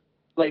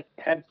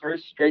head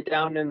first straight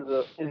down into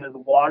the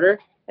water,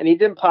 and he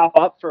didn't pop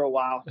up for a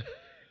while.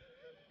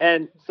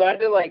 And so I had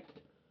to like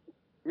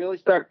really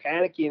start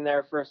panicking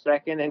there for a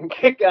second and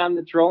kick on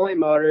the trolling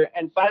motor,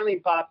 and finally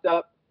popped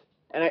up,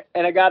 and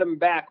I got him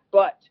back.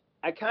 But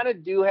I kind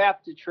of do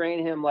have to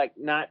train him like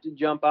not to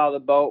jump out of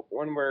the boat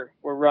when we're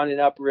running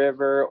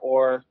upriver,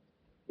 or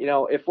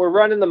if we're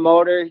running the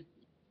motor,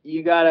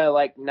 you gotta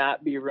like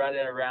not be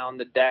running around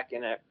the deck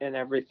and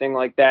everything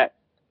like that.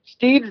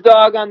 Steve's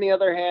dog, on the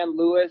other hand,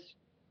 Lewis,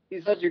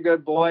 he's such a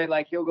good boy.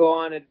 Like he'll go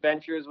on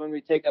adventures when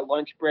we take a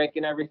lunch break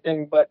and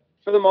everything, but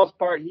for the most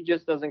part, he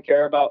just doesn't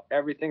care about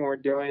everything we're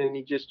doing, and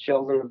he just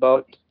chills in the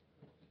boat.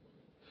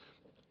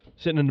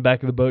 Sitting in the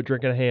back of the boat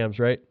drinking hams,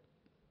 right?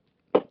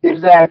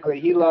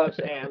 Exactly. He loves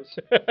hams.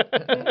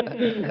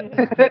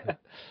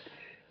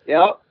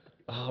 Yep.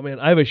 Oh man,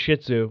 I have a Shih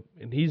Tzu,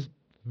 and he's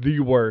the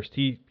worst.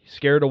 He's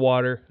scared of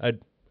water. I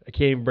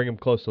can't even bring him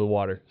close to the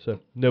water, so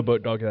no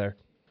boat dog there.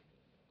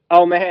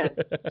 Oh man.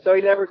 So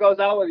he never goes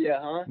out with you,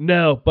 huh?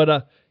 No,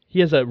 but he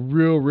has a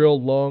real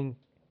long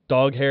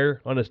dog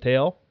hair on his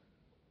tail.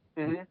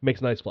 Mm-hmm.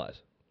 Makes nice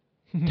flies.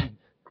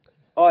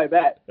 Oh, I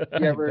bet. I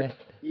bet.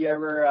 You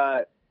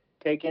ever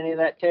take any of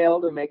that tail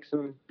to make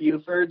some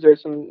Bufords or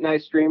some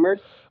nice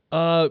streamers?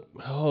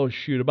 Oh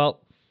shoot,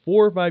 about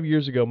 4 or 5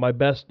 years ago, my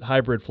best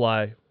hybrid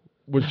fly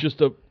was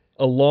just a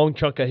long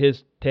chunk of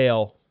his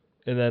tail,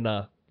 and then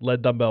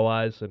lead dumbbell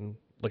eyes and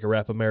like a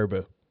wrap of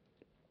marabou.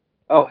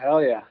 Oh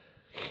hell yeah.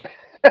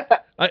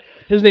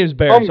 His name's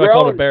Bear, so I called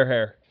Homegrown. him Bear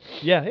Hair.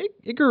 Yeah,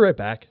 it grew right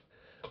back.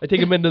 I take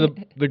him into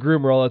the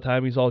groomer all the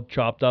time. He's all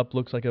chopped up,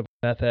 looks like a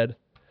meth head.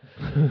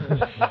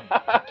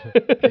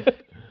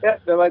 Yeah,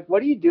 they're like,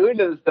 "What are you doing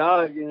to this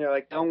dog?" And you're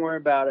like, "Don't worry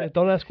about Hey, it."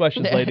 don't ask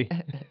questions, lady.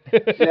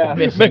 Yeah.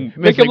 Missing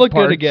Make him look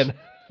parts. good again.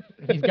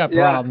 He's got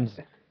Yeah. problems.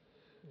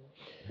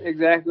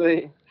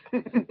 Exactly.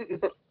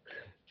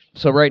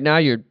 So right now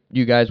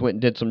you guys went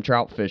and did some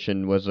trout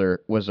fishing. Was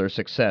there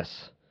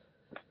success?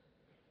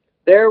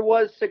 There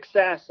was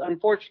success.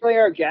 Unfortunately,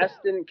 our guest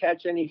didn't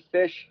catch any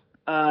fish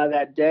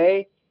that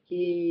day.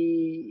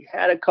 He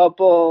had a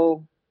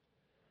couple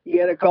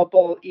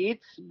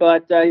eats,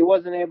 but he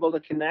wasn't able to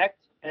connect.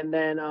 And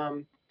then,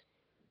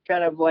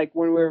 kind of like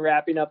when we were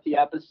wrapping up the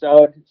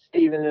episode,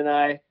 Steven and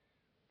I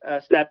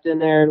stepped in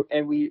there,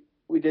 and we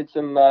did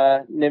some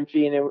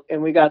nymphing,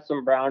 and we got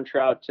some brown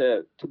trout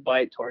to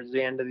bite towards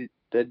the end of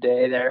the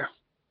day there.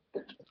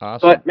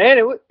 Awesome. But man,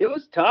 it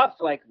was tough,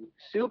 like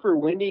super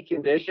windy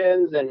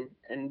conditions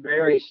and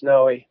very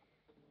snowy.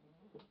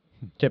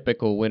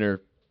 Typical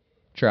winter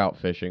trout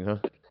fishing, huh?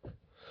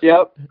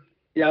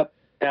 Yep,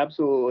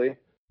 absolutely.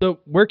 So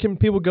where can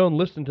people go and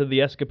listen to the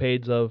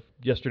escapades of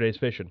yesterday's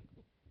fishing?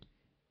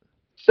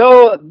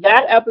 So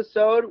that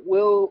episode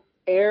will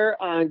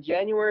air on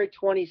January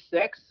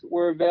 26th.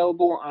 We're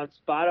available on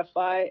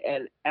Spotify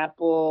and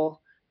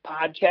Apple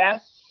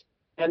Podcasts.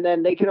 And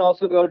then they can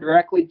also go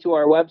directly to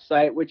our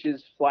website, which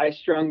is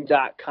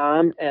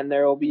flystrung.com. And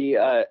there will be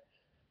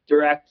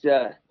direct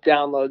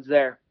downloads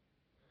there.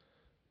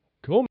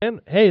 Cool,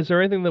 man. Hey, is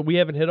there anything that we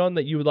haven't hit on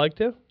that you would like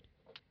to?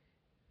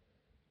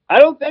 I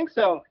don't think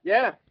so.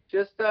 Yeah,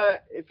 just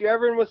if you're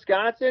ever in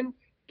Wisconsin,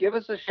 give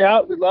us a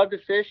shout. We'd love to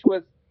fish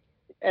with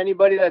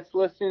anybody that's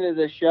listening to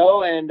the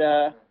show.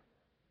 And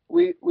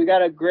we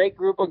got a great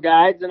group of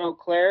guides in Eau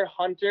Claire,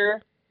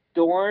 Hunter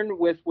Dorn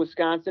with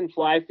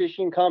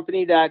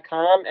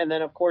WisconsinFlyFishingCompany.com, and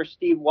then, of course,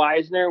 Steve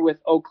Weisner with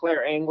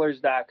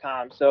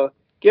EauClaireAnglers.com. So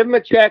give them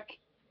a check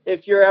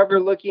if you're ever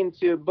looking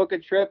to book a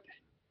trip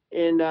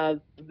in the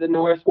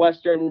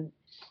northwestern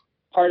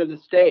part of the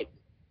state.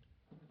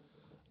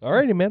 All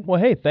righty, man. Well,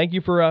 hey, thank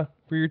you for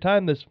your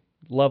time this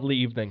lovely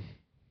evening.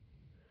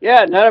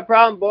 Yeah, not a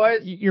problem,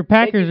 boys. Your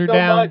Packers Thank are you so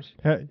down. much.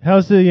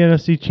 How's the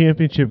NFC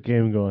Championship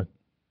game going?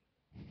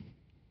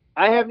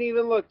 I haven't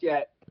even looked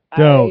yet. I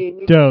Don't.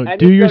 need to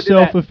Do go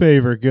yourself that. a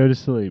favor. Go to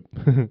sleep.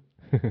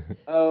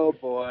 Oh,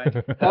 boy.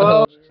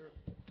 Oh.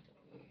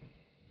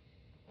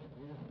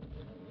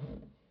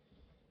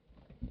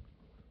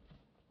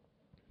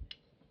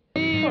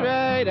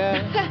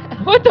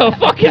 What the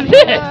fuck is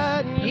this?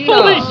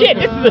 Holy shit,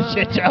 this is a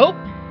shit show.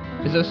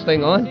 Is this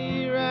thing on?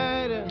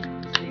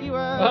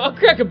 I'll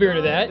crack a beer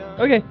to that.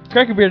 Okay,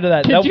 crack a beer to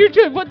that.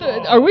 What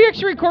the? Are we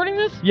actually recording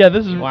this? Yeah,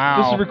 this is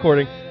Wow. This is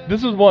recording.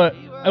 This is what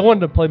I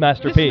wanted to play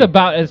Master This P. is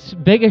about as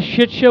big a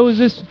shit show as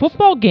this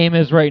football game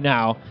is right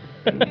now.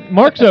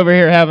 Mark's over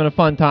here having a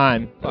fun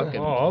time. Fucking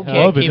Oh, I'm can't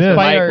loving keep this. the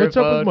What's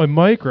up with microphone.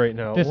 my mic right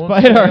now?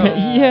 Despite our,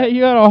 yeah, you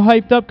got all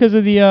hyped up because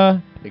of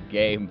the The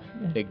game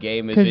is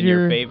because in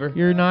your favor.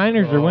 Your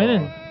Niners are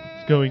winning.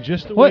 It's going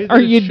just the way What that are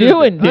it you should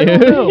doing, be. I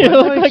dude? don't know. You My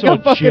look mic's like a all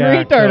fucking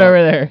jacked retard up.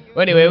 over there.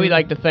 Well, anyway, we'd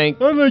like to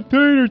thank I like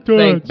tater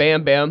tots.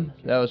 Bam Bam.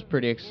 That was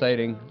pretty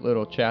exciting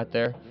little chat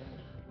there.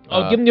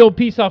 Oh, give him the old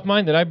piece off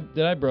mine that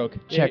I broke.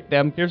 Check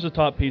them. Here's a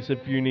top piece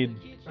if you need.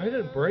 I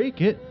didn't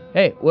break it.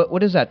 Hey,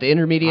 what is that? The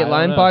Intermediate I don't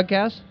Line know.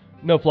 podcast?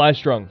 No, Fly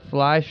Strung.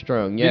 Fly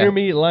Strung, The yeah.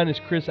 intermediate line is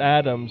Chris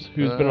Adams,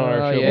 who's been on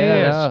our Oh, show.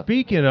 yeah.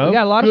 Speaking of, We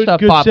got a lot of good, stuff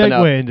good popping segue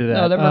up. into that.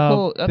 No, them are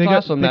cool. That's they got,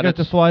 awesome They that got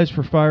the it's- Flies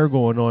for Fire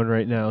going on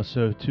right now.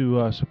 So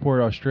to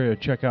support Australia,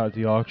 check out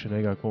the auction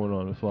they got going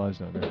on with flies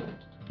down there.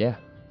 Yeah.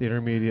 The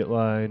Intermediate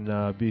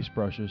Line, Beast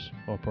Brushes,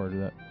 all part of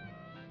that.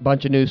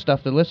 Bunch of new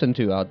stuff to listen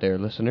to out there,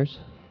 listeners.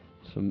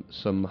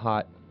 Some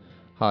hot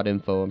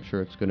info. I'm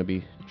sure it's going to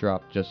be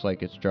dropped just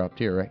like it's dropped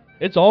here, right?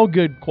 It's all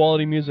good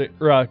quality music,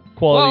 or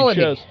quality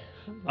shows.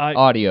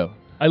 Audio.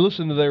 I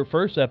listened to their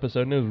first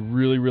episode and it was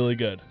really, really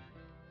good.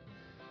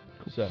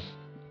 So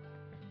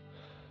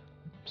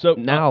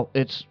Now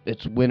it's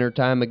winter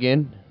time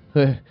again.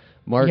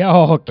 Mark,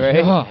 Yo,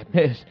 right? God.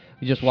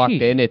 We just walked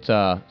Sheesh. in. It's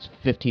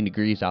 15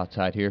 degrees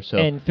outside here, so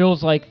And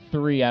feels like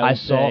 3 out I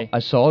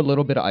of saw a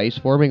little bit of ice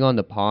forming on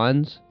the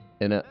ponds,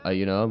 and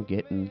I'm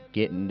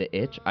getting the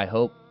itch. I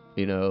hope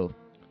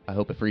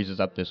it freezes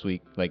up this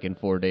week, like in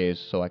 4 days,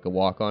 so I can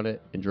walk on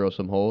it and drill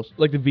some holes.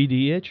 like the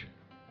VD itch,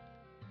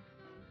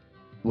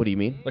 What do you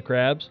mean? the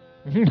crabs.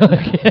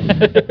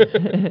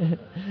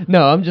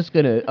 No, I'm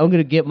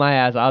gonna get my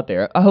ass out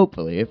there.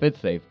 Hopefully, if it's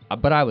safe.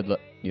 But I would,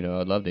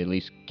 I'd love to at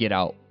least get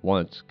out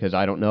once, because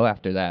I don't know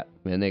after that.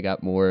 Man, they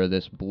got more of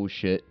this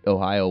bullshit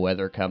Ohio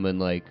weather coming.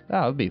 Like,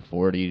 it'll be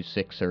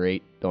 46 or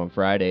 8 on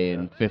Friday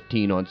and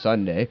 15 on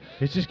Sunday.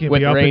 It's just going to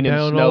With be up rain and and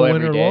down snow all every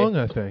winter day. long,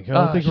 I think. I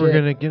don't Ah, think we're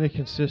shit. going to get a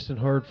consistent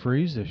hard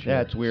freeze this year.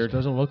 Yeah, it's weird. It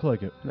doesn't look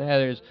like it.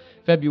 Yeah,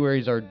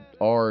 February's our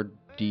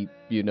deep,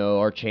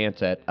 our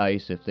chance at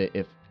ice.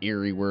 If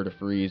Erie were to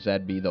freeze,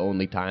 that'd be the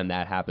only time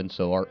that happens.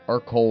 So our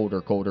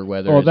colder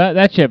weather Well, is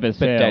that ship is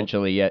sailed.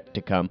 potentially yet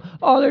to come.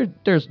 Oh,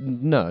 there's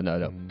no,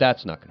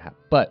 that's not gonna happen.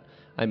 But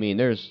I mean,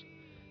 there's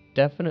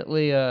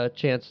definitely a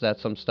chance that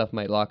some stuff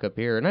might lock up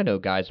here. And I know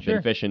guys have Sure.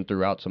 been fishing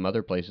throughout some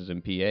other places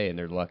in PA, and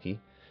they're lucky,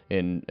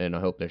 and I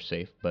hope they're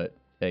safe. But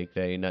they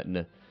ain't nothing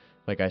to,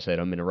 like I said,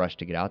 I'm in a rush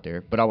to get out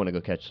there. But I want to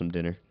go catch some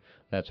dinner.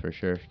 That's for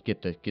sure.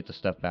 Get the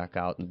stuff back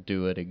out and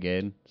do it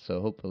again.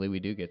 So hopefully we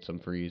do get some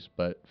freeze.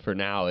 But for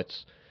now,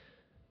 it's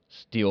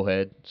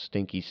steelhead,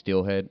 stinky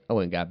steelhead. I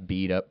went and got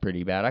beat up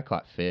pretty bad. I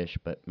caught fish,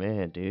 but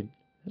man, dude,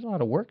 there's a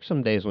lot of work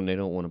some days when they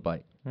don't want to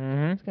bite.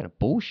 Mm-hmm. It's kind of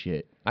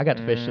bullshit. I got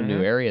to fish some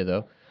new area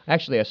though.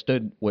 Actually, I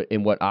stood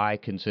in what I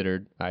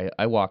considered.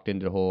 I walked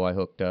into the hole. I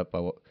hooked up.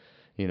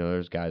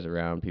 There's guys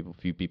around.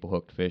 Few people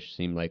hooked fish.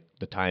 Seemed like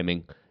the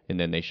timing, and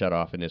then they shut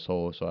off in this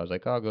hole. So I was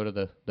like, I'll go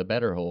to the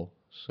better hole.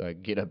 So I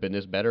get up in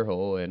this better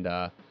hole and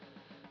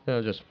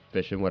just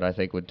fishing what I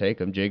think would take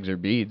them, jigs or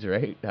beads,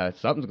 right?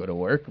 Something's going to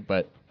work,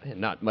 but man,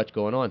 not much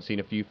going on. Seen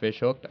a few fish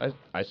hooked.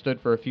 I stood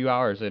for a few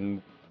hours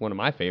in one of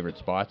my favorite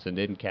spots and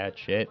didn't catch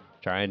shit.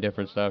 Trying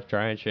different stuff,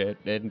 trying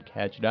shit, didn't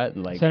catch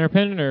nothing. Like, Center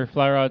pin or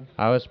fly rod?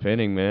 I was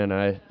spinning, man.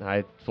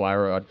 I fly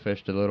rod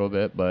fished a little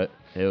bit, but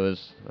it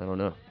was, I don't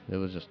know. It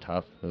was just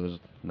tough. It was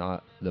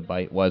not, the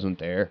bite wasn't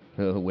there.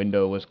 The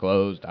window was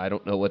closed. I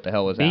don't know what the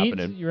hell was Beads?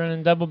 happening. You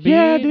running double beads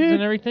Yeah, dude.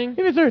 and everything?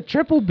 It was a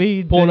triple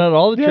bead. Pulling out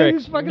all the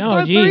tricks. He's fucking No,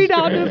 throwing geez. 3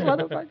 down this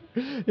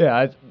motherfucker. Yeah,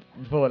 I was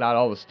pulling out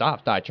all the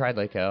stops. I tried,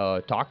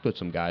 talked with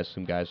some guys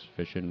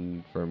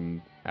fishing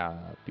from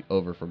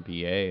over from PA,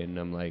 and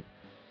I'm like,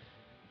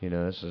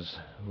 This is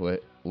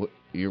what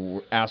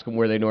you ask them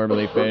where they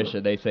normally fish,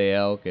 and they say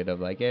elk, and I'm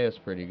like, yeah, it's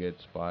a pretty good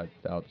spot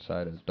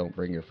outside of. Don't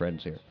bring your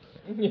friends here.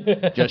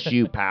 Just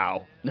you,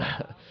 pal.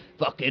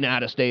 Fucking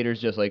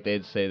out-of-staters, just like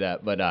they'd say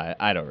that. But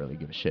I don't really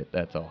give a shit.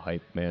 That's all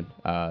hype, man.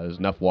 There's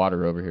enough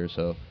water over here,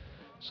 so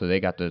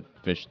they got to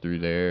fish through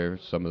there.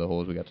 Some of the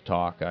holes we got to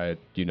talk. I,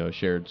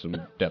 shared some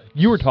depth.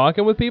 You were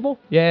talking with people?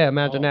 Yeah,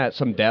 imagine that.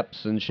 Some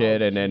depths and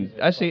shit, and then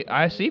I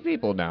see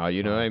people now.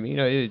 I mean,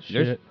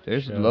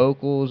 there's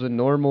locals and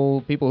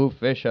normal people who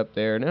fish up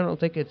there, and I don't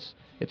think it's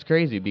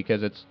crazy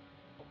because it's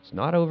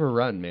not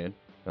overrun, man.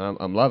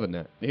 I'm loving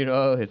that.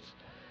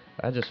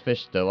 I just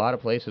fished a lot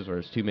of places where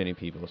there's too many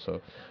people, so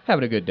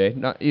having a good day.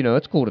 Not,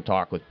 it's cool to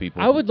talk with people.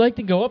 I would like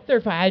to go up there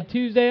if I had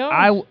Tuesday off.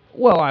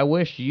 I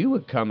wish you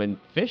would come and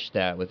fish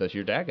that with us.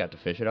 Your dad got to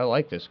fish it. I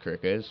like this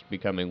creek. It's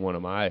becoming one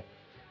of my,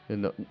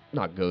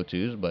 not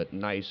go-tos, but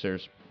nicer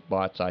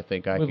spots. I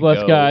think I with could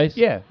less go. guys.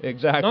 Yeah,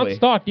 exactly. Not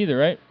stocked either,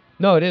 right?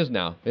 No, it is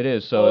now. It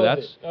is. So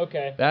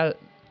okay. that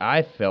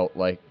I felt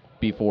like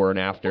before and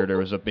after there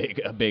was a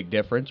big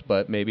difference,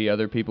 but maybe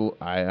other people.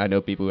 I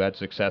know people who had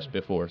success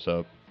before,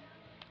 so.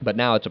 But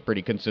now it's a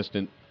pretty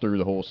consistent through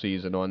the whole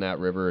season on that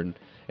river, and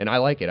I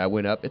like it. I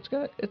went up. It's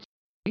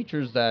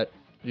features that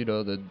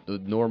the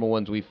normal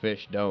ones we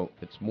fish don't.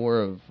 It's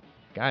more of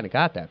kind of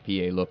got that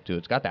PA look to it.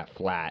 It's got that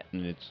flat,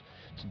 and it's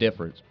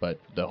different. But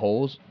the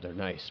holes, they're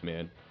nice,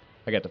 man.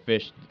 I got to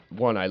fish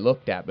one I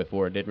looked at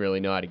before and didn't really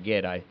know how to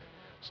get. I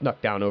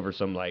snuck down over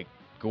some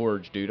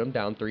gorge, dude. I'm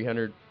down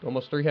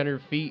almost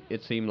 300 feet.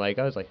 It seemed like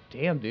I was like,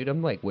 damn, dude,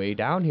 I'm way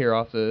down here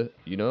off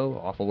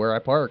off of where I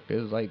parked. It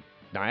was like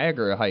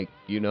Niagara hike,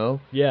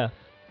 Yeah.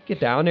 Get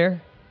down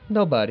there,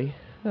 nobody.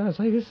 I was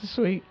like, this is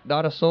sweet.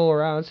 Not a soul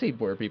around. See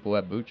where people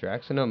have boot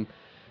tracks, and I'm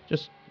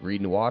just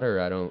reading the water.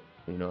 I don't,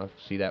 I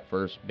see that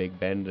first big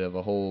bend of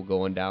a hole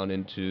going down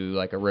into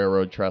like a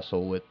railroad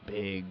trestle with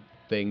big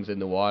things in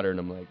the water, and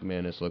I'm like,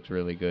 man, this looks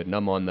really good. And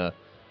I'm on the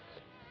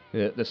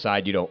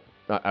side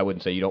I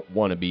wouldn't say you don't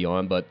want to be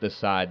on, but the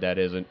side that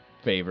isn't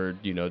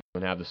favored,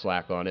 don't have the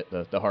slack on it,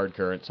 the hard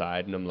current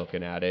side, and I'm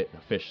looking at it,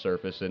 a fish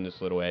surface in this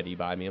little eddy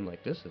by me. I'm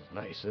like, this is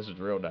nice, this is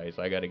real nice,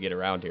 I got to get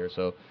around here.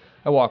 So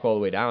I walk all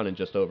the way down and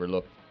just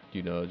overlook,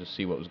 just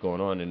see what was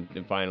going on,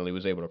 and finally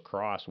was able to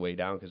cross way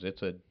down because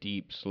it's a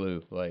deep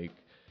slough.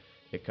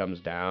 It comes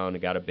down, it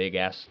got a big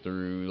S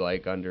through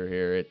under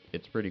here.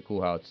 It's pretty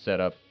cool how it's set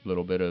up, a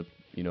little bit of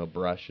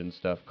brush and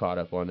stuff caught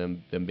up on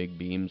them big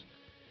beams,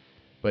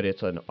 but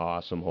it's an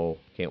awesome hole.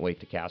 Can't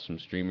wait to cast some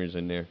streamers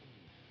in there.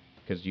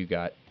 Because you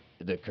got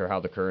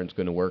how the current's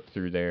going to work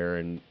through there,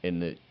 and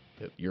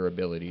your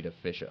ability to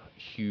fish a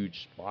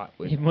huge spot.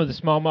 Even with the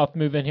smallmouth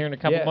move in here in a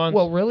couple months.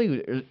 Well,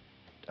 really,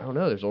 I don't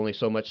know. There's only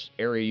so much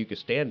area you can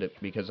stand it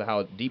because of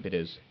how deep it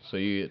is. So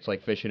it's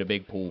like fishing a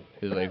big pool.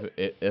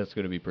 It's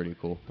going to be pretty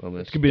cool. It's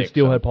going to be a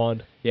steelhead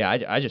pond. Yeah,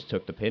 I just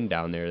took the pin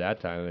down there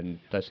that time, and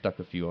I stuck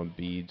a few on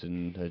beads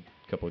and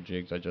a couple of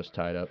jigs I just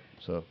tied up.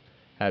 So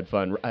had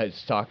fun. I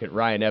was talking.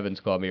 Ryan Evans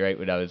called me right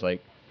when I was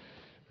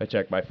I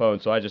checked my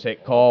phone, so I just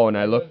hit call, and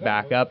I looked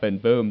back up,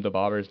 and boom, the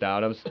bobber's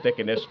down. I'm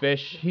sticking this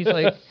fish.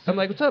 I'm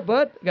like, what's up,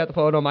 bud? Got the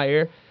phone on my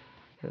ear.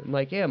 I'm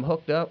like, yeah, I'm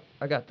hooked up.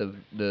 I got the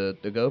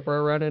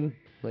GoPro running.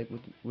 Like,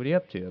 what are you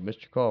up to? I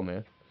missed your call,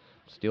 man.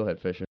 Steelhead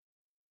fishing.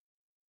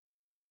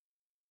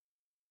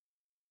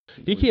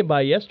 He came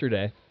by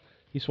yesterday.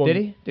 He swung. Did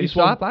he? Did he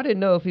stop? I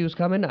didn't know if he was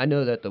coming. I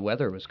know that the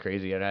weather was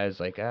crazy, and I was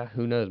like,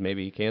 who knows?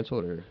 Maybe he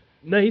canceled or.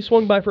 No, he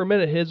swung by for a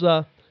minute.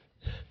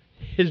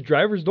 His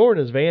driver's door in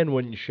his van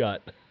wouldn't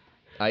shut.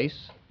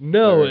 Ice?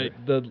 No,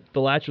 the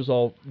latch was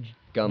all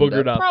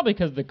boogered up. Probably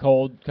because the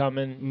cold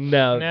coming.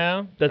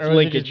 No, that's or was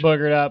linkage. It just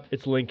boogered up.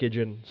 It's linkage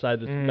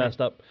inside that's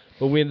messed up.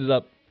 But we ended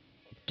up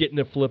getting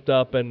it flipped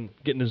up and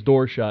getting his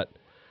door shut.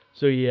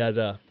 So he had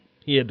to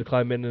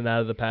climb in and out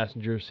of the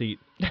passenger seat.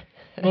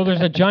 Well, there's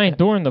a giant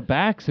door in the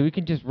back, so we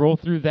can just roll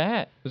through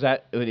that. Was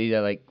that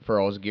for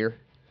all his gear,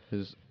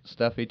 his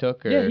stuff he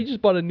took? Or? Yeah, he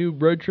just bought a new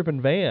road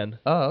tripping van.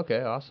 Oh,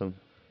 okay, awesome.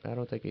 I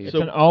don't think it's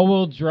an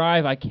all-wheel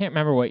drive. I can't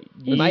remember what.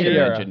 You might have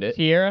mentioned it.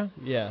 Sierra?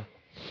 Yeah.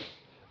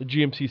 The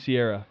GMC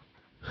Sierra.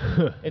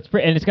 And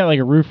it's got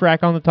a roof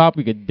rack on the top.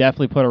 We could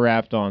definitely put a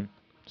raft on.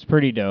 It's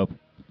pretty dope.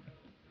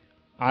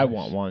 I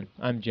want one.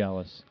 I'm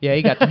jealous. Yeah,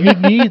 he got to You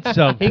need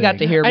something. He got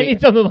to hear me. I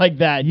need something like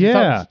that. Yeah.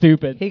 Just something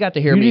stupid. He got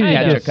to hear You me need to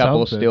catch a get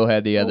couple something.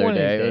 steelhead the other One of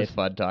these day. It was days.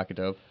 fun talking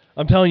to him.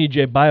 I'm telling you,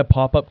 Jay, buy a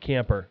pop-up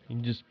camper. You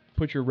can just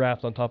put your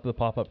raft on top of the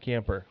pop-up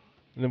camper,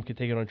 and then we can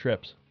take it on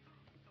trips.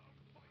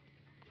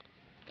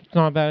 It's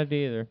not a bad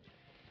idea either.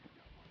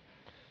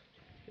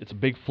 It's a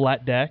big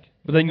flat deck,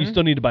 but then you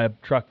still need to buy a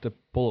truck to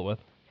pull it with.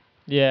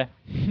 Yeah.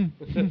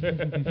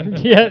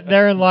 Yeah,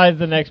 therein lies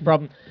the next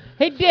problem.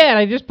 Hey, Dad,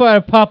 I just bought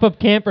a pop-up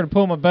camper to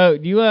pull my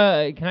boat.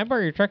 Can I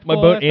borrow your truck to My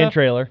pull all boat that and stuff?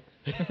 trailer.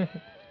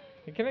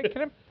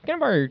 Can I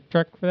borrow your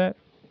truck for that?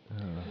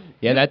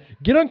 Yeah,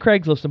 Get on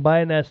Craigslist and buy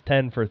an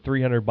S10 for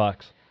 $300.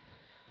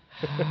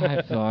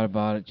 I've thought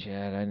about it,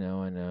 Chad. I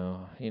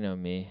know. You know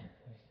me.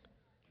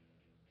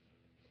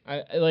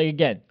 Like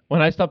again,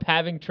 when I stop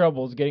having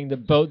troubles getting the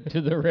boat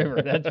to the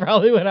river, that's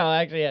probably when I'll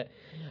actually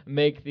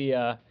make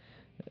the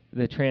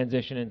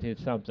transition into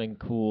something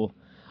cool.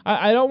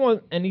 I don't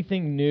want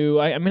anything new.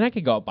 I mean, I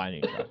could go out buy a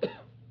new truck.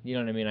 You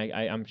know what I mean?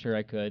 I'm sure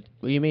I could.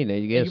 What do you mean?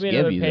 They give just me give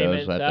another you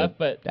payment those. stuff,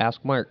 but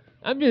Ask Mark.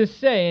 I'm just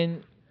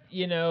saying,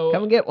 you know,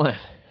 Come and get one.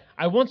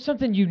 I want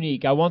something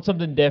unique. I want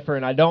something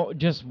different. I don't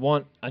just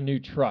want a new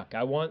truck.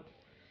 I want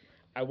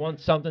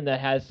something that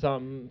has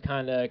some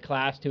kind of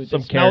class to it.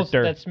 Some that smells,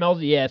 character. That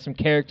smells, yeah, some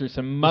character,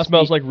 some musty. It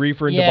smells like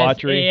reefer and yes,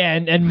 debauchery. yeah,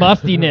 and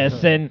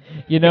mustiness, and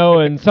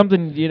and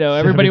something.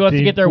 Everybody wants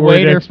to get their 17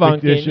 waiter Ford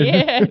funkin'. Expedition.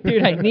 Yeah,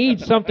 dude, I need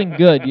something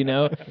good.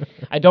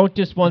 I don't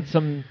just want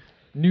some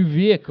new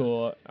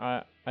vehicle.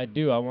 I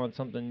do. I want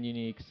something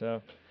unique.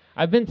 So,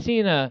 I've been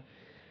seeing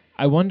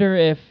I wonder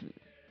if.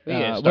 We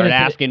gotta what start is it?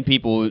 asking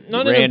people,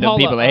 No, random Paula,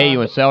 people, hey, you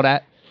want to sell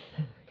that?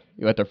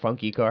 You want their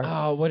funky car?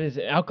 Oh, what is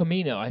it? El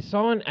Camino. I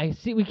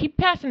see. We keep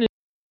passing it.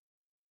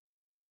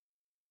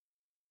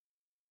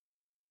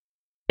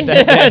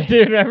 Yeah,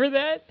 dude, remember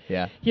that?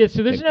 Yeah. Yeah,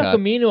 so there's Big an El cut.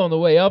 Camino on the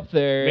way up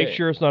there. Make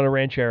sure it's not a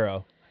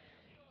Ranchero.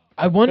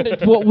 I wonder,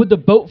 what would the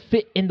boat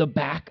fit in the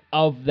back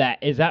of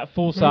that? Is that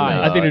full size?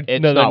 I think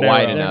it's they're not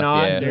wide narrow. They're enough.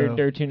 not. Yeah. No.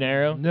 They're too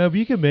narrow. No, but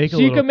you can make So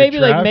a you little could maybe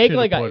like make contraption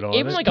like to a put on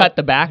even it. like Cut a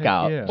the back Heck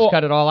out. yeah. Just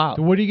cut it all out.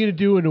 So what are you gonna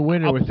do in the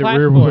winter A with the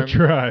rear wheel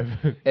platform.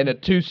 drive? And a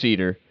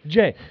two-seater.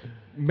 Jay,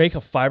 make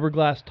a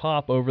fiberglass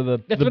top over the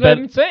That's the what bed,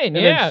 I'm saying.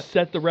 and Yeah. then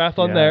set the raft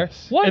on there.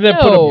 Yes. What? And then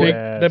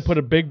No. put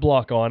a big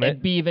block on It'd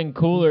it. be even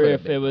cooler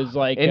if it was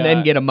like. And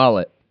then get a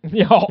mullet.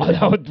 well,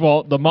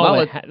 the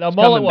mullet. Mullet's The mullet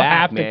coming will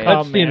back, have to man. come.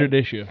 That's standard man.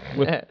 issue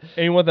with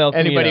anyone else.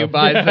 Anybody who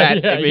buys Yeah,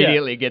 that yeah, yeah.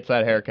 immediately gets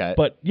that haircut.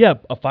 But yeah,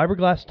 a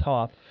fiberglass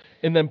top,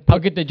 and then I'll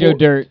get the Joe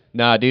Dirt.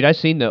 Nah, dude, I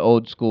seen the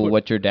old school Put-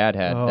 what your dad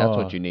had. That's Oh.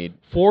 what you need.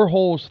 4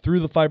 holes through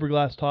the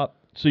fiberglass top,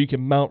 so you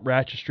can mount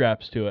ratchet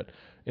straps to it,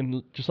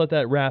 and just let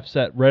that raft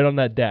set right on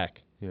that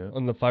deck, Yeah.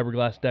 on the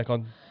fiberglass deck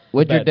on.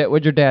 What'd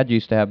bed. your dad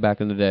used to have back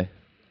in the day?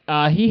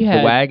 He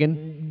had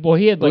wagon? Well,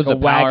 he had like Was a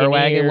it Power Wagoneer.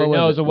 Wagon? What was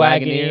No, it it? was a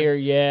Wagoneer?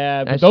 Wagoneer.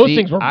 Yeah, but I those see-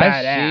 things were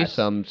badass. I see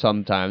some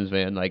sometimes,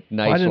 man, like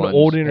nice Find an ones.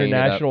 old painted up.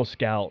 International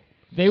Scout.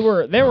 They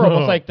were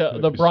almost like the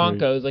That'd be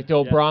Broncos, like the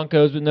old Yeah.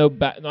 Broncos with no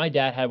back. My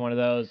dad had one of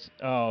those.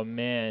 Oh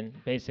man,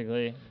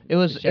 basically. It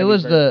was Chevy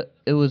version.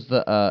 it was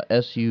the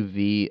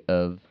SUV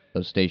of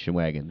station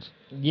wagons.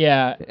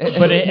 Yeah,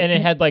 but it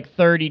had like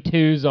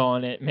 32s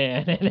on it,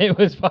 man, and it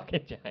was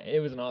fucking giant. It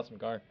was an awesome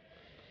car.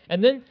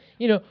 And then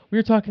we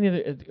were talking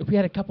we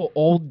had a couple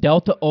old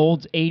Delta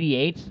Olds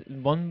 88s.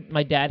 One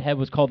my dad had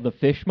was called the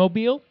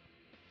Fishmobile,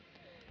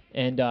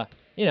 and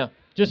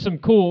just some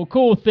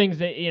cool things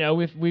that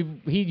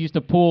he used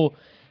to pull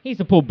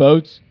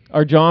boats.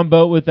 Our John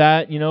boat with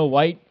that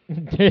white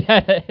it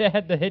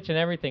had the hitch and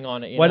everything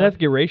on it. Why'd it have to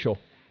get racial?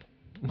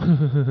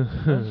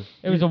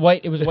 It was a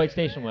white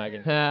station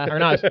wagon, or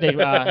not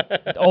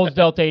Olds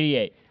Delta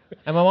 88,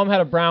 and my mom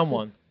had a brown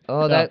one.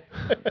 Oh, So-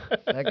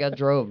 that got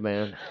drove,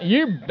 man.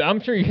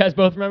 I'm sure you guys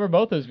both remember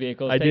both those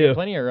vehicles. I Taking do.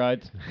 plenty of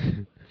rides.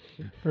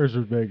 Hers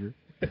was bigger.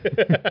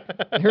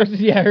 hers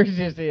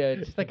just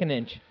just like an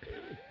inch.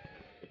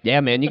 Yeah,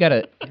 man, you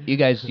gotta.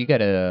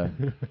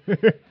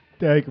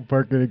 Dad could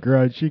park in the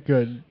garage. She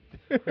couldn't.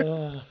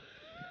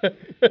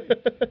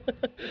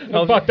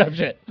 Some fucked up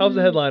shit. How's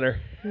the headliner?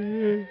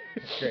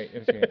 It's great.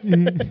 It was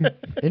great.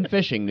 In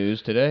fishing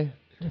news today.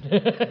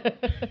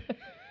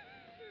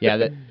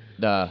 Yeah,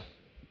 the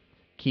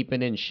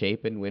keeping in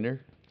shape in winter.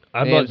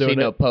 I'm I not haven't doing seen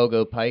it. no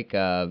Pogo Pike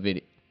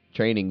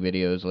training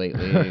videos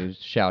lately.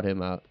 Shout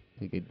him out.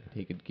 He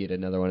could get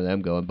another one of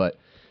them going. But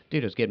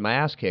dude, I was getting my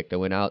ass kicked. I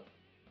went out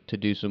to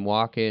do some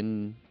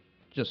walking,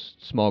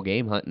 just small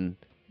game hunting.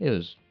 It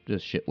was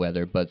just shit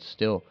weather, but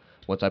still,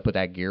 once I put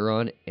that gear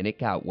on and it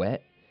got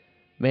wet,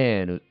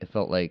 man, it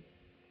felt like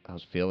I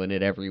was feeling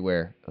it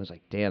everywhere. I was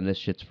like, damn, this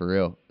shit's for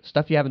real.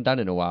 Stuff you haven't done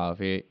in a while.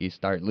 If you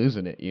start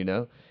losing it,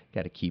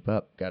 got to keep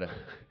up. Got to.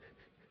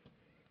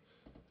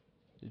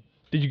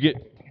 Did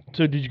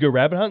you go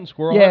rabbit hunting,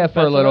 squirrel Yeah, hunting, for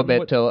a pheasant little hunting? bit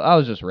What- till I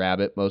was just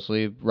rabbit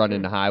mostly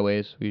running the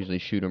highways. We usually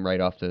shoot them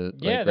right off the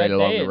Yeah, right that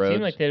along day the it roads.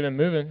 seemed like they'd been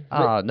moving.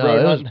 Oh no, road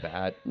it was hunting.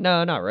 bad.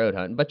 No, not road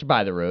hunting, but you're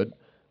by the road.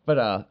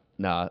 But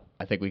nah,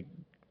 I think we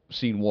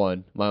seen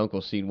one. My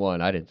uncle seen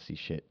one. I didn't see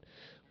shit.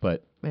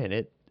 But man,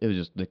 it was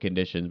just the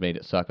conditions made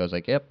it suck. I was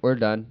like, yep, we're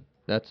done.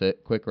 That's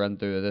it. Quick run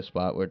through this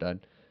spot. We're done.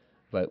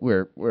 But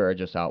we're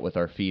just out with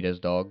our feet as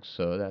dogs,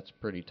 so that's a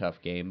pretty tough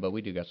game. But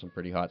we do got some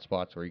pretty hot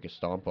spots where you can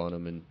stomp on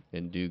them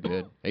and do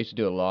good. I used to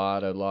do a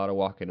lot of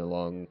walking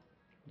along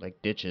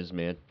like ditches,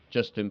 man,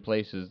 just in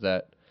places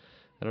that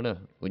I don't know.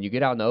 When you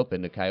get out in the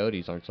open, the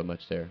coyotes aren't so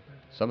much there.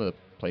 Some of the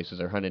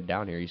places are hunted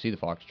down here. You see the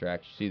fox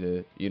tracks. You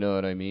see you know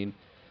what I mean?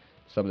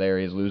 Some of the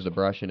areas lose the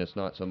brush, and it's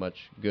not so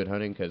much good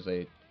hunting because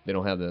they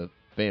don't have the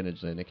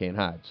advantage. Then they can't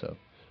hide. So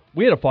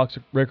We had a fox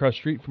right across the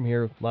street from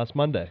here last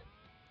Monday.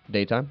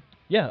 daytime.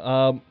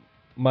 Yeah,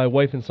 my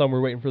wife and son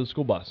were waiting for the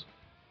school bus.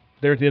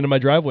 They're at the end of my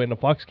driveway, and a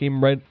fox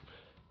came right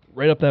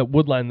up that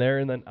wood line there,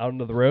 and then out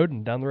into the road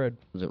and down the road.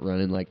 Was it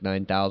running like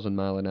 9,000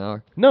 mile an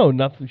hour? No,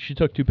 nothing. She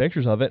took 2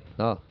 pictures of it.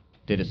 Oh,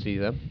 did it see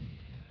them?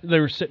 They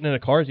were sitting in a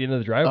car at the end of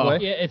the driveway.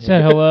 Yeah, it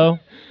said hello.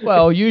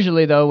 Well,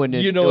 usually though, when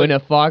You know when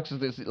what- a fox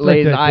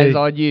lays that eyes day.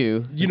 on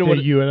you, You know The what?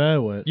 day you and I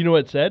went. You know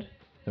what it said?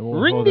 They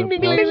won't Ring hold ding up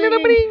ding ding box. ding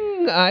ding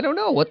ding. I don't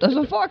know. What does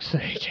a fox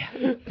say?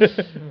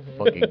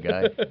 Fucking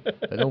guy.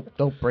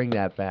 Don't bring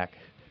that back.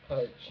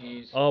 Oh,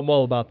 jeez. I'm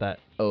all about that.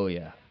 Oh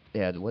yeah,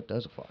 yeah. What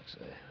does a fox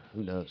say?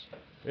 Who knows?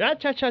 Ah,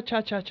 cha cha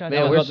cha cha cha. Man,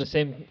 That was we're about the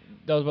same.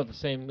 That was about the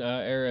same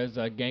era as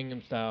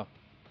Gangnam Style.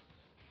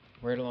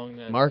 Right along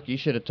that. Mark, you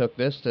should have took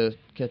this to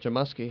catch a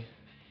muskie.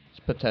 It's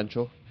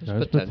potential. It's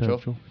That's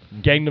potential.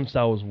 Gangnam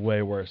Style was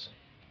way worse.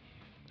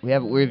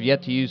 We've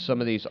yet to use some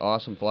of these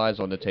awesome flies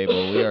on the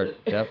table. We are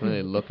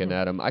definitely looking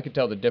at them. I can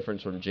tell the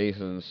difference from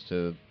Jason's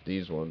to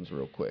these ones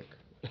real quick.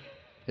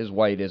 His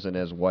white isn't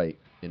as white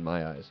in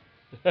my eyes.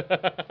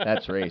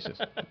 That's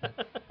racist.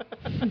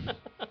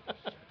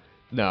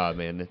 Nah,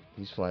 man,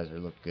 these flies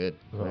look good.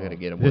 I gotta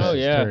get them. This Oh, is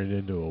yeah. turning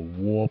into a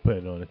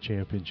whooping on a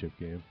championship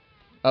game.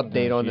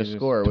 Update Oh, on the Jesus.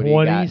 score. What do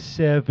you got?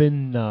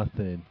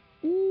 27-0.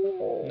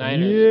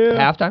 Niners. Yeah.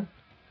 Halftime?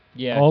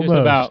 Yeah, Almost. just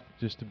about.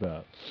 Just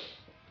about.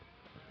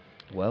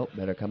 Well,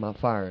 better come out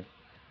firing.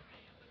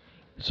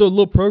 So a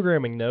little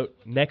programming note.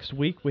 Next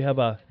week we have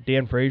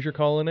Dan Frazier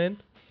calling in.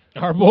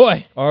 Our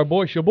boy. Our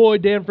boy, your boy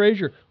Dan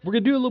Frazier. We're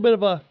gonna do a little bit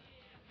of a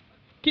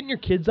getting your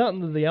kids out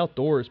into the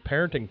outdoors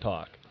parenting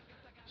talk.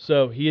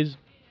 So he is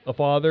a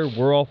father.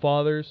 We're all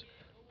fathers.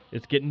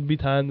 It's getting to be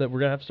time that we're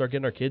gonna have to start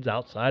getting our kids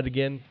outside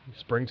again.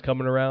 Spring's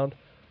coming around.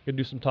 Gonna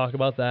do some talk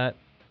about that.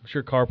 I'm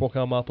sure carp will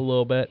come up a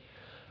little bit.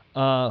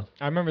 I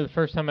remember the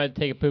first time I had to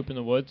take a poop in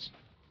the woods.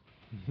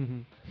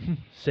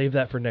 Save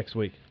that for next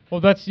week.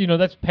 Well, that's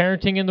that's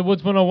parenting in the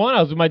woods 101. I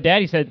was with my dad.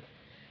 He said,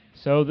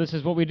 "So this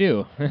is what we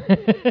do."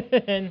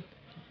 And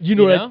You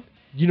know You what? know?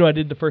 You know what I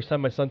did the first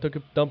time my son took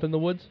a dump in the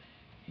woods?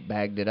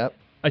 Bagged it up.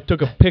 I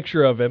took a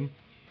picture of him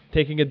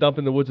taking a dump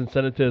in the woods and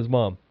sent it to his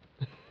mom.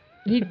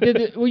 he did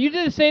it. Well, you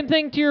did the same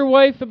thing to your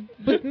wife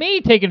with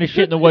me taking a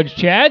shit in the woods,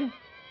 Chad.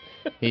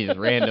 He's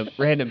random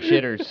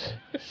shitters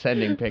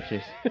sending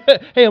pictures.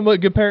 Hey, I'm a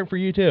good parent for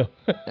you too.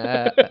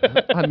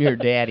 I'm your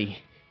daddy.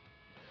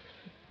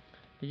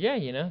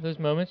 Yeah, those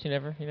moments you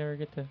never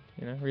get to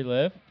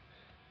relive.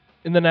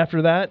 And then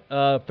after that,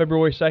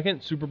 February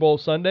 2nd, Super Bowl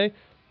Sunday,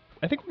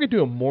 I think we're going to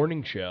do a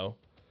morning show.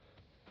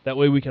 That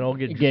way we can all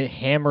You get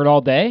hammered all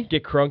day.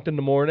 get crunked in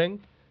the morning.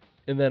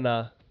 And then,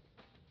 I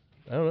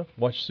don't know,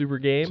 watch Super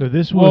Game. So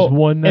this Well, was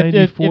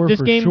 194 if this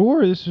for game-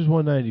 sure. Or this is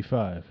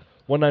 195.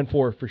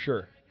 194 for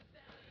sure.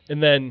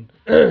 And then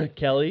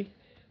Kelly.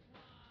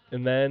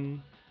 And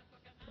then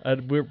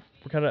we're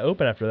kind of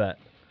open after that.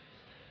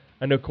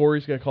 I know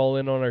Corey's going to call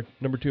in on our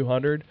number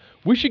 200.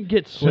 We should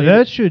get So slated.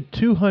 that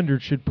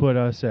 200 should put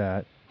us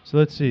at. So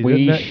let's see.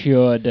 We Ne-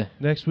 should.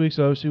 Next week's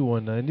obviously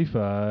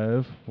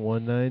 195.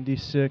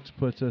 196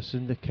 puts us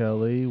into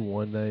Kelly.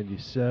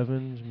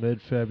 197 is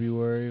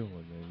mid-February.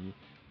 190.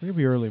 We're going to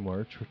be early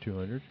March for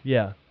 200.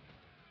 Yeah.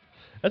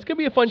 That's going to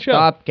be a fun show.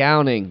 Stop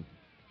counting.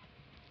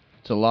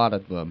 It's a lot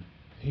of them.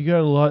 You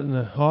got a lot in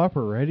the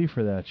hopper ready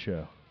for that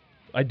show.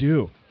 I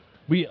do.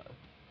 We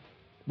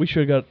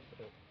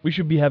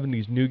should be having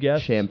these new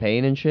guests.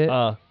 Champagne and shit.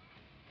 Uh,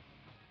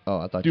 Oh,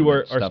 I thought you do our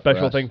meant stuff for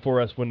special us. thing for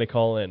us when they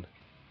call in.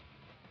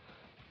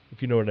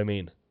 If you know what I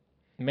mean.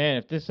 Man,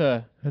 if this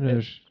I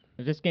know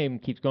if this game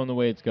keeps going the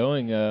way it's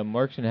going,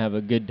 Mark's gonna have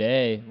a good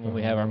day when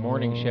we have our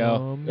morning show.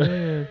 Oh,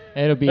 man.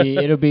 It'll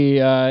be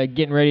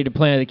getting ready to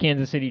play the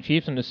Kansas City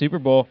Chiefs in the Super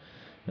Bowl,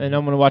 and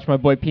I'm gonna watch my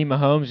boy P.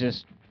 Mahomes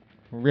just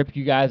rip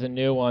you guys a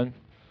new one.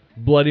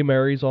 Bloody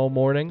Marys all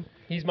morning.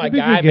 He's my It'll be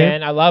a guy, good game.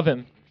 man. I love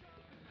him.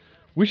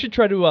 We should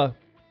try to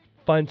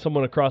find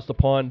someone across the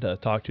pond to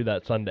talk to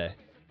that Sunday.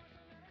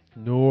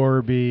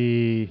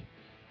 Norby.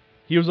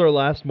 He was our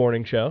last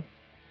morning show.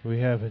 We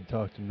haven't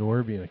talked to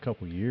Norby in a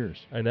couple years.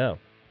 I know.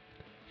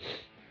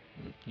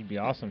 He'd be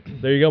awesome.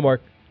 There you go,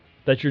 Mark.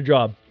 That's your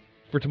job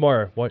for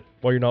tomorrow while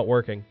you're not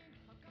working.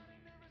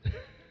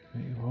 Hey,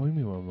 what do you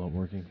mean while I'm not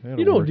working? I gotta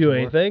You don't work do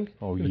tomorrow. anything.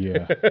 Oh,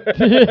 yeah.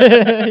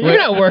 You're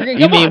not working.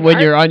 You Come mean on, when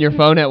Mark. you're on your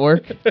phone at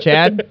work,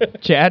 Chad?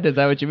 Chad, is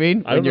that what you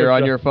mean? I don't When know you're what on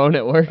you're- your phone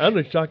at work? I don't know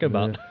what you're talking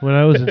about. Yeah. When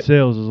I was in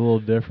sales, it was a little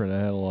different. I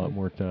had a lot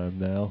more time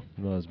now.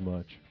 Not as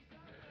much.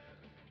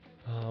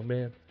 Oh,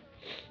 man.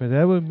 But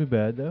that wouldn't be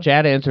bad, though.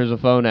 Chad answers the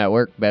phone at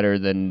work better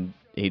than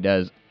he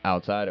does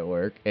outside at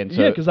work, and so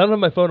Yeah, because I don't have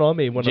my phone on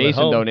me when I'm at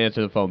Jason home. don't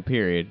answer the phone.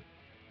 Period.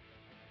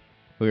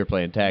 We were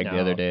playing tag the No.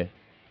 other day.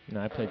 No,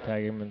 I played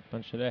tag him a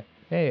bunch today.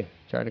 Hey,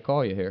 trying to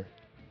call you here.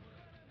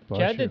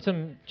 Chad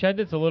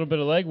did a little bit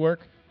of leg work.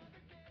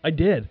 I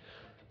did.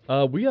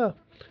 I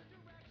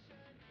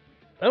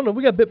don't know.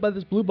 We got bit by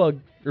this blue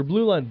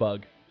line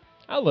bug.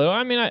 A little.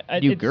 I mean,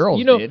 You it's- girls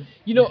you know, did.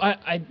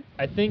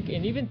 I think,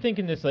 and even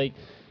thinking this like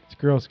It's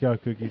Girl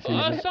Scout cookie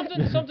season.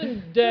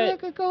 something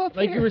that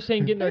like you were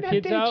saying, getting our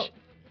kids out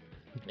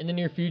in the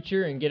near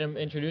future and get them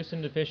introduced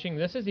into fishing.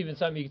 This is even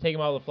something you can take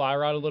them out of the fly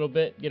rod a little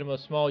bit, get them a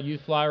small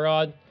youth fly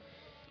rod,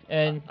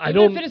 and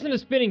even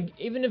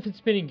if it's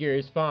spinning gear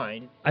is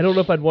fine. I don't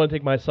know if I'd want to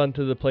take my son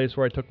to the place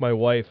where I took my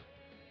wife.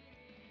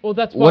 Well,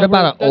 that's why What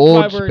about an that's why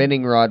old we're-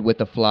 spinning rod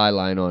with a fly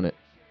line on it?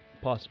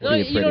 possibly.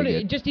 No, Be you know, pretty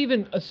good. just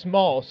even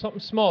something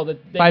small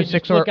that they Five, can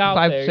six, just look or out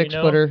five, there, 6 you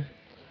know? footer,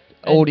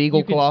 And old eagle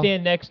you can claw.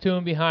 stand next to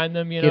them, behind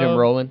them, you Get know. him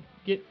rolling.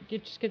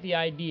 Just get the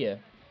idea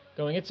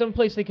going. It's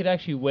someplace they could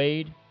actually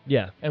wade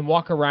Yeah. and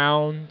walk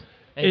around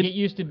and It- get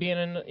used to being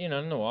in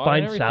the water. and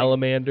Find everything.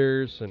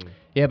 salamanders and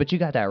Yeah, but you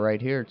got that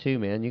right here too,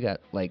 man. You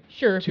got like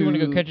Sure, if you want to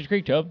go two- catch a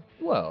creek chub.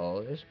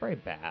 Well, there's probably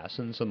bass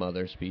and some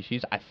other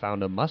species. I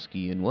found a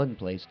muskie in one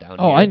place down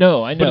Oh, here. I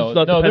know. but it's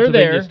not No, the they're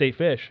Pennsylvania there. state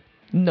fish.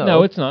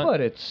 No, it's not.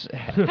 But it's.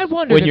 I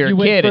wondered when if you're you a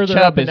went kid, a further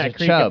chub up in is a that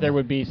creek if chub. there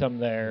would be some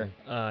there.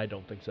 I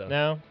don't think so.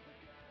 No?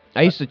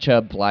 I used to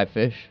chub fly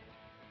fish.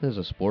 It was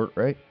a sport,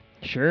 right?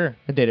 Sure.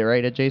 I did it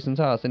right at Jason's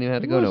house. Didn't even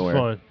have to It go was nowhere.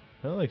 fun.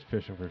 I like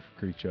fishing for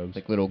creek chubs.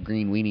 Like little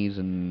green weenies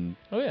and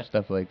Oh, yeah.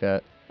 stuff like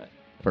that.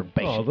 For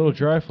bait. Oh, little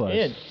dry flies.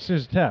 Yeah.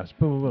 Scissors taps.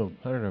 Boom, boom, boom.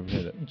 I don't know if you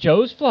hit it.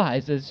 Joe's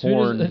flies. As soon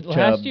Horned as last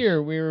chubs.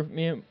 year,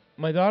 me and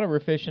my daughter were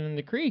fishing in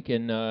the creek,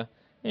 and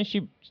she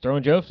was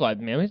throwing Joe flies.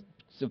 Man,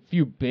 a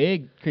few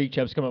big creek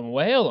chubs come up and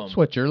whale them. That's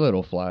what your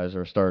little flies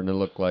are starting to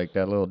look like.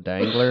 That little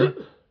dangler.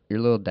 Your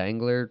little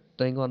dangler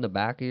thing on the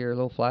back of your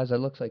little flies. That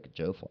looks like a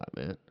Joe fly,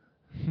 man.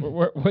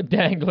 What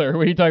dangler?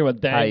 What are you talking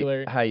about,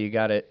 dangler? How you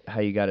got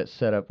it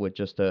set up with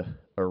just a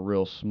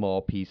real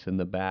small piece in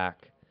the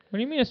back. What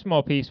do you mean a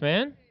small piece,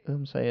 man?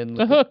 I'm saying It's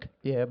a look hook.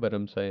 Yeah, but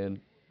I'm saying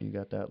you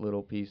got that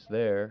little piece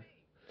there.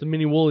 It's a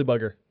mini woolly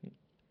bugger.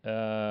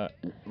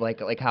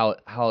 Like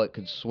how it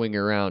could swing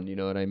around, you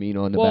know what I mean,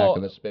 on the Well, back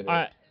of a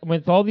spinner.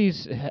 with all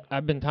these,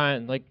 I've been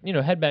tying, like,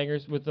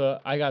 headbangers with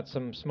I got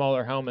some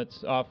smaller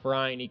helmets off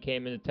Ryan. He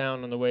came into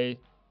town on the way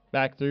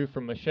back through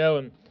from a show,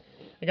 and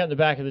I got in the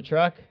back of the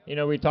truck.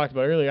 We talked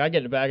about earlier, I get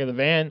in the back of the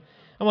van.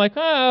 I'm like,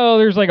 oh,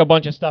 there's like a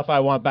bunch of stuff I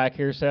want back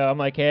here, so I'm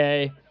like,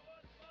 hey,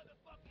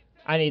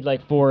 I need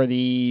like 4 of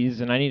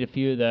these, and I need a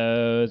few of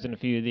those, and a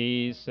few of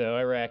these. So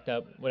I racked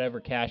up whatever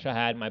cash I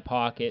had in my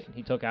pocket.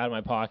 He took out of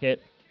my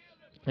pocket.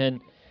 And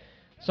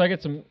so I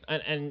get some,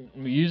 and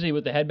usually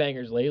with the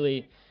headbangers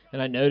lately,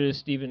 and I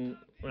noticed even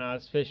when I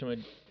was fishing with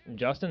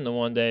Justin the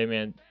one day,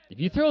 man, if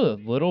you throw a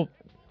little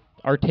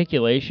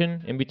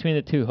articulation in between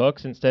the 2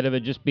 hooks instead of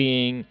it just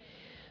being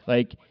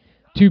like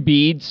 2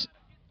 beads,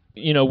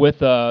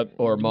 with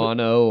or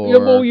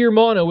mono, your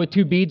mono with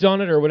 2 beads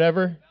on it or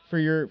whatever for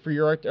your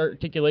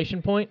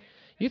articulation point,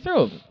 you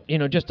throw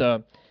just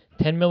a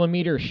 10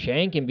 millimeter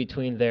shank in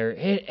between there,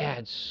 it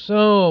adds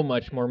so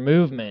much more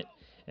movement.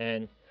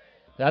 And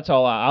that's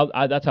all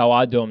that's how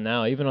I do them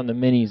now. Even on the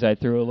minis, I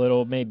threw a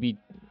little, maybe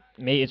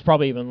it's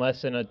probably even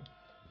less than a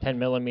 10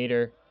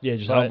 millimeter. Yeah,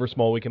 just But- however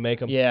small we can make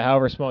them. Yeah,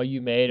 however small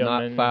you made them.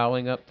 not and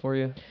fouling up for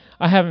you.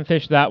 I haven't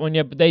fished that one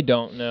yet, but they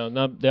don't. No,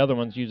 the other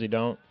ones usually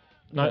don't.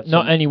 Got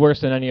Not some- any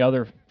worse than any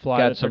other fly.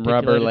 Got that's some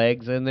rubber articulated.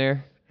 legs in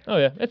there. Oh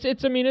yeah,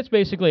 it's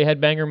basically a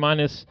headbanger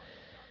minus.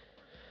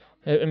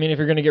 I mean, if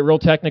you're gonna get real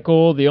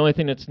technical, the only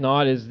thing that's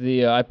not is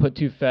the I put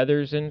 2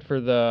 feathers in for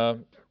the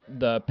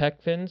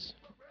pec fins,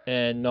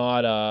 and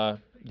not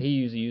he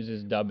usually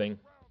uses dubbing,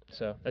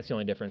 so that's the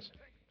only difference.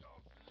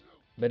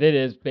 But it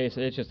is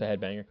basically it's just a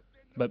headbanger,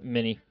 but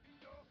mini.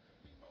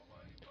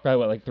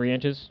 Probably like 3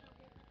 inches.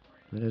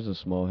 It is a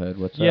small head.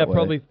 What's that? Yeah,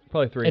 weigh?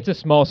 probably 3. It's a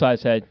small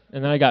size head,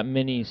 and then I got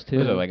minis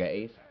too. Is it like an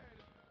 1/8?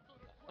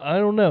 I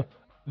don't know.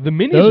 The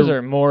minis Those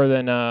are more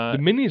than the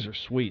minis are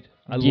sweet.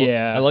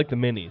 Yeah. I like the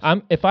minis.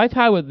 If I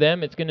tie with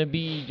them, it's gonna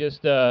be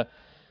just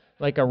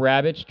like a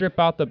rabbit strip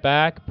out the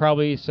back,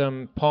 probably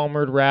some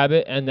palmered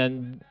rabbit, and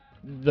then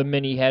the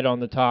mini head on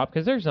the top.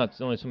 Because there's not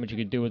only so much you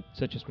could do with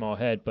such a small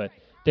head, but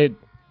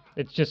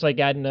it's just like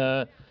adding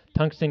a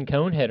tungsten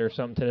cone head or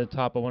something to the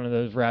top of one of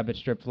those rabbit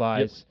strip Yep,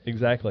 flies.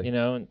 exactly.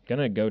 And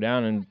gonna go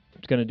down and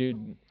it's gonna do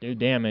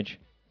damage.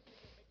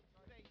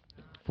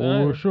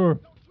 For sure.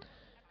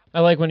 I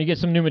like when you get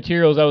some new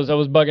materials. I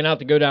was bugging out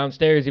to go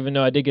downstairs, even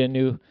though we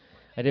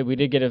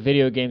did get a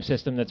video game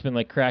system that's been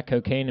like crack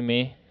cocaine to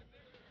me.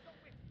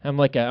 I'm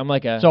like a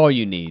That's all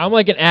you need. I'm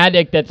like an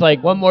addict that's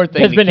like One more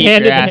thing has to been keep your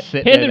handed ass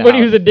sitting handed in what the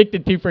he was house.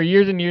 addicted to for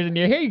years and years and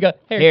years. Here you go.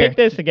 Here, take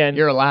this again.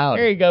 You're allowed.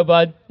 Here you go,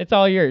 bud. It's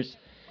all yours.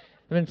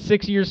 I've been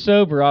 6 years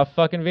sober off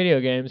fucking video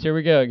games. Here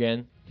we go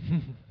again.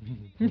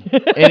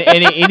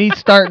 and he's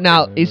starting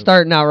out. He's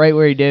starting out right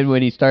where he did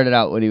when he started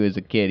out when he was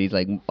a kid. He's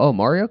like, oh,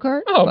 Mario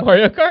Kart. Oh,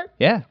 Mario Kart.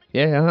 Yeah.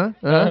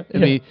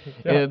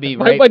 It'd be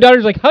My right.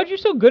 daughter's like, how'd you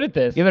so good at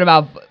this? Give it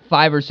about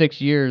 5 or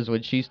 6 years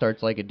when she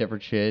starts like a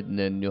different shit, and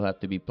then you'll have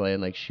to be playing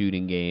like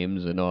shooting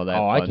games and all that.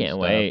 Oh, I fun can't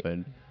stuff, wait.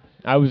 And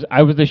I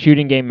was the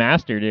shooting game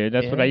master, dude.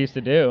 That's what Yeah. I used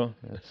to do.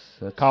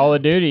 that's Call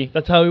of Duty.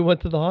 That's how we went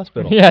to the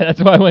hospital. Yeah,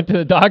 that's why I went to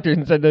the doctor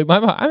and said, I'm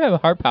having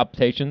heart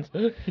palpitations.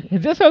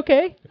 Is this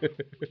okay?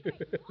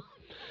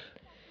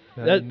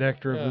 That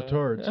nectar of the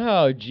torch.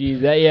 Oh, geez.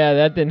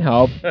 That didn't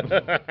help.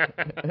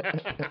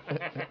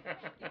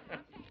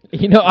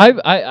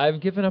 I've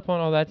given up on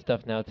all that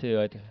stuff now,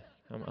 too.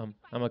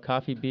 I'm a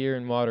coffee, beer,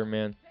 and water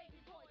man.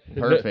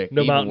 perfect.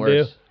 No even Mountain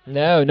worse.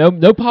 Dew?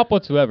 No pop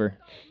whatsoever.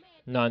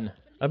 None.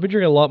 I've been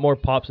drinking a lot more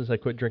pop since I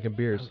quit drinking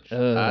beers.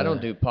 I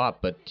don't do pop,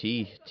 but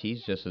tea.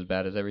 Tea's just as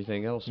bad as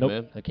everything else, Nope,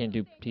 man. I can't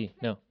do tea.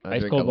 No. I Ice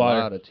drink cold a water.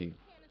 lot of tea.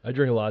 I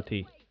drink a lot of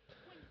tea.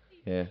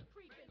 Yeah.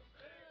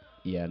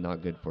 Yeah,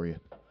 not good for you.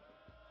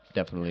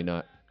 Definitely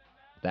not.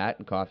 That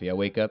and coffee. I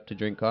wake up to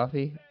drink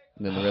coffee,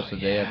 and then the rest of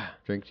the day I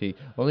drink tea.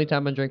 Only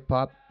time I drink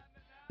pop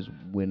is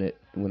when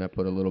I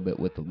put a little bit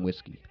with the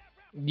whiskey.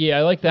 Yeah,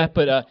 I like that,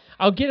 but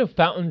I'll get a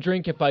fountain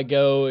drink if I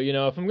go,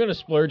 if I'm going to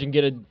splurge and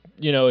get a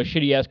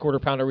shitty-ass quarter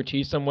pounder with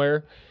cheese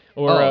somewhere,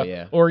 or Oh,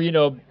 yeah. or a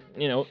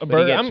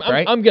burger. get I'm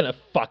Sprite? going to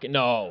fucking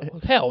no.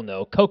 Hell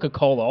no.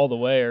 Coca-Cola all the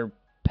way or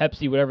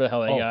Pepsi, whatever the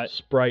hell they got.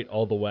 Sprite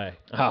all the way.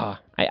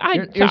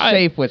 You're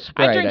safe with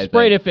Sprite. I drink I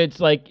Sprite think. if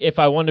it's if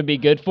I want to be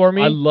good for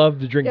me. I love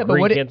to drink Yeah, but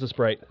green what cans of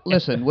Sprite.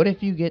 Listen, what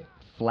if you get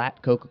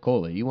flat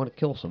Coca-Cola? You want to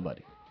kill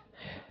somebody.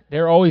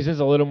 There always is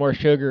a little more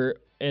sugar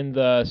in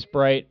the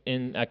Sprite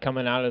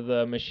coming out of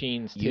the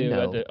machines too. You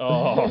know.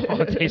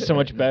 It tastes so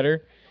much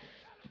better.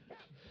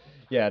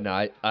 Yeah, no,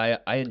 I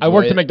enjoy I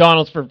worked it. at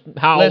McDonald's for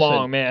how Listen,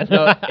 long, man?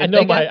 no, I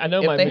know my if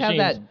they machines. have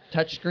that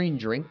touchscreen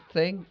drink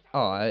thing,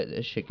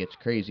 this shit gets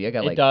crazy. I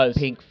got It like does.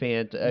 pink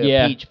Fanta,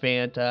 Yeah. peach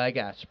Fanta, I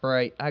got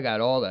Sprite, I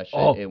got all that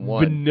shit in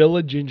one.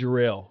 Vanilla ginger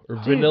ale or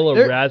vanilla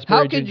How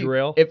raspberry could ginger you,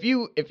 ale. if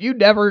you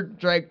never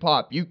drank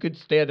pop, you could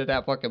stand at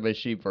that fucking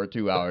machine for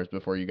 2 hours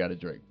before you got a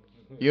drink.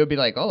 You would be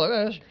like, oh look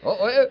at this.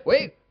 Oh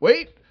wait.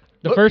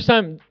 The Look. first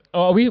time,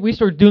 we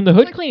started doing the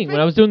hood Like cleaning. 50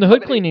 When I was doing the hood how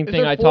many- cleaning is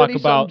thing, there I talk 40 some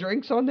about.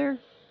 drinks on there.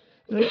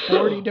 There's like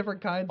 40 different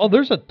kinds. Oh,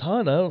 there's a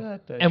ton. I don't.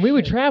 What the And we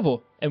would shit?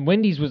 travel, and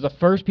Wendy's was the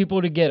first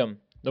people to get them.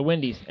 The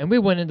Wendy's, and we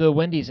went into the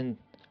Wendy's, and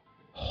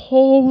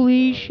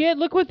holy shit,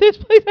 look what this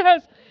place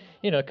has.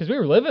 Because we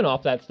were living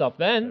off that stuff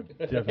then.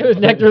 It was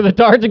Nectar of the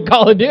Tards and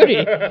Call of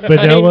Duty.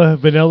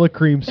 Vanilla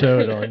cream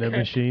soda on them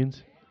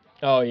machines.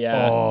 Oh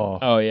yeah. Oh.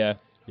 Oh yeah.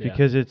 Yeah.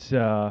 Because it's,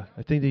 I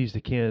think they use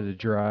the Canada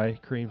Dry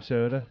cream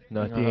soda,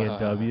 not the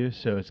A&W,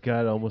 so it's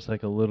got almost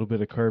like a little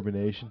bit of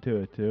carbonation to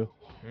it too.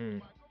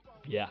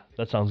 Yeah,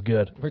 that sounds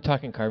good. We're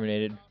talking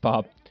carbonated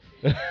pop.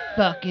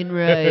 Fucking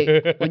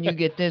right. When you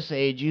get this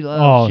age, you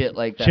love shit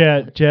like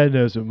that. Chad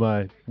knows what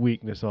my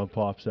weakness on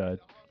pop side.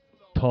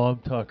 Tom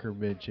Tucker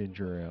mint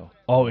ginger ale.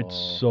 Oh,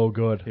 it's so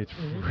good. It's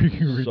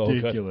freaking So good.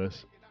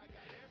 ridiculous.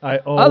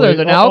 Other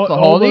than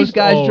alcohol, these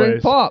guys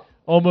drink pop.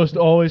 Almost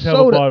always have a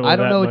Soda. bottle of I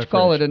don't that know in what my you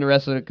call fridge. it in the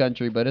rest of the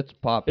country, but it's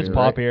pop It's here,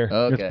 pop right? here.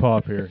 Okay. It's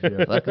pop here.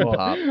 Yeah. Fucking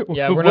pop.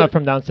 Yeah, we're not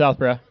from down south,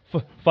 bro.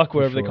 Fuck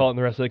whatever they sure. call it in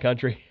the rest of the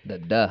country.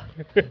 Duh.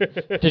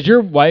 Does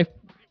your wife,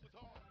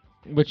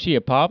 was she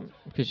a pop?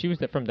 Because she was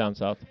from down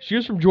south. She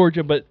was from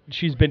Georgia, but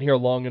she's been here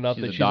long enough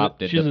She's that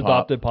adopted she's to pop.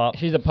 adopted pop.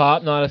 She's a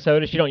pop, not a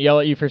soda. She don't yell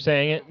at you for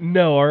saying it.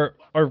 No, our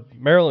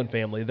Maryland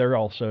family, they're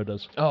all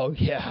sodas Oh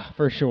yeah,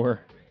 for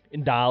sure.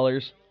 in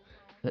dollars.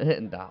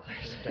 In dollars.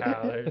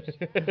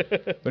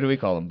 What do we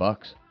call them?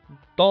 Bucks?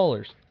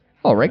 Dollars.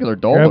 Oh, regular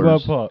Grab a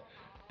dollars. pop.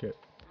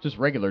 Just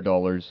regular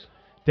dollars.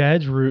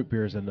 Dad's root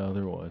beer is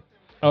another one.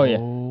 Oh yeah.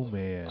 Oh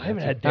man. I haven't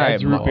that's had All right,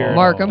 Dad's root beer. in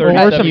Mark, I'm 30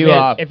 cutting seconds. you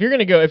off. If you're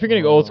gonna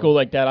go old school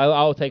like that,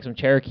 I'll take some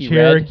Cherokee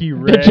Cherokee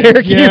Red. Red. The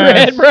Cherokee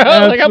Yes, Red,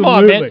 bro. Like, come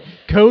on, man. absolutely.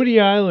 Coney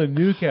Island,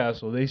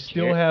 Newcastle. They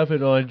still have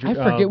it on. I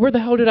forget where the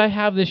hell did I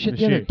have this shit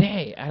the other machine.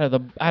 day? Out of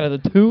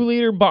the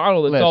 2-liter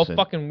bottle that's all Listen,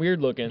 fucking weird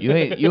looking. You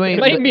ain't. It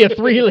might even be a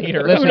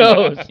 3-liter. Who Listen,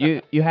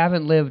 knows? You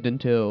haven't lived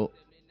until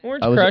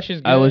Orange I was Crush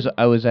is good.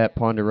 I was at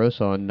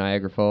Ponderosa on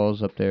Niagara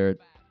Falls up there at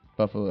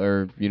Buffalo,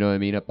 or you know what I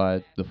mean, up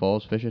by the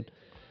falls fishing.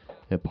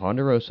 And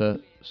Ponderosa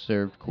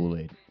served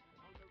Kool-Aid.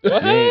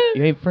 What?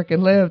 You ain't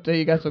freaking lived till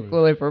you got some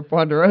Kool-Aid for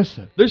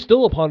Ponderosa. There's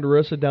still a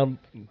Ponderosa down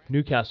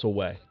Newcastle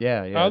way.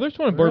 Yeah, yeah. Oh, there's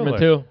one in Boardman Really?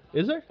 too.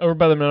 Is there? Over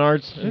by the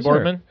Menards in Is there?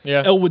 Boardman.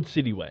 Yeah. Elwood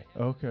City way.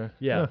 Okay.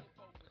 Yeah.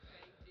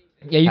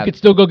 Yeah, you Have- could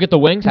still go get the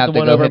wings at have the to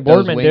one go over hit in those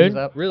Boardman, wings dude.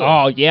 up? Really?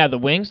 Oh yeah, the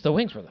wings. The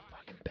wings were the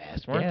fucking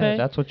best, weren't Yeah, they?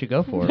 that's what you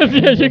go for.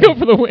 You go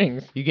for the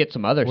wings. You get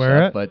some other Where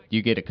stuff, at? but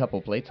you get a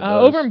couple plates of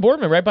those. Over in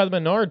Boardman, right by the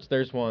Menards,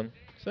 there's one.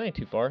 So it ain't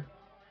too far.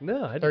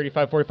 No, I didn't.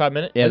 35, 45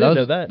 minutes. Yeah, I that didn't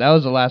was know that. that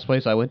was the last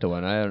place I went to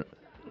one.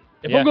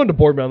 If Yeah. I'm going to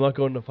Boardman, I'm not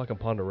going to fucking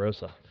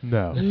Ponderosa.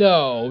 No.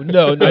 No.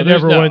 I there's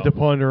never no. went to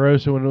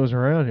Ponderosa when it was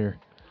around here.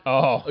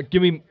 Oh,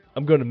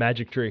 I'm going to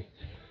Magic Tree.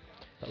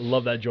 I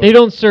love that joint. they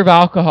don't serve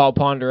alcohol at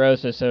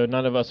Ponderosa, so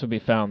none of us would be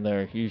found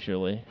there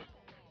usually.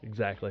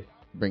 Exactly.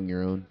 Bring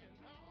your own.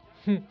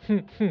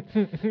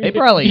 They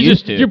probably You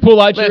used just- to. You pull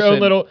out your own Listen,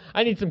 little.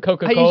 I need some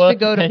Coca-Cola, to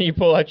go to- and you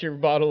pull out your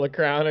bottle of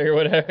Crown or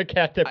whatever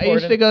cat that I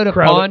used to go to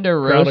Crown-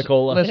 Ponderosa.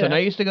 Crown-a-Cola. Listen, Yeah. I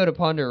used to go to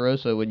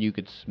Ponderosa when you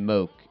could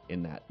smoke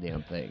in that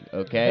damn thing.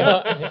 Okay.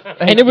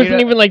 And it wasn't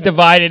even like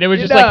divided. It was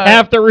You just like know,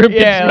 half the room could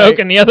yeah, smoke like,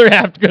 and the other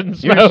half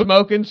couldn't You're smoke.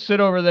 smoking. Sit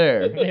over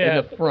there Yeah.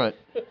 in the front.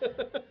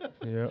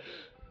 Yeah.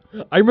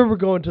 I remember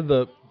going to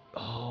the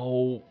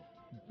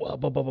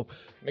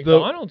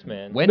McDonald's,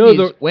 man.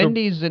 Wendy's,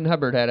 Wendy's in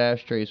Hubbard had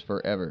ashtrays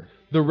forever.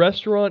 the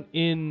restaurant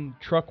in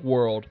Truck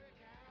World.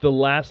 The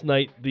last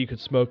night that you could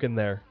smoke in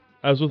there,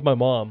 I was with my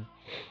mom,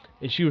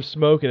 and she was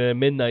smoking. And at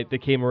midnight, they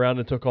came around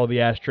and took all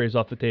the ashtrays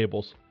off the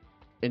tables.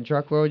 In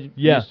Truck World, you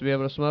Yeah. used to be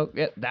able to smoke.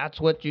 Yeah, that's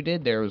what you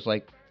did there. It was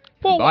like,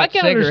 Well, I bought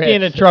can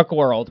understand a cigarettes. truck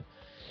world.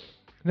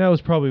 And that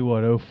was probably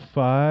what,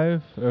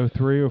 05,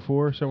 03,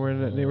 04, somewhere in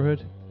that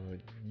neighborhood?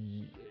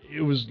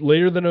 It was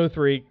later than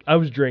 03. I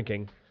was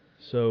drinking.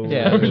 So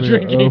Yeah, I'm Was it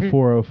drinking.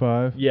 04,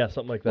 05? yeah,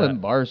 something like When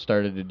that. bars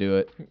started to do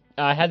it.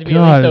 I had to be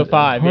God, at least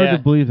 05, hard yeah. to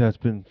believe that's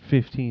been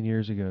 15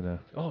 years ago now.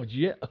 Oh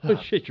yeah. Oh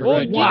shit, you're Well,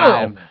 right. you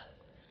know-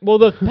 Well,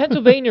 the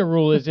Pennsylvania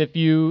rule is if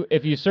you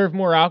serve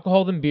more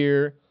alcohol than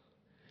beer,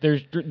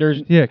 there's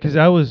Yeah, because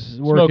I was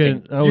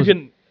working. Smoking. I You was.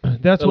 can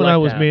That's when I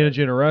elect was to have it.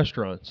 managing a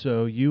restaurant,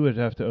 so you would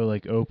have to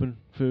like open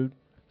food.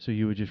 So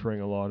you would just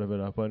ring a lot of it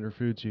up under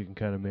food, so you can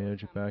kind of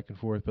manage it back and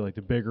forth. But like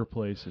the bigger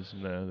places,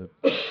 you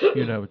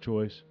didn't have a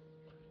choice.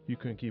 You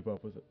couldn't keep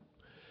up with it.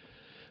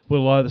 But a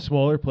lot of the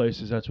smaller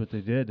places, that's what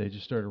they did. They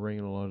just started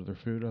ringing a lot of their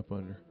food up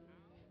under.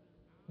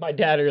 my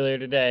dad earlier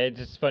today. It's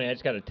just funny. I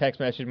just got a text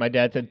message. My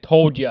dad said,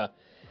 "Told ya,"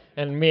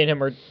 and me and him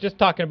were just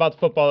talking about the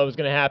football that was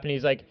going to happen.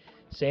 He's like,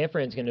 "San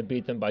Fran's going to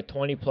beat them by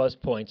 20 plus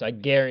points. I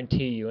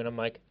guarantee you." And I'm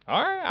like,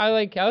 "All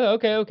right,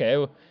 okay."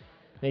 Well,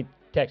 they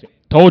text me,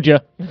 "Told ya."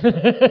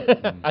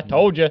 I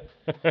told ya.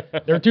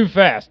 They're too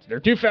fast. They're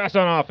too fast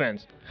on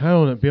offense. I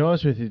don't know. To be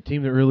honest with you, the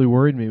team that really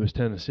worried me was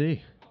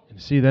Tennessee. And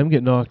to see them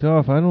get knocked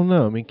off, I don't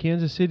know. I mean,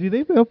 Kansas City,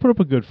 they'll put up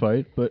a good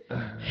fight, but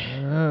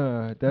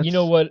that's, You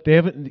know what? They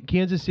haven't.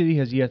 Kansas City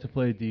has yet to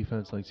play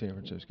defense like San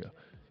Francisco.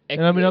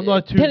 And I mean, I'm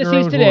not tooting their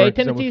Tennessee's own today. horn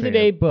 'cause I'm a Tennessee's fan,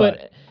 today, but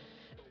but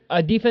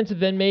a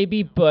defensive end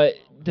maybe. But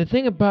the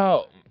thing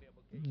about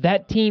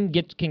that team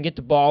can get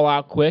the ball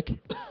out quick.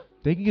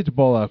 they can get the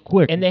ball out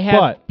quick. And they have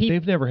but peop-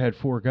 they've never had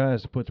four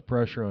guys to put the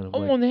pressure on them.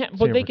 like and San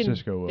but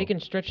Francisco will. they can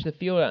stretch the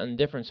field out in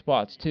different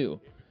spots too.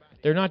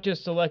 They're not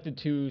just selected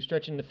to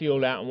stretching the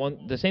field out in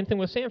one. The same thing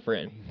with San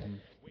Fran.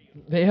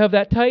 They have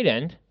that tight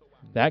end,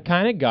 that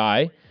kind of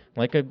guy,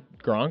 like a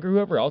Gronk or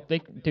whoever else.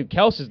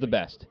 Kels is the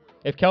best.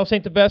 If Kels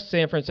ain't the best,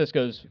 San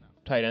Francisco's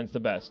tight end's the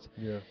best.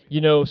 Yeah.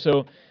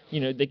 So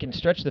they can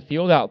stretch the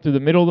field out through the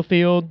middle of the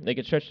field. They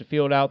can stretch the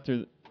field out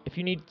through. If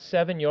you need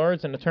 7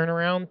 yards and a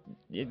turnaround,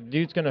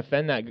 dude's gonna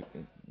fend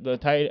the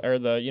tight or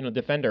the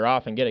defender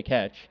off and get a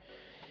catch.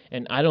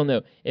 And I don't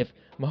know if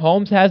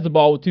Mahomes has the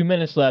ball with 2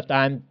 minutes left.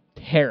 I'm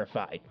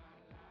terrified.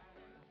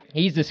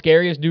 He's the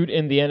scariest dude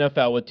in the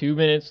NFL with 2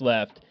 minutes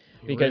left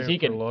because ran he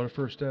for can. a lot of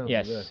first downs.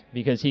 Yes, today.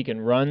 because he can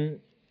run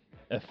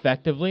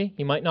effectively.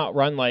 He might not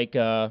run like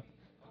the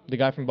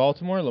guy from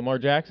Baltimore, Lamar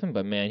Jackson,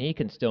 but man, he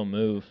can still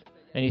move,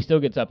 and he still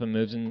gets up and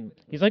moves, and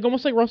he's like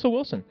almost like Russell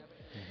Wilson.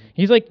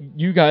 He's like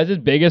you guys'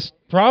 biggest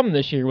problem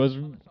this year was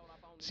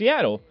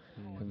Seattle.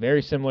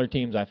 Very similar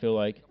teams, I feel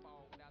like.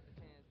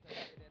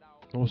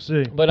 We'll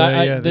see. But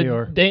they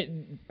are.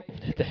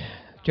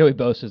 Joey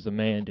Bosa's the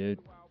man, dude.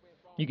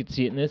 You could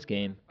see it in this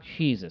game.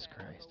 Jesus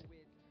Christ.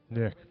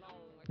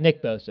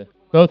 Nick Bosa.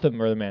 Both of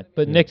them are the man,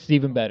 but Nick's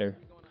even better.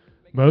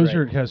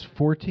 Mozart has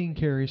 14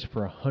 carries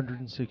for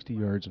 160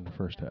 yards in the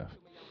first half.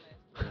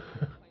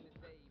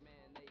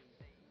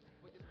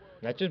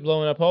 Not just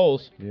blowing up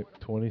holes. Yep,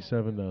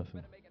 27-0.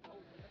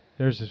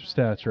 There's the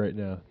stats right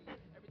now.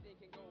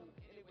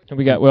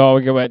 We got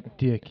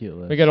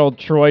Ridiculous. we got old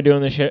Troy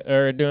doing the shit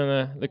or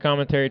doing the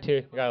commentary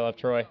too. You gotta love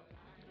Troy.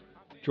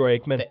 Troy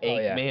Aikman. The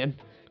eight man.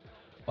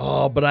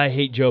 Oh, but I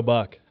hate Joe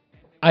Buck.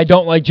 I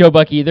don't like Joe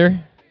Buck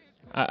either,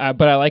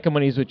 but I like him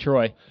when he's with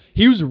Troy.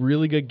 He was a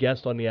really good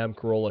guest on the Adam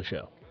Carolla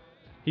show.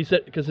 He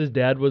said because his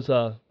dad was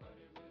a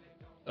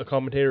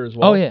commentator as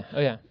well. Oh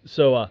yeah.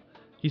 So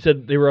he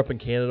said they were up in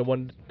Canada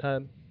one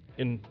time,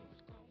 and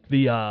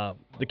the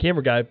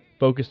camera guy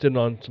focused in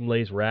on some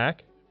lady's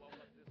rack.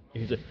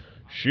 He said,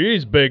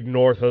 "She's big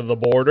north of the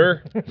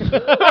border."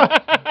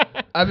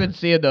 I've been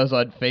seeing those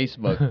on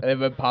Facebook. They've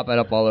been popping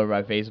up all over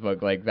my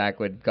Facebook, like back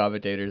when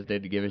commentators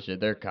didn't give a shit.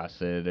 They're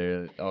cussing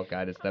or all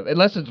kind of stuff.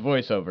 Unless it's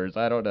voiceovers.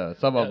 I don't know.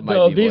 Some of them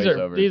might be these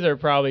voiceovers. these are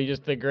probably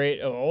just the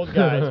great old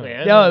guys,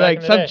 man. No, Back like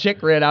in the some day.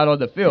 chick ran out on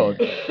the field,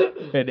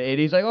 and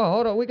he's like, "Oh,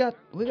 hold on, we got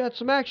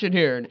some action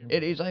here,"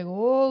 and he's like,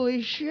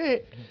 "Holy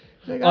shit!"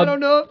 He's like, "I don't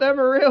know if them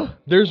are real."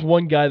 There's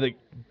one guy that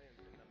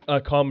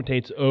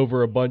commentates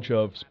over a bunch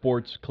of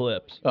sports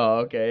clips. Oh,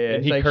 okay. Yeah. And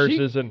It's he like,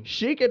 curses and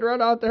she can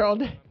run out there all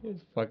day. It's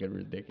fucking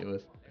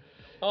ridiculous.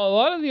 Oh, a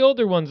lot of the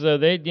older ones though,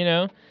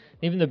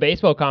 even the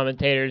baseball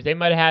commentators, they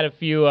might have had a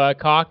few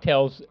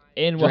cocktails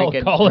in while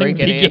calling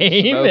the and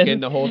game, smoking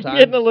and the whole time.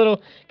 getting a little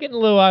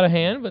out of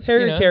hand. But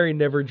Harry Carey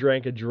never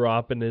drank a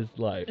drop in his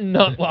life.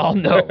 No,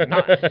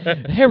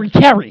 not Harry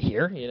Carey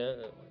here.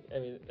 I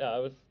mean,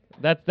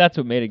 that's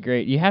what made it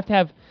great. You have to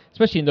have,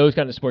 especially in those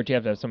kind of sports, you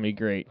have to have somebody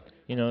great.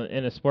 In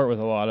a sport with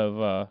a lot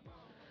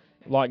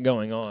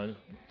going on,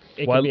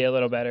 it can be a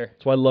little better.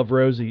 That's why I love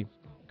Rosie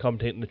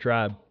commentating the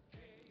Tribe.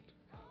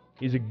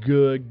 He's a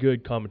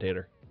good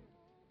commentator.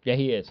 Yeah,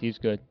 he is. He's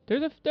good.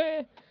 There's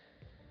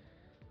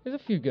a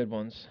few good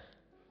ones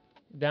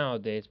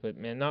nowadays, but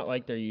man, not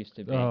like there used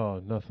to be.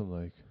 Oh, nothing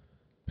like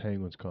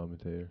Penguins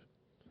commentator.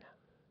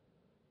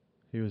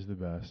 He was the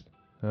best.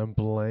 I'm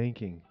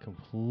blanking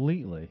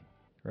completely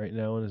right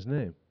now on his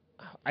name.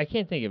 I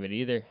can't think of it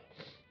either.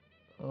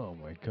 Oh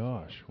my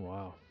gosh!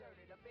 Wow.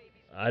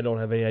 I don't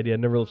have any idea. I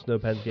never listened to a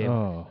Pens game.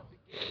 Oh,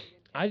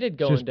 I did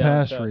going just down.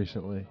 passed so-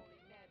 recently.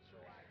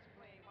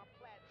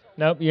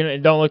 Nope.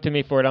 Don't look to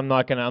me for it. I'm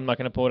not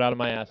gonna pull it out of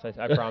my ass. I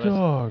promise.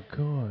 Oh,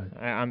 God.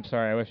 I'm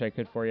sorry. I wish I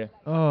could for you.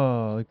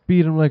 Oh, like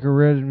beat him like a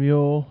red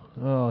mule.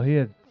 Oh, he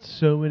had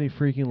so many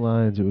freaking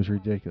lines. It was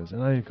ridiculous.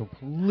 And I am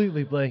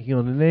completely blanking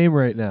on the name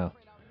right now.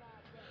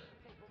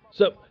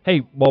 So, hey,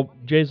 while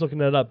Jay's looking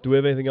that up, do we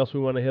have anything else we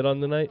want to hit on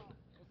tonight?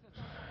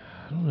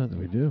 I don't know that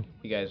we do.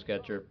 You guys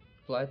got your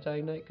fly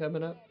tying night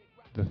coming up?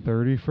 The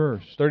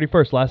 31st.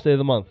 31st, last day of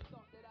the month.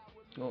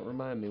 Don't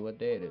remind me what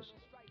day it is.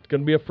 It's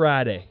going to be a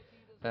Friday.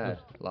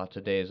 Lots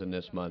of days in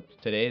this month.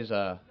 Today's,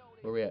 where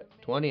we at?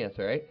 20th,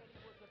 right?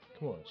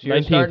 Come on. So you're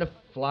 19th. starting to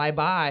fly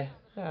by.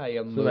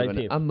 I'm So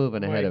 19th.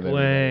 moving ahead of Mike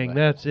everybody. Lang.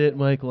 That's it,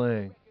 Mike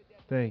Lang.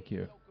 Thank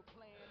you.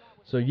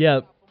 So,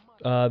 yeah,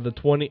 the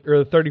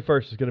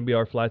 31st is going to be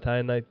our fly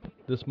tying night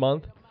this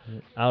month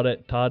out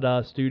at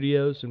Tada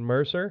Studios in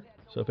Mercer.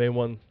 So if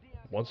anyone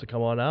wants to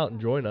come on out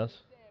and join us,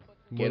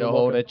 Get a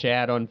hold of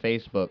Chad on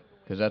Facebook,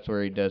 because that's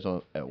where he does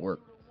at work.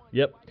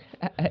 Yep.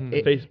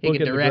 He Facebook can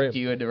and the direct gram.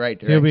 you in the right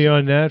He'll direction. be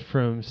on that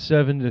from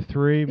 7 to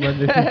 3,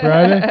 Monday through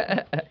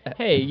Friday.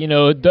 Hey,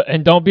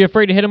 and don't be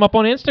afraid to hit him up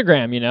on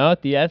Instagram.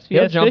 At the SVS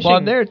He'll jump Fishing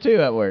on there,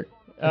 too, at work.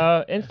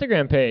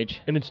 Instagram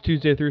page. And it's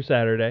Tuesday through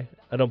Saturday.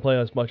 I don't play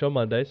as much on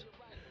Mondays.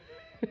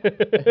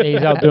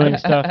 He's out doing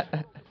stuff.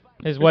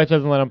 His wife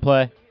doesn't let him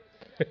play.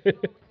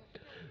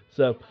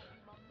 So,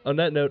 on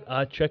that note,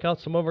 check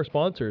out some of our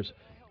sponsors.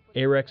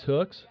 Arex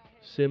Hooks,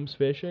 Sims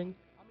Fishing,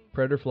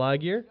 Predator Fly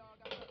Gear.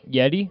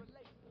 Yeti.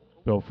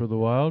 Built for the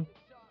wild.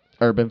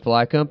 Urban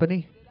Fly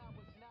Company.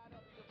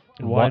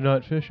 And why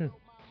not fishing?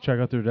 Check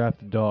out their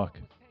adapted dock.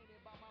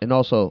 And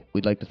also,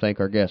 we'd like to thank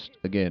our guest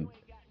again.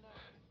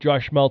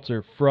 Josh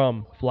Smeltzer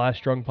from Fly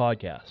Strung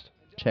Podcast.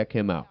 Check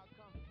him out.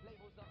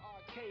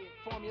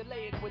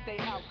 Formulaic with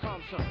their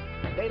outcomes,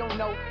 They don't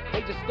know, they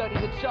just study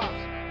the charts.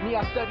 Me,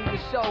 I study the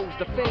shows,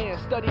 the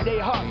fans, study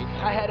their hearts.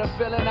 I had a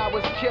feeling I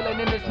was killing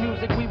in this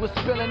music we was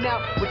spilling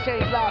out. Would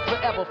change lives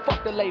forever,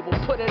 fuck the label,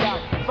 put it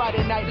out.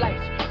 Friday Night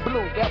Lights,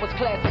 Blue, that was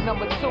classic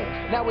number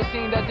 2. Now it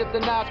seemed as if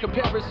the Nas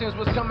comparisons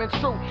was coming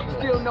true.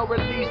 Still no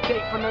release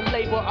date from the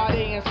label, are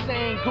they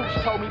insane? Gooch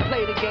told me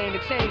play the game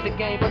to change the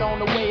game, but on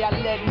the way I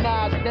let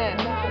Nas down.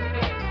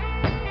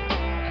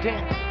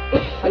 Damn,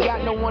 I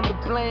got no one to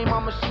blame,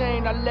 I'm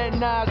ashamed I let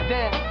Nas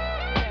down.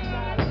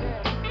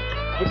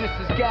 But this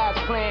is God's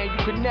plan,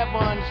 you could never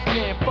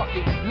understand. Fuck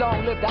it,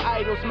 long live the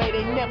idols, may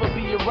they never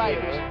be your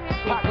rivals.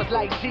 Pac was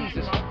like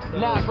Jesus,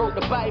 Nas wrote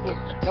the Bible.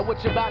 Now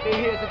what you're about to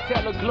hear is a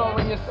tale of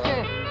glory and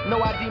sin.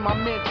 No ID my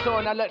mentor,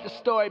 and I let the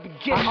story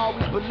begin. I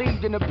always believed in the